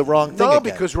to say the wrong thing again.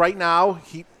 Because right now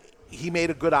he made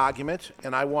a good argument,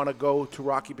 and I want to go to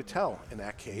Rocky Patel in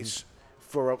that case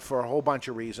for a whole bunch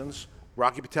of reasons.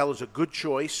 Rocky Patel is a good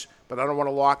choice, but I don't want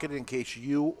to lock it in case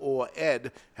you or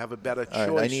Ed have a better choice.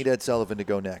 All right, I need Ed Sullivan to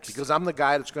go next. Because I'm the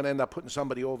guy that's going to end up putting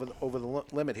somebody over the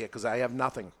limit here because I have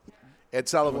nothing. Ed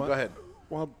Sullivan, go ahead.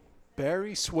 Well,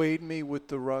 Barry swayed me with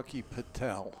the Rocky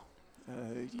Patel.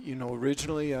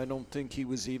 Originally I don't think he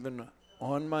was even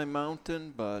on my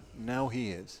mountain, but now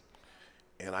he is.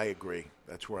 And I agree.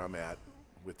 That's where I'm at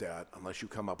with that. Unless you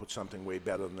come up with something way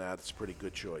better than that, it's a pretty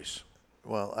good choice.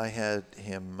 Well, I had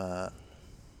him. I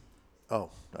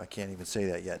can't even say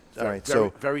that yet. All right,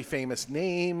 very famous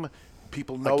name.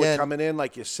 People know it coming in,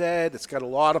 like you said. It's got a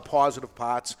lot of positive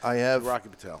parts. I have Rocky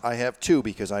Patel. I have two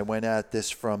because I went at this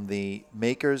from the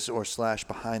makers or /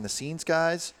 behind the scenes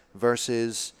guys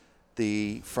versus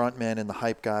the front men and the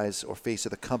hype guys or face of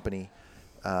the company.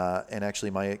 And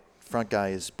actually, my front guy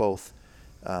is both.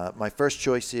 My first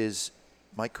choice is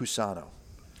Mike Cusano.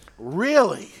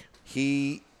 Really?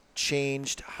 He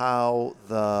changed how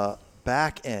the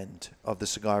back end of the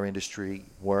cigar industry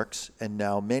works, and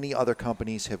now many other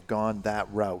companies have gone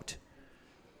that route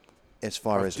as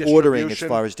far as ordering, as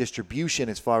far as distribution,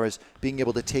 as far as being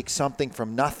able to take something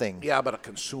from nothing. Yeah, but a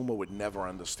consumer would never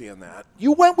understand that.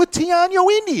 You went with Tiano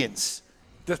Indians.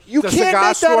 You can't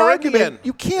make that argument.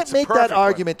 You can't make that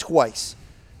argument twice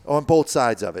on both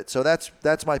sides of it. So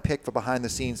that's my pick for behind the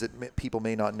scenes that people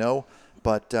may not know.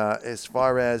 But as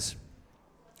far as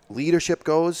leadership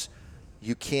goes,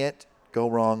 you can't go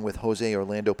wrong with Jose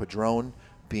Orlando Padron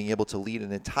being able to lead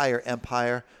an entire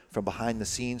empire from behind the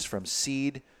scenes, from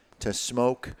seed to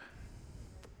smoke,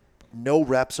 no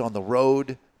reps on the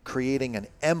road, creating an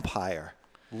empire,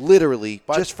 literally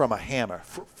just from a hammer.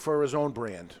 For his own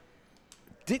brand.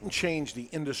 Didn't change the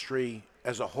industry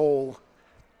as a whole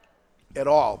at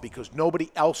all because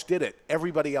nobody else did it.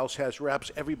 Everybody else has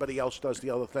reps. Everybody else does the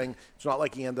other thing. It's not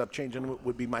like he ended up changing,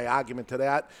 would be my argument to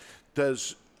that.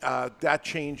 Does that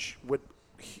change what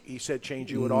he said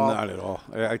change you at all? Not at all.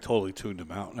 I totally tuned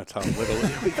him out. That's how little.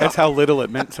 That's how little it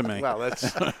meant to me. Well,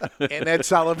 that's and Ed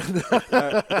Sullivan.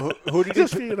 Who did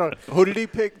he? Who did he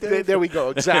pick? There we go.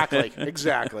 Exactly.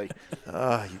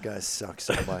 You guys suck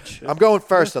so much. I'm going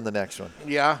first on the next one.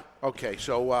 Yeah. Okay.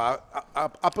 So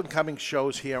up and coming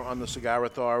shows here on the Cigar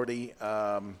Authority.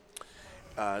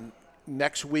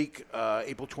 Next week,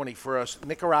 April 21st,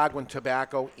 Nicaraguan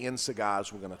tobacco and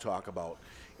cigars we're going to talk about.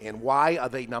 And why are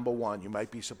they number one? You might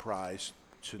be surprised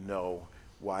to know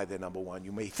why they're number one.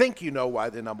 You may think you know why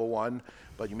they're number one,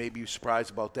 but you may be surprised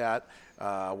about that.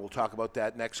 We'll talk about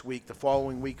that next week. The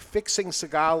following week, fixing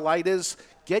cigar lighters.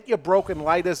 Get your broken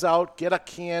lighters out. Get a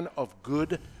can of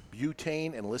good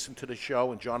butane and listen to the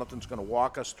show. And Jonathan's going to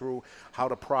walk us through how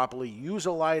to properly use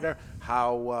a lighter,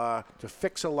 how to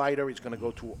fix a lighter. He's going to go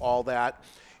through all that.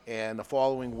 And the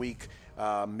following week,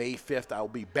 May 5th, I'll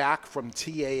be back from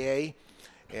TAA.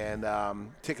 And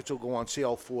tickets will go on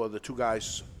sale for the Two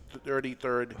Guys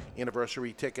 33rd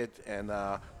anniversary ticket, and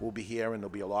we'll be here, and there'll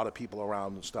be a lot of people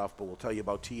around and stuff, but we'll tell you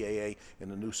about TAA and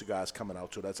the new cigars coming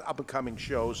out. So that's up-and-coming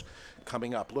shows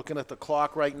coming up. Looking at the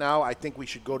clock right now, I think we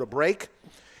should go to break.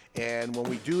 And when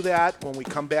we do that, when we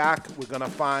come back, we're going to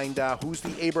find who's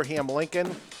the Abraham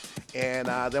Lincoln, and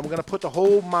then we're going to put the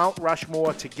whole Mount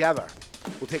Rushmore together.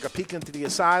 We'll take a peek into the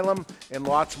asylum and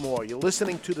lots more. You're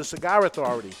listening to the Cigar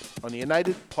Authority on the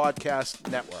United Podcast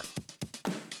Network.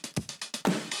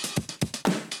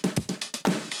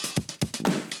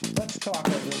 Let's talk a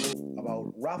little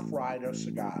about Rough Rider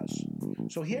cigars.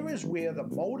 So here is where the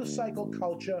motorcycle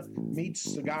culture meets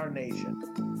Cigar Nation.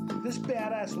 This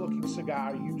badass-looking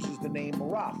cigar uses the name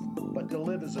Rough, but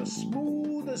delivers a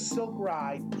smooth as silk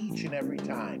ride each and every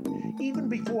time. Even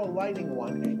before lighting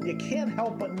one, you can't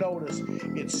help but notice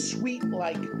it's sweet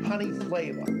like honey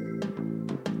flavor.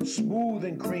 Smooth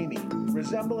and creamy,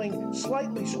 resembling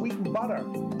slightly sweetened butter.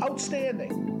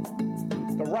 Outstanding.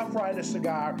 The Rough Rider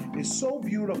cigar is so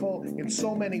beautiful in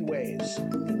so many ways.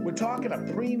 We're talking a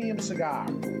premium cigar,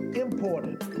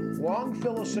 imported, long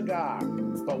filler cigar,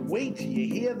 but wait till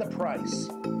you hear the price.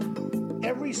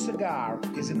 Every cigar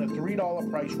is in the $3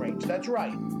 price range. That's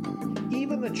right.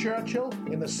 Even the Churchill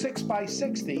in the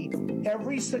 6x60,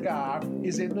 every cigar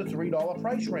is in the $3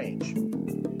 price range.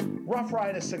 Rough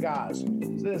Rider cigars.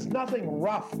 There's nothing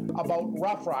rough about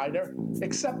Rough Rider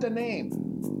except the name.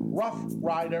 Rough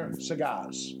Rider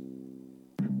cigars.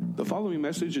 The following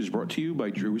message is brought to you by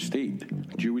Drew Estate.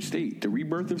 Drew Estate, the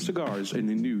rebirth of cigars in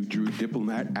the new Drew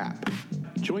Diplomat app.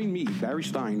 Join me, Barry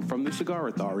Stein, from the Cigar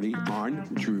Authority on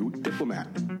Drew Diplomat.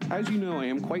 As you know, I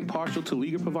am quite partial to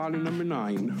Liga Privada number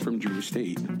 9 from Drew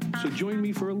Estate. So join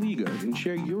me for a Liga and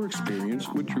share your experience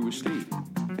with Drew Estate.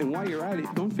 And while you're at it,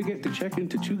 don't forget to check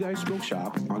into Two Guys Smoke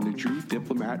Shop on the Drew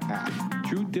Diplomat app.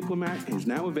 Drew Diplomat is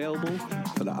now available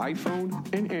for the iPhone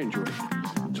and Android.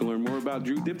 To learn more about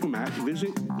Drew Diplomat,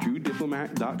 visit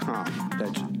drewdiplomat.com.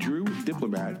 That's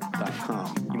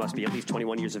drewdiplomat.com. You must be at least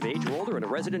 21 years of age or older and a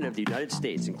resident of the United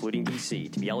States, including D.C.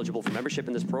 To be eligible for membership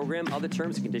in this program, other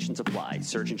terms and conditions apply.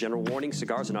 Surgeon General warning,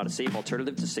 cigars are not a safe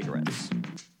alternative to cigarettes.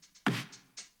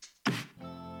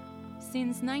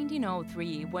 Since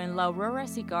 1903, when La Aurora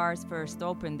Cigars first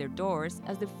opened their doors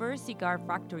as the first cigar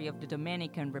factory of the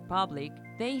Dominican Republic,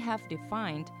 they have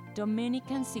defined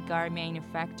Dominican cigar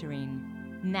manufacturing.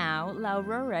 Now, La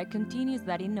Aurora continues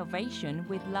that innovation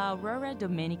with La Aurora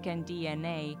Dominican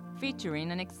DNA,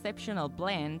 featuring an exceptional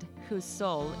blend whose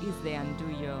soul is the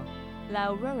Andullo.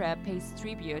 La Aurora pays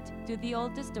tribute to the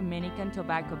oldest Dominican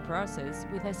tobacco process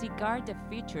with a cigar that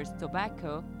features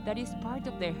tobacco that is part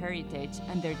of their heritage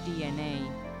and their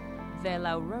DNA. The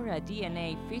La Aurora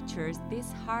DNA features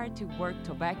this hard-to-work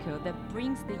tobacco that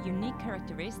brings the unique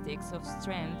characteristics of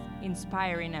strength,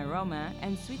 inspiring aroma,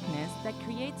 and sweetness that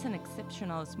creates an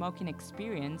exceptional smoking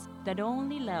experience that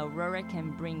only La Aurora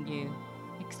can bring you.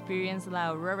 Experience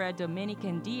La Aurora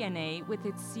Dominican DNA with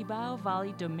its Cibao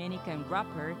Valley Dominican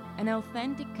wrapper, an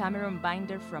authentic Cameron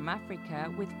binder from Africa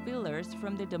with fillers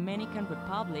from the Dominican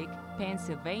Republic,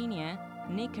 Pennsylvania,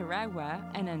 Nicaragua,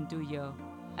 and Andullo.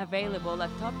 Available at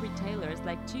top retailers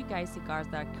like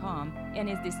TwoGuysCigars.com and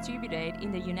is distributed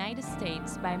in the United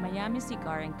States by Miami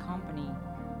Cigar and Company.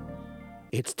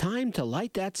 It's time to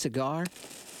light that cigar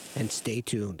and stay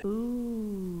tuned.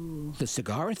 Ooh. The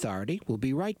Cigar Authority will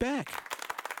be right back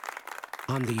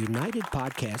on the United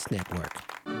Podcast Network.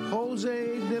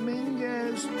 Jose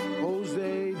Dominguez,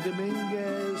 Jose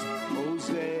Dominguez,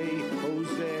 Jose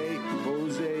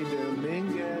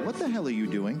Dominguez. What the hell are you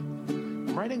doing?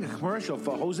 I'm writing a commercial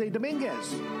for Jose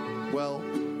Dominguez. Well,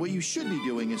 what you should be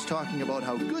doing is talking about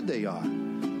how good they are.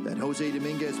 that Jose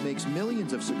Dominguez makes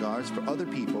millions of cigars for other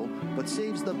people, but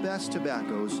saves the best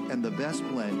tobaccos and the best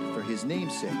blend for his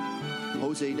namesake,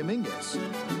 Jose Dominguez.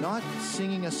 Not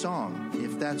singing a song,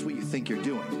 if that's what you think you're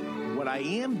doing. What I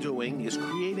am doing is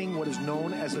creating what is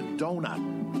known as a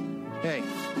donut. Hey,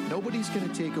 nobody's going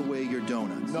to take away your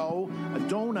donuts. No, a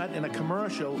donut in a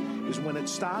commercial is when it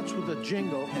starts with a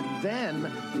jingle and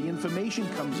then the information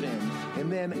comes in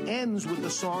and then ends with the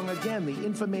song again. The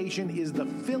information is the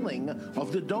filling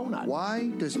of the donut. Why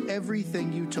does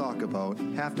everything you talk about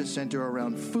have to center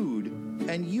around food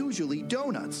and usually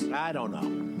donuts? I don't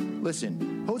know.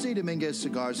 Listen, Jose Dominguez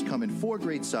cigars come in 4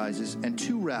 great sizes and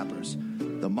 2 wrappers.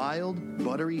 The mild,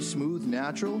 buttery, smooth,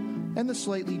 natural, and the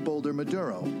slightly bolder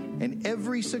Maduro. And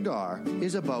every cigar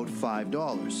is about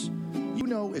 $5. You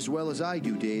know as well as I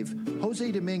do, Dave,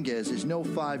 Jose Dominguez is no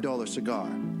 $5 cigar.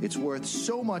 It's worth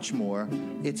so much more,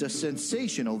 it's a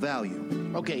sensational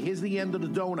value. Okay, here's the end of the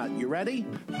donut. You ready?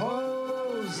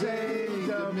 Jose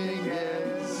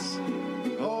Dominguez.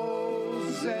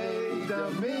 Jose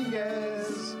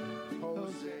Dominguez.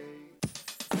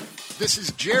 This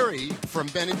is Jerry from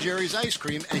Ben & Jerry's Ice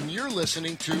Cream, and you're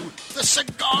listening to The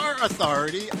Cigar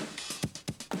Authority.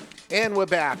 And we're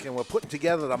back, and we're putting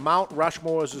together the Mount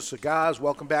Rushmores of cigars.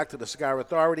 Welcome back to The Cigar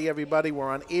Authority, everybody.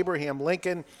 We're on Abraham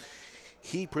Lincoln.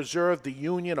 He preserved the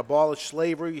Union, abolished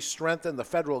slavery, strengthened the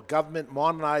federal government,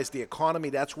 modernized the economy.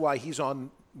 That's why he's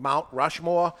on Mount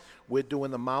Rushmore. We're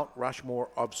doing the Mount Rushmore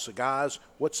of cigars.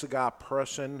 What cigar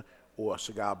person or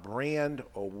cigar brand,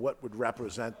 or what would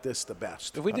represent this the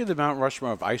best? If we did the Mount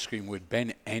Rushmore of ice cream, would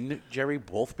Ben and Jerry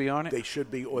both be on it? They should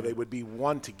be, or they would be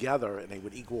one together, and they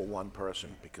would equal one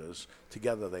person, because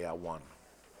together they are one.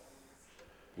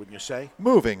 Wouldn't you say?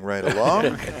 Moving right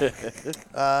along.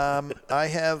 I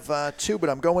have 2, but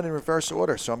I'm going in reverse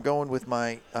order. So I'm going with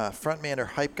my frontman or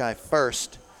hype guy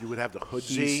first. You would have the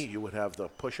hoodsie. You would have the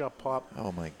push-up pop.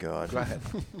 Oh, my God. Go ahead.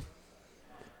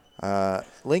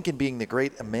 Lincoln being the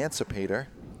great emancipator,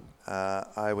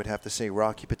 I would have to say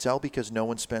Rocky Patel, because no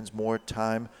one spends more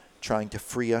time trying to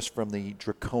free us from the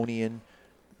draconian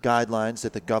guidelines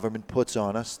that the government puts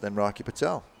on us than Rocky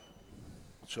Patel.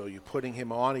 So you're putting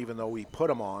him on, even though we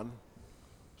put him on.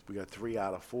 We got 3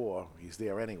 out of 4. He's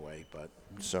there anyway, but...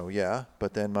 So, yeah.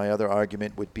 But then my other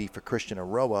argument would be for Christian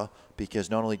Aroa,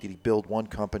 because not only did he build one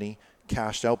company,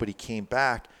 cashed out, but he came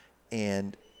back,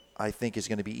 and I think is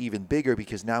going to be even bigger,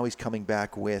 because now he's coming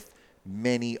back with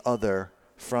many other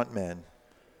frontmen,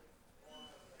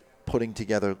 putting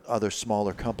together other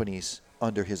smaller companies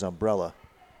under his umbrella.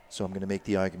 So I'm going to make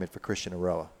the argument for Christian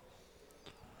Aroa.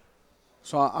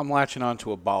 So I'm latching on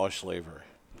to abolish slavery.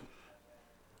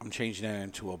 I'm changing that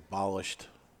into abolished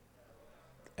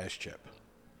S-chip.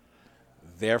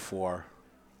 Therefore,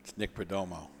 it's Nick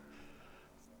Perdomo,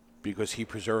 because he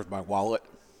preserved my wallet.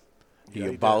 He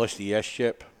abolished the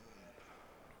S-chip,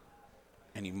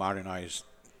 and he modernized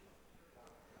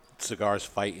cigars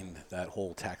fighting that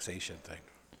whole taxation thing.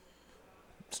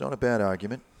 It's not a bad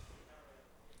argument.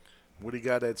 What do you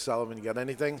got, Ed Sullivan? You got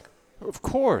anything? Of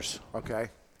course. Okay.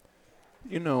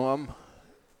 You know, I'm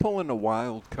pulling a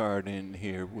wild card in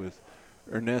here with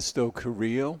Ernesto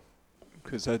Carrillo,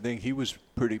 because I think he was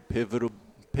pretty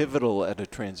pivotal at a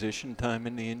transition time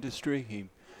in the industry. He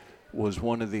was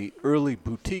one of the early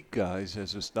boutique guys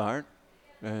as a start,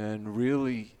 and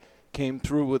really came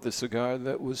through with a cigar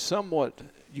that was somewhat,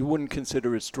 you wouldn't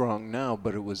consider it strong now,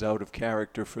 but it was out of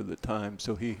character for the time.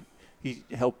 So he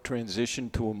helped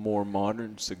transition to a more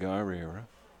modern cigar era.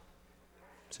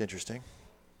 It's interesting.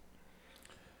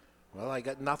 Well, I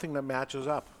got nothing that matches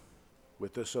up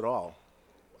with this at all.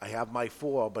 I have my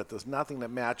 4, but there's nothing that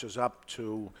matches up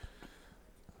to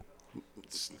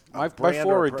My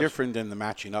 4 are different than the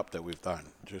matching up that we've done,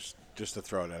 just to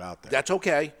throw that out there. That's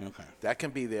okay. Okay. That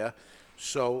can be there.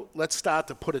 So let's start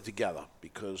to put it together,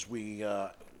 because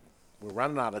we're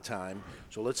running out of time.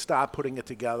 So let's start putting it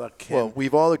together. Well,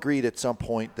 we've all agreed at some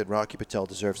point that Rocky Patel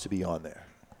deserves to be on there,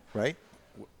 right?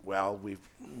 Well, we've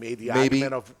made the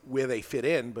argument of where they fit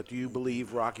in, but do you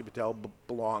believe Rocky Patel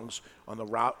belongs on the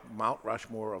Mount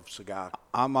Rushmore of cigar?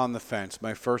 I'm on the fence.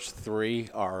 My first 3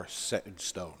 are set in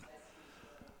stone.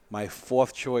 My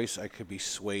 4th choice, I could be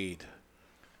swayed,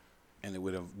 and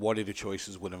one of the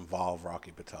choices would involve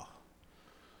Rocky Patel.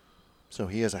 So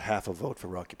he has a half a vote for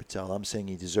Rocky Patel. I'm saying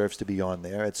he deserves to be on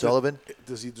there. Ed Sullivan?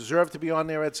 Does he deserve to be on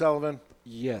there, Ed Sullivan?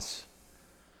 Yes.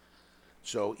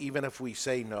 So even if we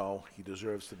say no, he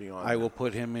deserves to be on I will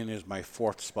put him in as my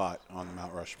 4th spot on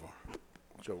Mount Rushmore.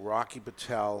 So Rocky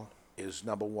Patel is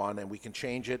number 1, and we can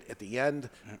change it at the end,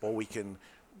 or we can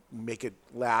make it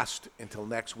last until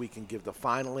next week and give the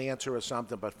final answer or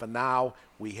something. But for now,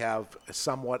 we have a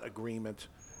somewhat agreement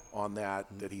on that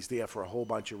he's there for a whole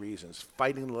bunch of reasons.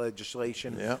 Fighting the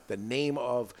legislation, the name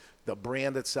of the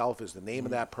brand itself is the name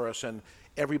of that person.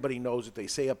 Everybody knows it. They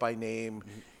say it by name.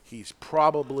 He's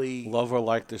probably... Love or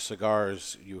like the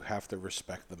cigars, you have to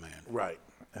respect the man. Right.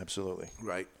 Absolutely.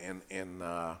 Right. And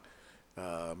all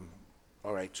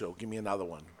right, so give me another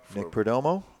one. Nick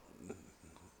Perdomo?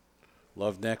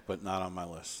 Love Nick, but not on my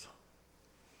list.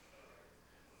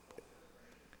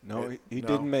 No, he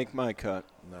didn't make my cut.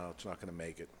 No, it's not going to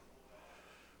make it.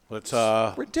 Let's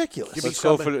ridiculous. Let's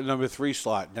go for the number 3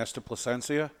 slot. Nestor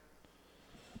Plasencia.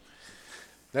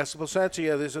 Nestor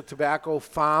Plasencia, there's a tobacco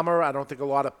farmer. I don't think a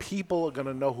lot of people are going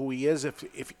to know who he is.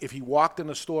 If he walked in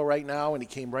the store right now and he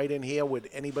came right in here, would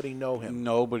anybody know him?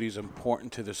 No, but he's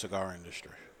important to the cigar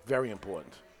industry. Very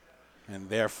important. And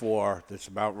therefore, it's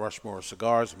about Rushmore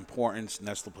cigars, importance,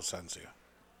 Nestor Plasencia.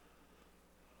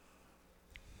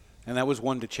 And that was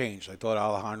one to change. I thought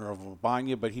Alejandro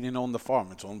Valdivia, but he didn't own the farm.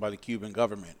 It's owned by the Cuban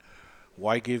government.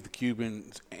 Why give the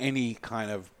Cubans any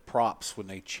kind of props when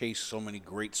they chase so many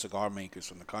great cigar makers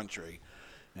from the country?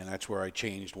 And that's where I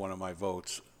changed one of my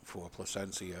votes for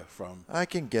Plasencia from... I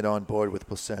can get on board with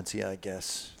Plasencia, I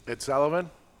guess. Ed Sullivan?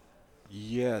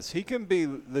 Yes, he can be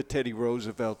the Teddy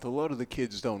Roosevelt. A lot of the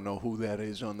kids don't know who that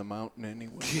is on the mountain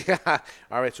anyway. Yeah.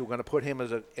 All right, so we're going to put him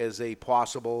as a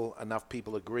possible. Enough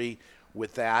people agree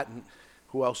with that.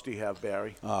 Who else do you have,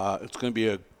 Barry? It's going to be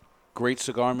a great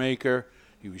cigar maker.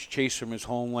 He was chased from his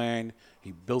homeland.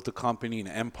 He built a company, an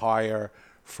empire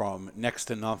from next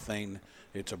to nothing.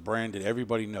 It's a brand that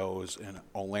everybody knows, and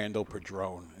Orlando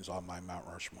Padron is on my Mount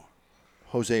Rushmore.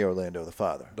 Jose Orlando, the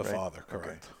father. The right? father,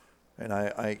 correct. Okay.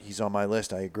 And he's on my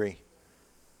list. I agree.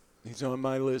 He's on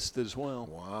my list as well.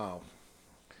 Wow.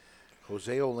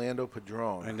 Jose Orlando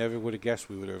Padron. I never would have guessed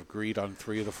we would have agreed on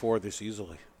 3 of the 4 this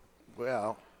easily.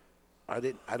 Well, I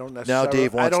don't necessarily. Now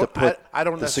Dave wants to put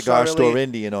the cigar store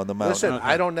Indian on the mountain. Listen,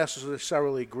 I don't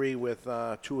necessarily agree with 2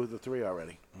 of the 3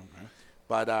 already. Okay.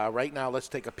 But right now, let's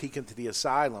take a peek into the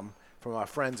asylum from our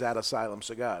friends at Asylum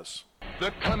Cigars.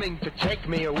 They're coming to take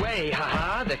me away,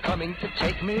 ha-ha. They're coming to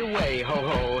take me away,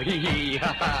 ho-ho, hee-hee,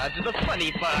 ha-ha. To the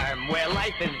funny farm where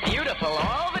life is beautiful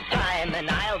all the time. And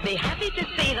I'll be happy to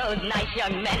see those nice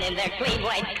young men in their clean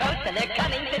white coats. And they're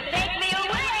coming to take me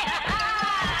away,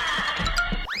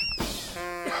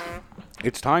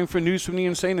 It's time for news from the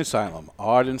Insane Asylum.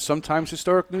 Odd and sometimes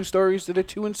historic news stories that are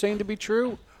too insane to be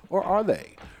true, or are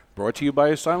they? Brought to you by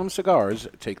Asylum Cigars.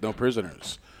 Take no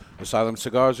prisoners. Asylum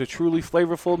Cigars are truly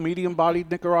flavorful, medium-bodied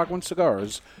Nicaraguan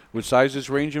cigars with sizes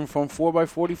ranging from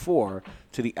 4x44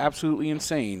 to the absolutely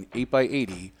insane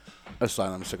 8x80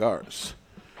 Asylum Cigars.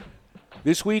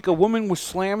 This week, a woman was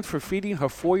slammed for feeding her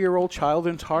 4-year-old child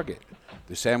in Target.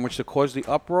 The sandwich that caused the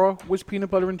uproar was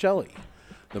peanut butter and jelly.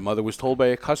 The mother was told by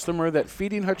a customer that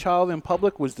feeding her child in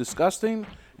public was disgusting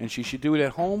and she should do it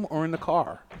at home or in the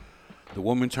car. The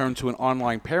woman turned to an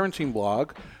online parenting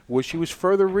blog where she was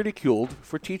further ridiculed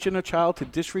for teaching a child to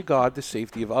disregard the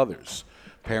safety of others.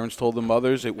 Parents told the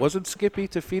mothers it wasn't skippy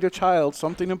to feed a child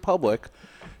something in public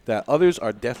that others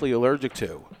are deathly allergic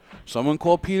to. Someone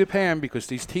called Peter Pan because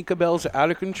these Tinkerbells are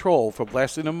out of control for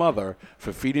blasting a mother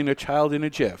for feeding a child in a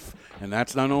jiff. And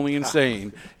that's not only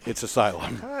insane, it's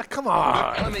Asylum. Come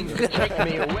on. They're coming to take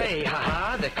me away,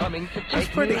 ha-ha. They're coming to take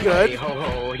me pretty away, good.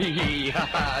 ho-ho, hee-hee,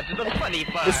 ha-ha. To the funny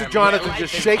farm This is Jonathan where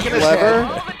just life is shaking his beautiful head.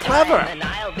 all the Clever. time. And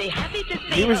I'll be happy to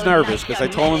see He was those nervous nice because I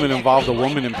young told him men it in involved a their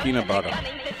woman clean and peanut white butter.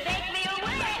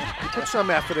 Put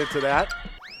some effort into that.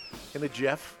 In a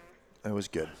jiff. That was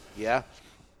good. Yeah.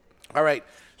 All right.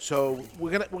 So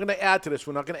we're gonna add to this.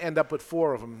 We're not gonna end up with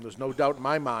 4 of them. There's no doubt in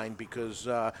my mind because.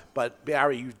 But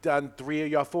Barry, you've done 3 of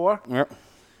your 4. Yep.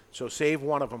 So save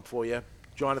one of them for you.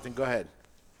 Jonathan, go ahead.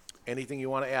 Anything you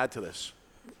want to add to this?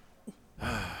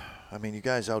 I mean, you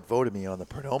guys outvoted me on the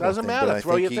Perdomo Doesn't thing, matter. but I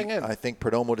Throw think your thing in. I think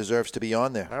Perdomo deserves to be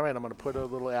on there. All right, I'm going to put a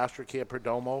little asterisk here.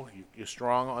 Perdomo. You're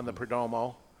strong on the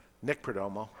Perdomo. Nick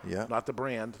Perdomo. Yeah. Not the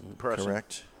brand, the person.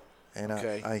 Correct. And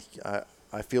Okay.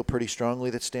 I feel pretty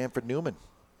strongly that Stanford Newman.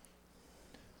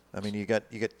 I mean, you got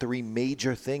 3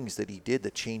 major things that he did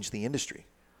that changed the industry.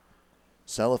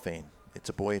 Cellophane. It's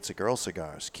a boy, it's a girl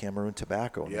cigars. Cameroon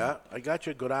tobacco. Yeah, I got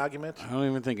you. Good argument. I don't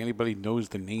even think anybody knows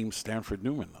the name Stanford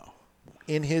Newman, though.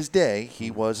 In his day,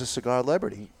 he was a cigar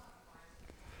celebrity.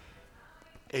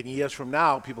 And years from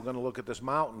now, people are going to look at this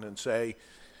mountain and say,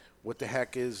 what the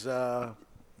heck is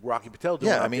Rocky Patel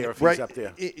doing up there if he's up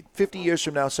there? 50 years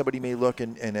from now, somebody may look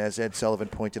and as Ed Sullivan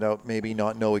pointed out, maybe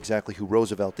not know exactly who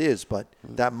Roosevelt is, but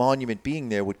that monument being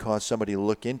there would cause somebody to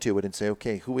look into it and say,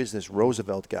 okay, who is this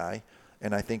Roosevelt guy?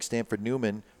 And I think Stanford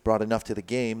Newman brought enough to the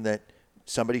game that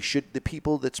the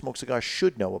people that smoke cigars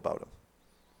should know about him.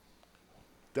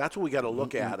 That's what we got to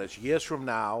look at. Is years from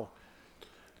now.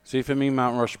 See, for me,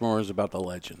 Mount Rushmore is about the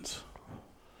legends.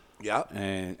 Yeah.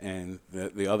 And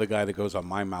the other guy that goes on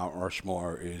my Mount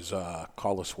Rushmore is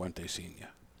Carlos Fuentes Sr.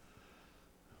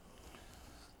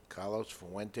 Carlos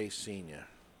Fuentes Sr.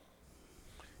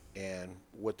 And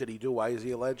what did he do? Why is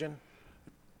he a legend?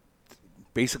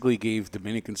 Basically gave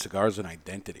Dominican cigars an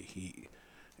identity. He,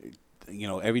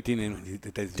 everything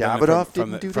Davidoff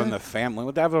from didn't do from that? the family.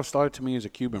 Well, Davidoff started to me as a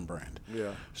Cuban brand.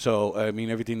 Yeah. So,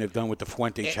 everything they've done with the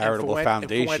Fuente Charitable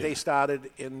Foundation. And Fuente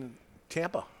started in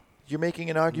Tampa. You're making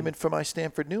an argument for my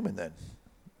Stanford Newman then,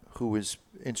 who was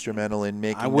instrumental in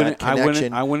making that I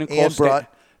connection. wouldn't and call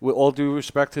with all due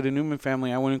respect to the Newman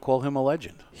family, I wouldn't call him a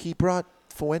legend. He brought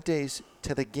Fuentes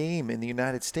to the game in the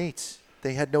United States.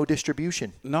 They had no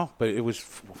distribution. No, but it was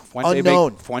Fuente.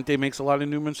 Unknown. Fuente makes a lot of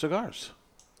Newman cigars.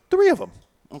 3 of them.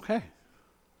 Okay.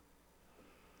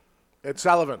 Ed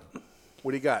Sullivan,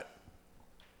 what do you got?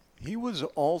 He was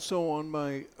also on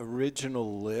my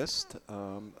original list.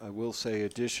 I will say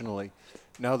additionally,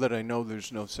 now that I know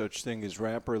there's no such thing as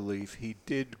wrapper leaf, he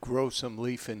did grow some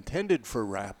leaf intended for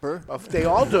wrapper. They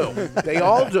all do. They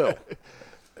all do.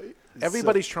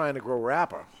 Everybody's trying to grow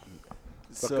wrapper.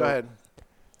 But go ahead.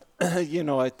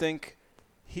 I think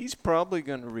he's probably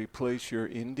going to replace your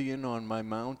Indian on my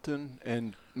mountain.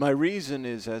 And my reason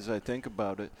is, as I think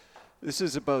about it, this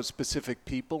is about specific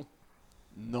people,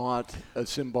 not a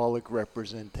symbolic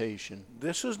representation.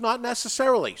 This is not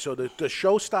necessarily. So the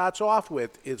show starts off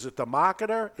with, is it the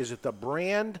marketer? Is it the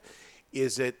brand?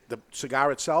 Is it the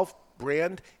cigar itself,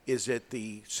 brand? Is it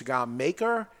the cigar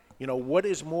maker? What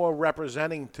is more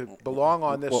representing to belong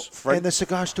on this? And the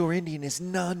Cigar Store Indian is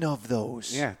none of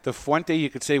those. Yeah, the Fuente, you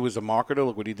could say, was a marketer.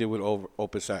 Look what he did with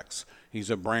Opus X.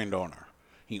 He's a brand owner.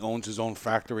 He owns his own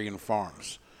factory and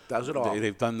farms. Does it all.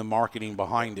 They've done the marketing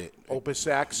behind it. Opus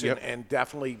X Yep. and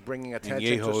definitely bringing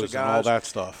attention to Yehos cigars. and all that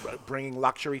stuff. Bringing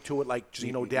luxury to it like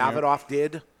Zeno Davidoff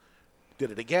did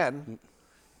it again.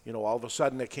 All of a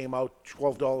sudden it came out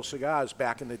 $12 cigars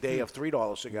back in the day of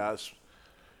 $3 cigars.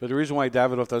 But the reason why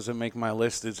Davidoff doesn't make my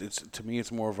list is, to me,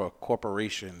 it's more of a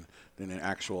corporation than an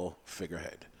actual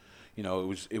figurehead.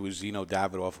 It was Zeno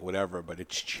Davidoff, whatever, but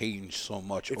it's changed so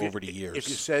much over the years. If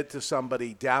you said to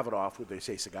somebody Davidoff, would they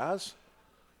say cigars?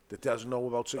 That doesn't know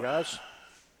about cigars?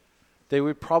 They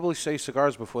would probably say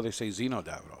cigars before they say Zeno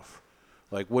Davidoff.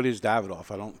 Like, what is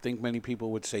Davidoff? I don't think many people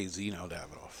would say Zeno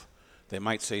Davidoff. They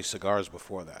might say cigars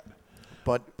before that.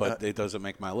 But it doesn't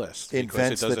make my list.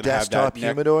 Invents because it the doesn't have desktop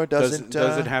humidor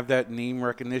doesn't have that name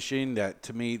recognition. That,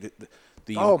 to me,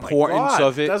 the importance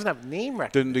of it doesn't have name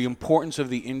recognition. The importance of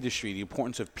the industry, the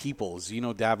importance of people.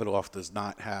 Zeno Davidoff does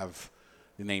not have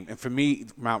the name. And for me,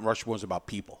 Mount Rushmore is about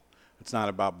people. It's not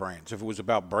about brands. If it was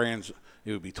about brands,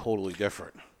 it would be totally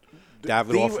different.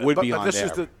 Davidoff would be on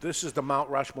there. This is the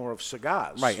Mount Rushmore of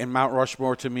cigars. Right, and Mount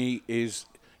Rushmore to me is,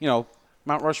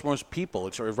 Mount Rushmore's people.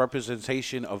 It's a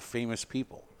representation of famous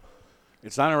people.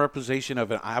 It's not a representation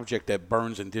of an object that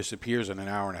burns and disappears in an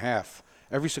hour and a half.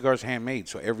 Every cigar is handmade,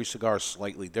 so every cigar is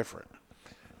slightly different.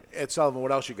 Ed Sullivan,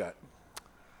 what else you got?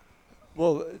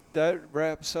 Well, that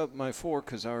wraps up my 4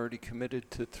 because I already committed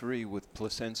to 3 with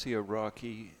Plasencia,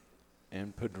 Rocky,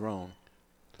 and Padron.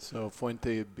 So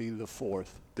Fuente would be the 4th.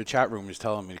 The chat room is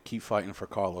telling me to keep fighting for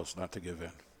Carlos, not to give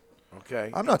in.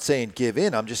 Okay. I'm not saying give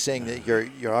in. I'm just saying that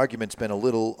your argument's been a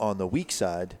little on the weak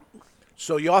side.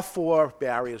 So your 4,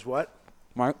 Barry, is what?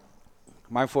 My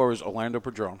 4 is Orlando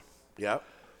Padron. Yep.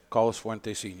 Carlos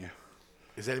Fuente Sr.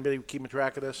 Is anybody keeping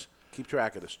track of this? Keep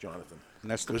track of this, Jonathan.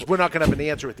 Nesta, because we're not going to have an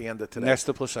answer at the end of today.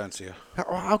 Nesta Plasencia.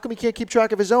 How come he can't keep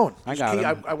track of his own? I got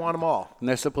him. I want them all.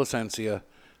 Nesta Plasencia,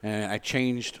 and I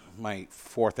changed my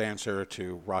 4th answer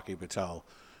to Rocky Patel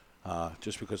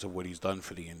just because of what he's done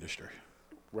for the industry.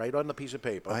 Right on the piece of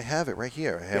paper. I have it right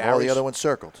here. I have all the other ones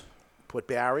circled. Put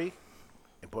Barry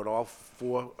and put all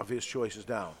 4 of his choices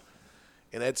down.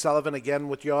 And Ed Sullivan, again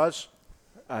with yours?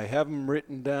 I have them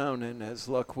written down, and as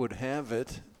luck would have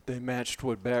it, they matched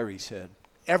what Barry said.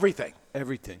 Everything?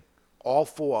 Everything. All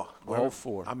 4? All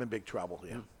 4. I'm in big trouble,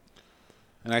 yeah.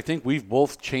 And I think we've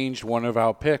both changed one of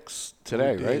our picks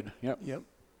today, right? Yep.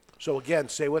 So, again,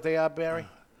 say what they are, Barry.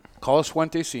 Carlos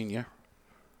Fuente Sr.,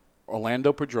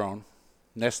 Orlando Padron,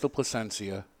 Nesta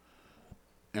Plasencia,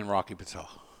 and Rocky Patel.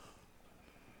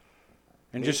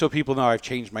 And just so people know, I've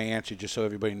changed my answer, just so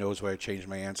everybody knows what I changed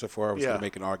my answer for. I was going to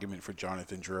make an argument for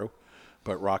Jonathan Drew,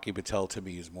 but Rocky Patel, to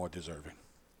me, is more deserving.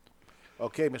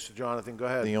 Okay, Mr. Jonathan, go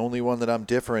ahead. The only one that I'm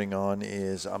differing on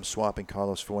is I'm swapping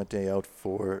Carlos Fuente out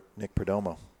for Nick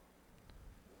Perdomo.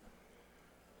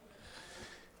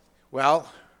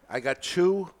 Well, I got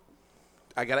 2.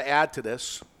 I got to add to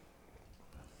this.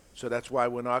 So that's why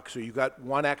we're not. So you got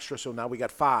one extra, so now we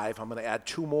got 5. I'm going to add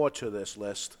 2 more to this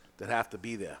list that have to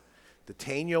be there. The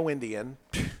Taino Indian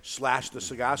 / the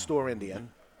Cigar Store Indian.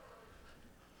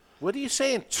 What are you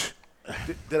saying?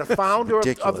 They're the founder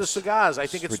of the cigars. I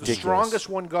think it's the strongest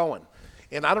one going.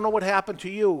 And I don't know what happened to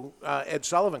you, Ed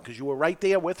Sullivan, because you were right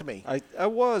there with me. I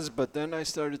was, but then I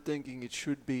started thinking it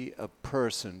should be a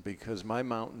person because my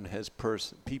mountain has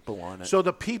people on it. So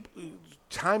the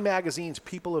Time Magazine's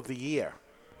People of the Year,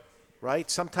 right?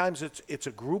 Sometimes it's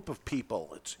a group of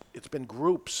people. It's been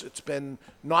groups. It's been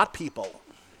not people.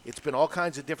 It's been all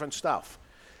kinds of different stuff.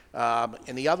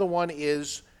 And the other one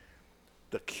is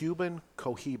the Cuban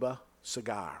Cohiba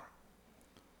cigar.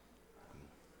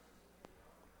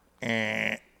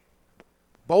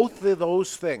 Both of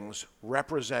those things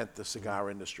represent the cigar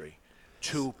industry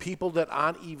to people that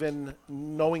aren't even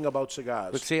knowing about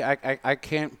cigars. But see, I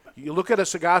can't. You look at a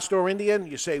Cigar Store Indian,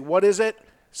 you say, what is it?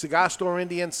 Cigar Store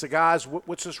Indian, cigars.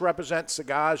 What's this represent?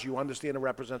 Cigars. You understand it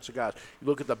represents cigars. You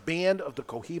look at the band of the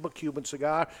Cohiba Cuban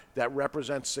cigar, that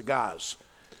represents cigars.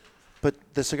 But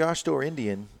the Cigar Store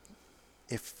Indian,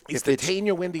 if the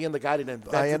Taino Indian, the guy that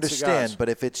invented I understand, cigars. but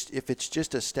if it's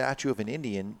just a statue of an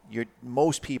Indian,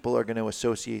 most people are going to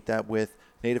associate that with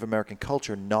Native American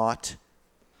culture, not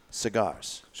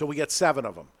cigars. So we get 7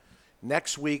 of them.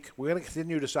 Next week, we're going to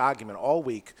continue this argument all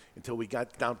week until we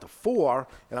got down to 4,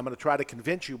 and I'm going to try to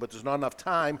convince you, but there's not enough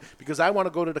time because I want to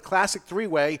go to the Classic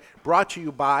 3-Way brought to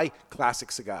you by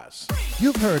Classic Cigars.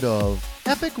 You've heard of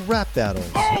epic rap battles.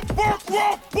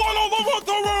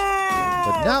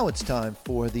 But now it's time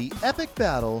for the epic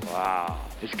battle. Wow,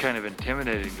 it's kind of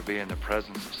intimidating to be in the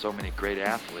presence of so many great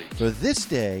athletes. For this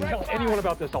day, tell anyone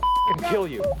about this, I'll kill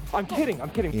you. I'm kidding.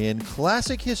 In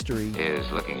classic history,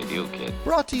 Here's looking at you, kid.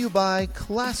 brought to you by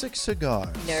Classic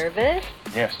Cigars. Nervous?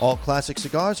 Yes. All Classic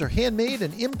Cigars are handmade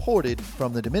and imported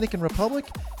from the Dominican Republic,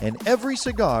 and every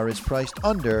cigar is priced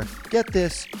under, get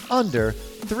this, under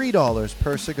 $3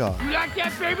 per cigar. You like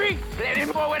that, baby? Let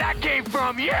him know where that came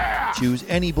from, yeah! Choose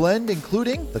any blend,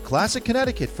 including the Classic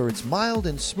Connecticut for its mild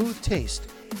and smooth taste,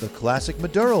 the Classic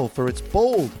Maduro for its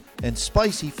bold and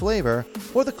spicy flavor,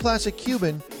 or the Classic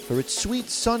Cuban for its sweet,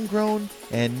 sun-grown,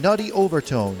 and nutty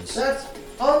overtones. That's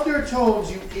undertones,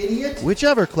 you idiot.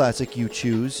 Whichever classic you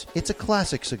choose, it's a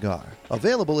classic cigar.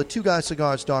 Available at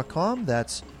twoguyscigars.com.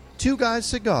 That's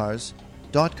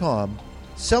twoguyscigars.com.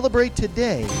 Celebrate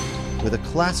today with a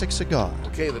classic cigar.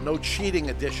 Okay, the no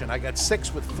cheating edition. I got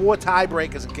 6 with 4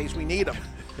 tiebreakers in case we need them.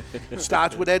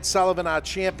 Starts with Ed Sullivan, our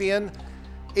champion.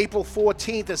 April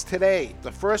 14th is today.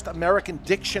 The first American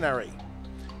dictionary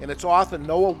and its author,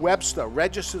 Noah Webster,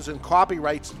 registers and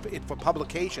copyrights it for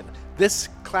publication. This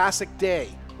classic day,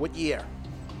 what year?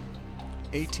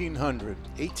 1800.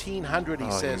 1800,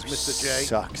 he says, Mr. J.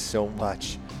 Sucks so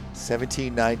much.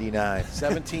 1799.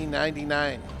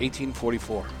 1799.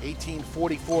 1844.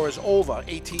 1844 is over.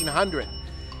 1800.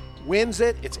 Wins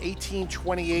it. It's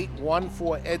 1828. 1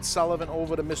 for Ed Sullivan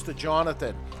over to Mr.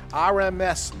 Jonathan.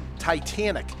 RMS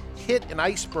Titanic hit an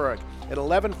iceberg at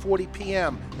 11:40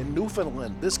 p.m. in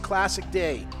Newfoundland this classic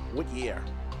day. What year?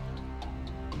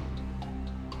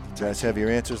 You guys have your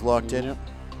answers locked in? Yep.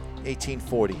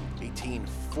 1840.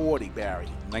 1840, Barry.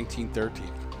 1913.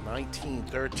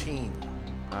 1913.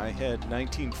 I had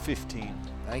 1915.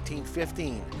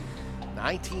 1915.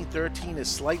 1913 is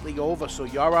slightly over, so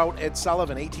you're out, Ed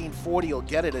Sullivan. 1840, you'll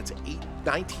get it. It's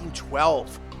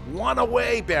 1912. 1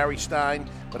 away, Barry Stein,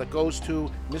 but it goes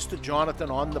to Mr. Jonathan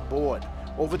on the board.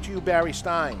 Over to you, Barry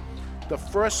Stein. The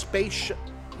first I'm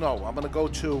going to go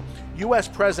to U.S.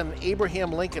 President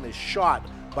Abraham Lincoln is shot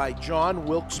by John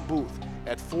Wilkes Booth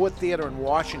at Ford Theater in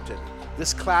Washington.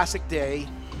 This classic day,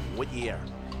 what year?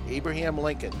 Abraham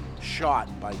Lincoln shot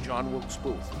by John Wilkes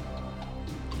Booth.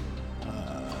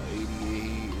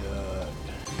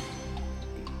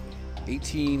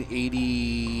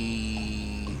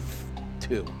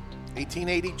 1882.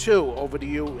 1882. Over to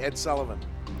you, Ed Sullivan.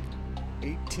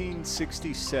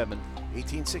 1867.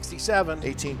 1867.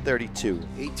 1832.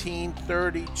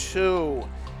 1832.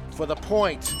 For the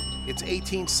point, it's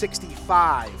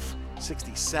 1865.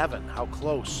 67. How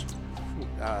close,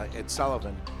 Ed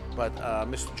Sullivan. But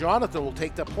Mr. Jonathan will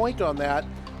take the point on that.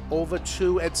 Over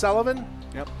to Ed Sullivan.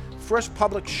 Yep. First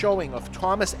public showing of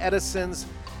Thomas Edison's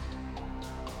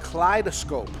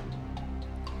kaleidoscope,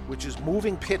 which is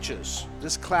moving pictures.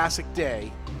 This classic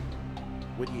day,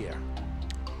 what year?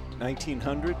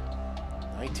 1900.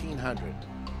 1900.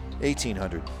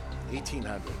 1800.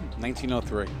 1800.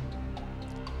 1903.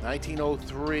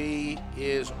 1903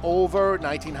 is over.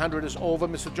 1900 is over.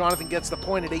 Mr. Jonathan gets the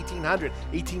point at 1800.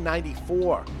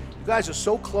 1894. You guys are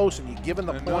so close, and you're giving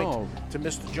the point know. to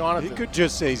Mr. Jonathan. He could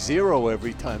just say 0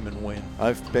 every time and win.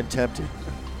 I've been tempted.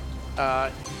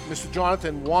 Mr.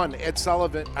 Jonathan 1,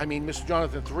 Mr.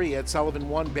 Jonathan 3, Ed Sullivan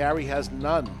 1, Barry has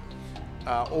none.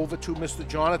 Over to Mr.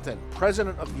 Jonathan.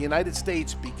 President of the United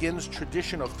States begins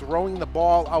tradition of throwing the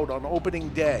ball out on opening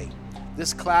day.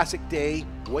 This classic day,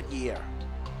 what year?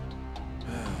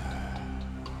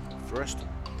 First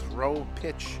throw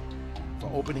pitch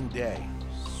for opening day.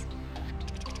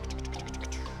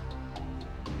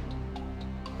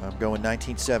 I'm going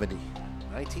 1970.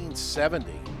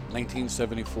 1970.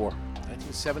 1974.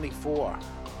 1974.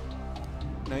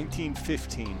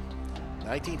 1915.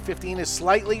 1915 is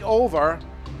slightly over.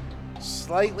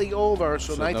 Slightly over.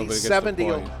 So, 1970.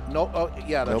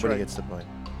 Yeah, that's Nobody right. gets the point.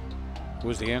 What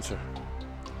was the answer?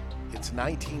 It's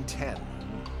 1910.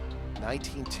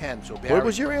 1910. So Barry, What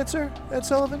was your answer, Ed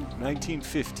Sullivan?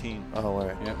 1915. Oh, all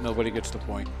right. Yeah, nobody gets the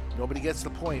point. Nobody gets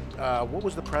the point. What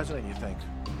was the president, you think?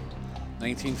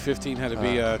 1915 had to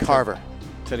be Carver.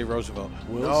 Teddy Roosevelt.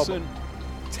 Wilson.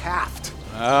 Taft.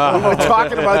 Ah. We were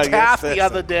talking about I guess Taft the that's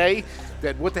other day.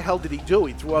 That what the hell did he do?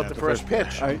 He threw out the first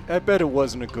pitch. I bet it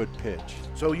wasn't a good pitch.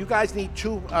 So you guys need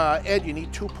 2. Ed, you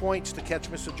need 2 points to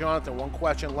catch Mr. Jonathan. 1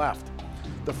 question left.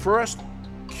 The first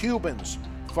Cubans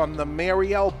from the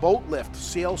Mariel boat lift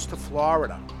sails to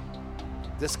Florida.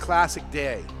 This classic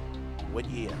day, what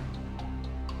year?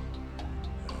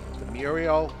 The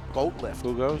Mariel boat lift.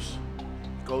 Who goes?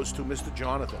 Goes to Mr.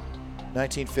 Jonathan.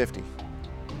 1950.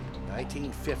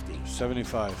 1950.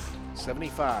 75.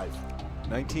 75.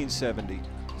 1970.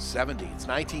 70. It's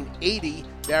 1980.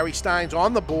 Barry Stein's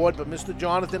on the board, but Mr.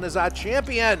 Jonathan is our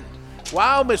champion.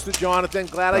 Wow, Mr. Jonathan.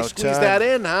 Glad I About squeezed time. that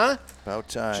in, huh? About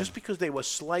time. Just because they were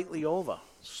slightly over.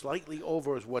 Slightly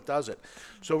over is what does it.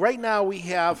 So right now we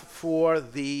have for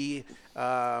the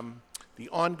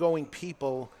ongoing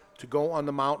people to go on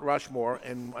the Mount Rushmore,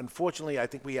 and unfortunately I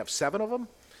think we have 7 of them.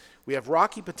 We have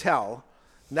Rocky Patel,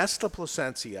 Nesta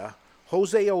Placencia,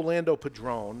 Jose Orlando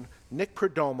Padron, Nick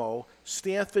Perdomo,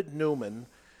 Stanford Newman,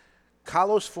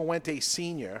 Carlos Fuentes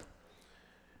Sr.,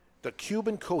 the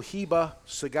Cuban Cohiba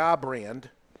cigar brand,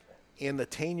 and the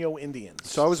Taino Indians.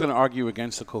 So I was going to argue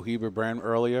against the Cohiba brand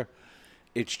earlier.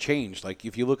 It's changed. Like,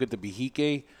 if you look at the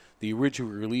Behike, the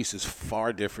original release is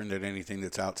far different than anything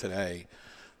that's out today.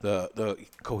 The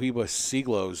Cohiba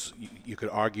Siglos, you could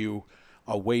argue,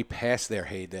 are way past their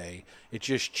heyday. It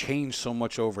just changed so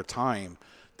much over time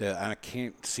that I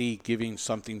can't see giving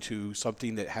something to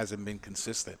something that hasn't been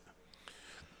consistent.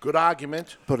 Good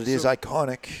argument. But it is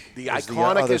iconic. The is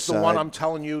iconic other is the one side. I'm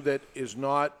telling you that is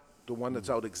not the one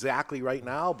that's out exactly right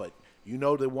now, but you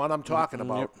know the one I'm talking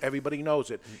about. Yep. Everybody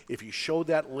knows it. If you showed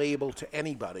that label to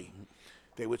anybody,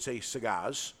 they would say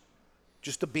Cigars.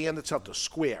 Just the band that's out the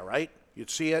square, right? You'd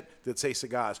see it, they'd say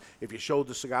Cigars. If you showed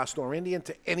the Cigar Store Indian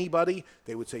to anybody,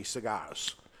 they would say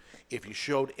Cigars. If you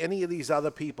showed any of these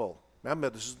other people, remember,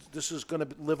 this is going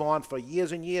to live on for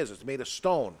years and years. It's made of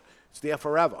stone. It's there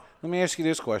forever. Let me ask you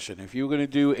this question. If you were going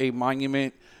to do a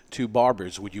monument to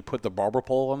barbers, would you put the barber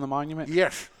pole on the monument?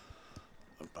 Yes.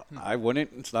 I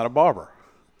wouldn't. It's not a barber.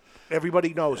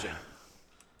 Everybody knows it.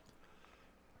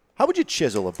 How would you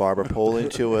chisel a barber pole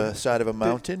into a side of a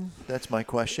mountain? That's my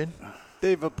question.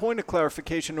 Dave, a point of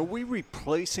clarification. Are we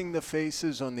replacing the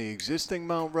faces on the existing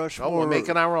Mount Rushmore? No, we're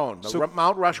making our own. So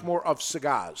Mount Rushmore of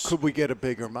cigars. could we get a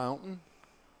bigger mountain?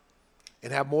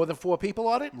 And have more than 4 people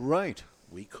on it? Right.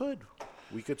 We could.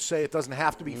 We could say it doesn't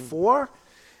have to be 4.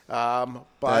 But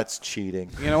That's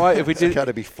cheating. You know what? If we did, it's got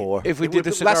to be 4. If we It did would the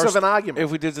be cigar, less of an argument. If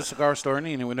we did the Cigar Store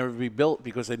Indian, it would never be built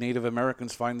because the Native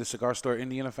Americans find the Cigar Store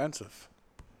Indian offensive.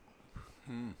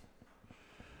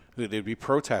 There'd be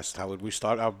protests. How would we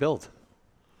start our build?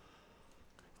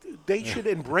 they should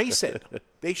embrace it.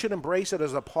 They should embrace it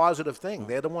as a positive thing.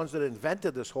 They're the ones that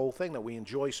invented this whole thing that we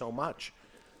enjoy so much.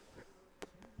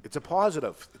 It's a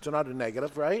positive. It's not a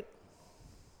negative, right?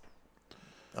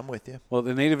 I'm with you. Well,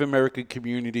 the Native American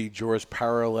community draws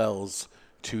parallels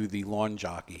to the lawn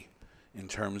jockey in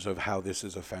terms of how this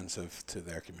is offensive to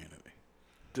their community.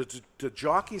 Do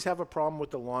jockeys have a problem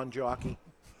with the lawn jockey?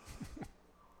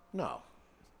 No.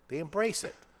 They embrace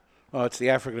it. Well, it's the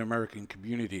African American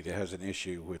community that has an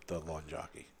issue with the lawn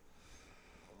jockey.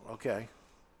 Okay.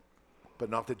 But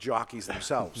not the jockeys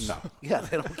themselves. No. Yeah,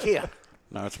 they don't care.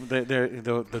 No, it's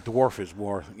the dwarf is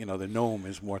more, the gnome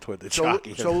is more toward the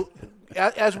jockey. So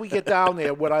as we get down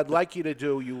there, what I'd like you to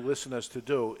do, you listeners to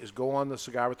do, is go on the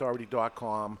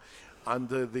cigarauthority.com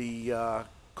under the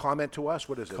comment to us.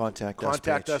 What is it?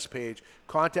 Contact us page.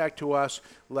 Contact to us.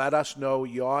 Let us know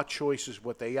your choices,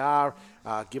 what they are.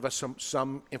 Give us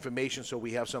some information so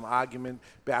we have some argument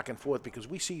back and forth, because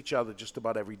we see each other just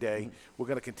about every day. We're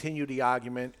going to continue the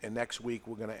argument, and next week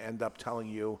we're going to end up telling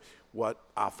you what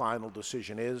our final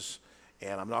decision is.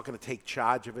 And I'm not going to take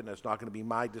charge of it, and it's not going to be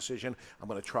my decision. I'm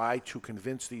going to try to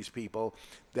convince these people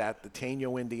that the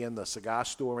Taino Indian, the Cigar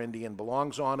Store Indian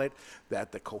belongs on it,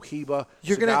 that the Cohiba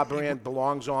cigar brand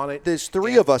belongs on it. There's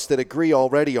three of us that agree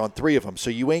already on three of them, so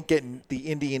you ain't getting the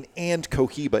Indian and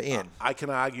Cohiba in. I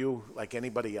can argue like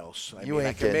anybody else. I You ain't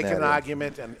I can make getting an that in.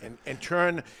 argument and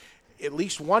turn at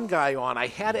least one guy on. I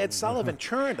had Ed Sullivan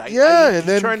turned. And he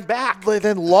then turned back.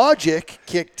 Then logic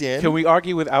kicked in. Can we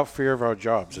argue without fear of our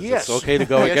jobs? Is Yes. it okay to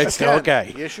go Yes, against? you can.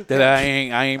 Okay. Yes, you Then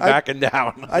can. I ain't backing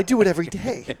down. I do it every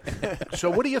day. So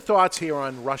what are your thoughts here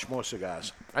on Rushmore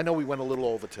cigars? I know we went a little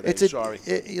over today. Sorry.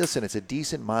 Listen, it's a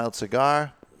decent, mild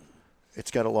cigar.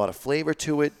 It's got a lot of flavor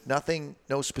to it.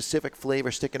 No specific flavor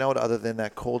sticking out other than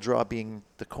that cold draw being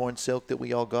the corn silk that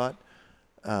we all got.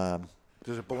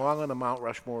 Does it belong on the Mount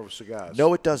Rushmore of cigars?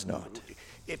 No, it does not.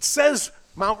 It says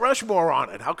Mount Rushmore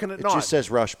on it. How can it not? It just says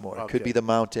Rushmore. It could Okay. be the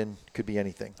mountain. Could be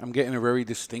anything. I'm getting a very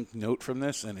distinct note from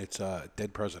this, and it's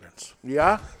dead presidents.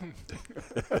 Yeah?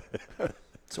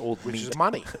 It's old Which meat. is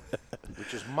money.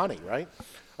 Which is money, right?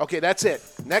 Okay, that's it.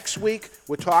 Next week,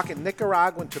 we're talking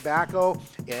Nicaraguan tobacco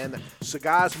and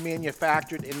cigars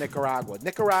manufactured in Nicaragua.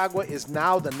 Nicaragua is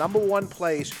now the #1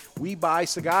 place we buy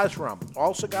cigars from.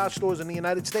 All cigar stores in the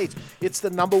United States. It's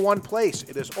the #1 place.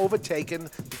 It has overtaken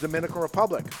the Dominican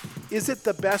Republic. Is it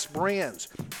the best brands?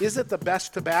 Is it the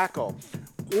best tobacco?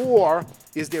 Or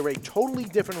is there a totally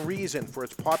different reason for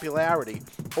its popularity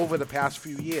over the past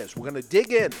few years? We're going to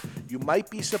dig in. You might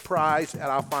be surprised at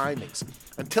our findings.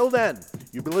 Until then,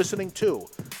 you've been listening to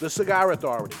The Cigar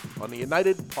Authority on the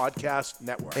United Podcast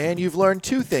Network. And you've learned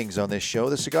two things on this show.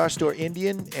 The Cigar Store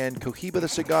Indian and Cohiba the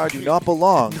Cigar do not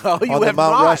belong No, you on the have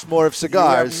Mount not. Rushmore of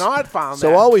cigars. You have not found so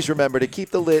that. always remember to keep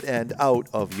the lit end out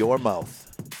of your mouth.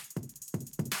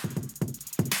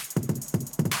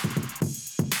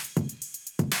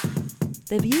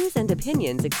 The views and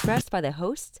opinions expressed by the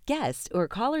hosts, guests, or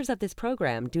callers of this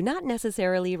program do not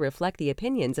necessarily reflect the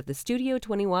opinions of the Studio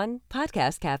 21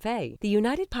 Podcast Cafe, the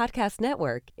United Podcast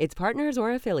Network, its partners,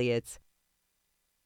 or affiliates.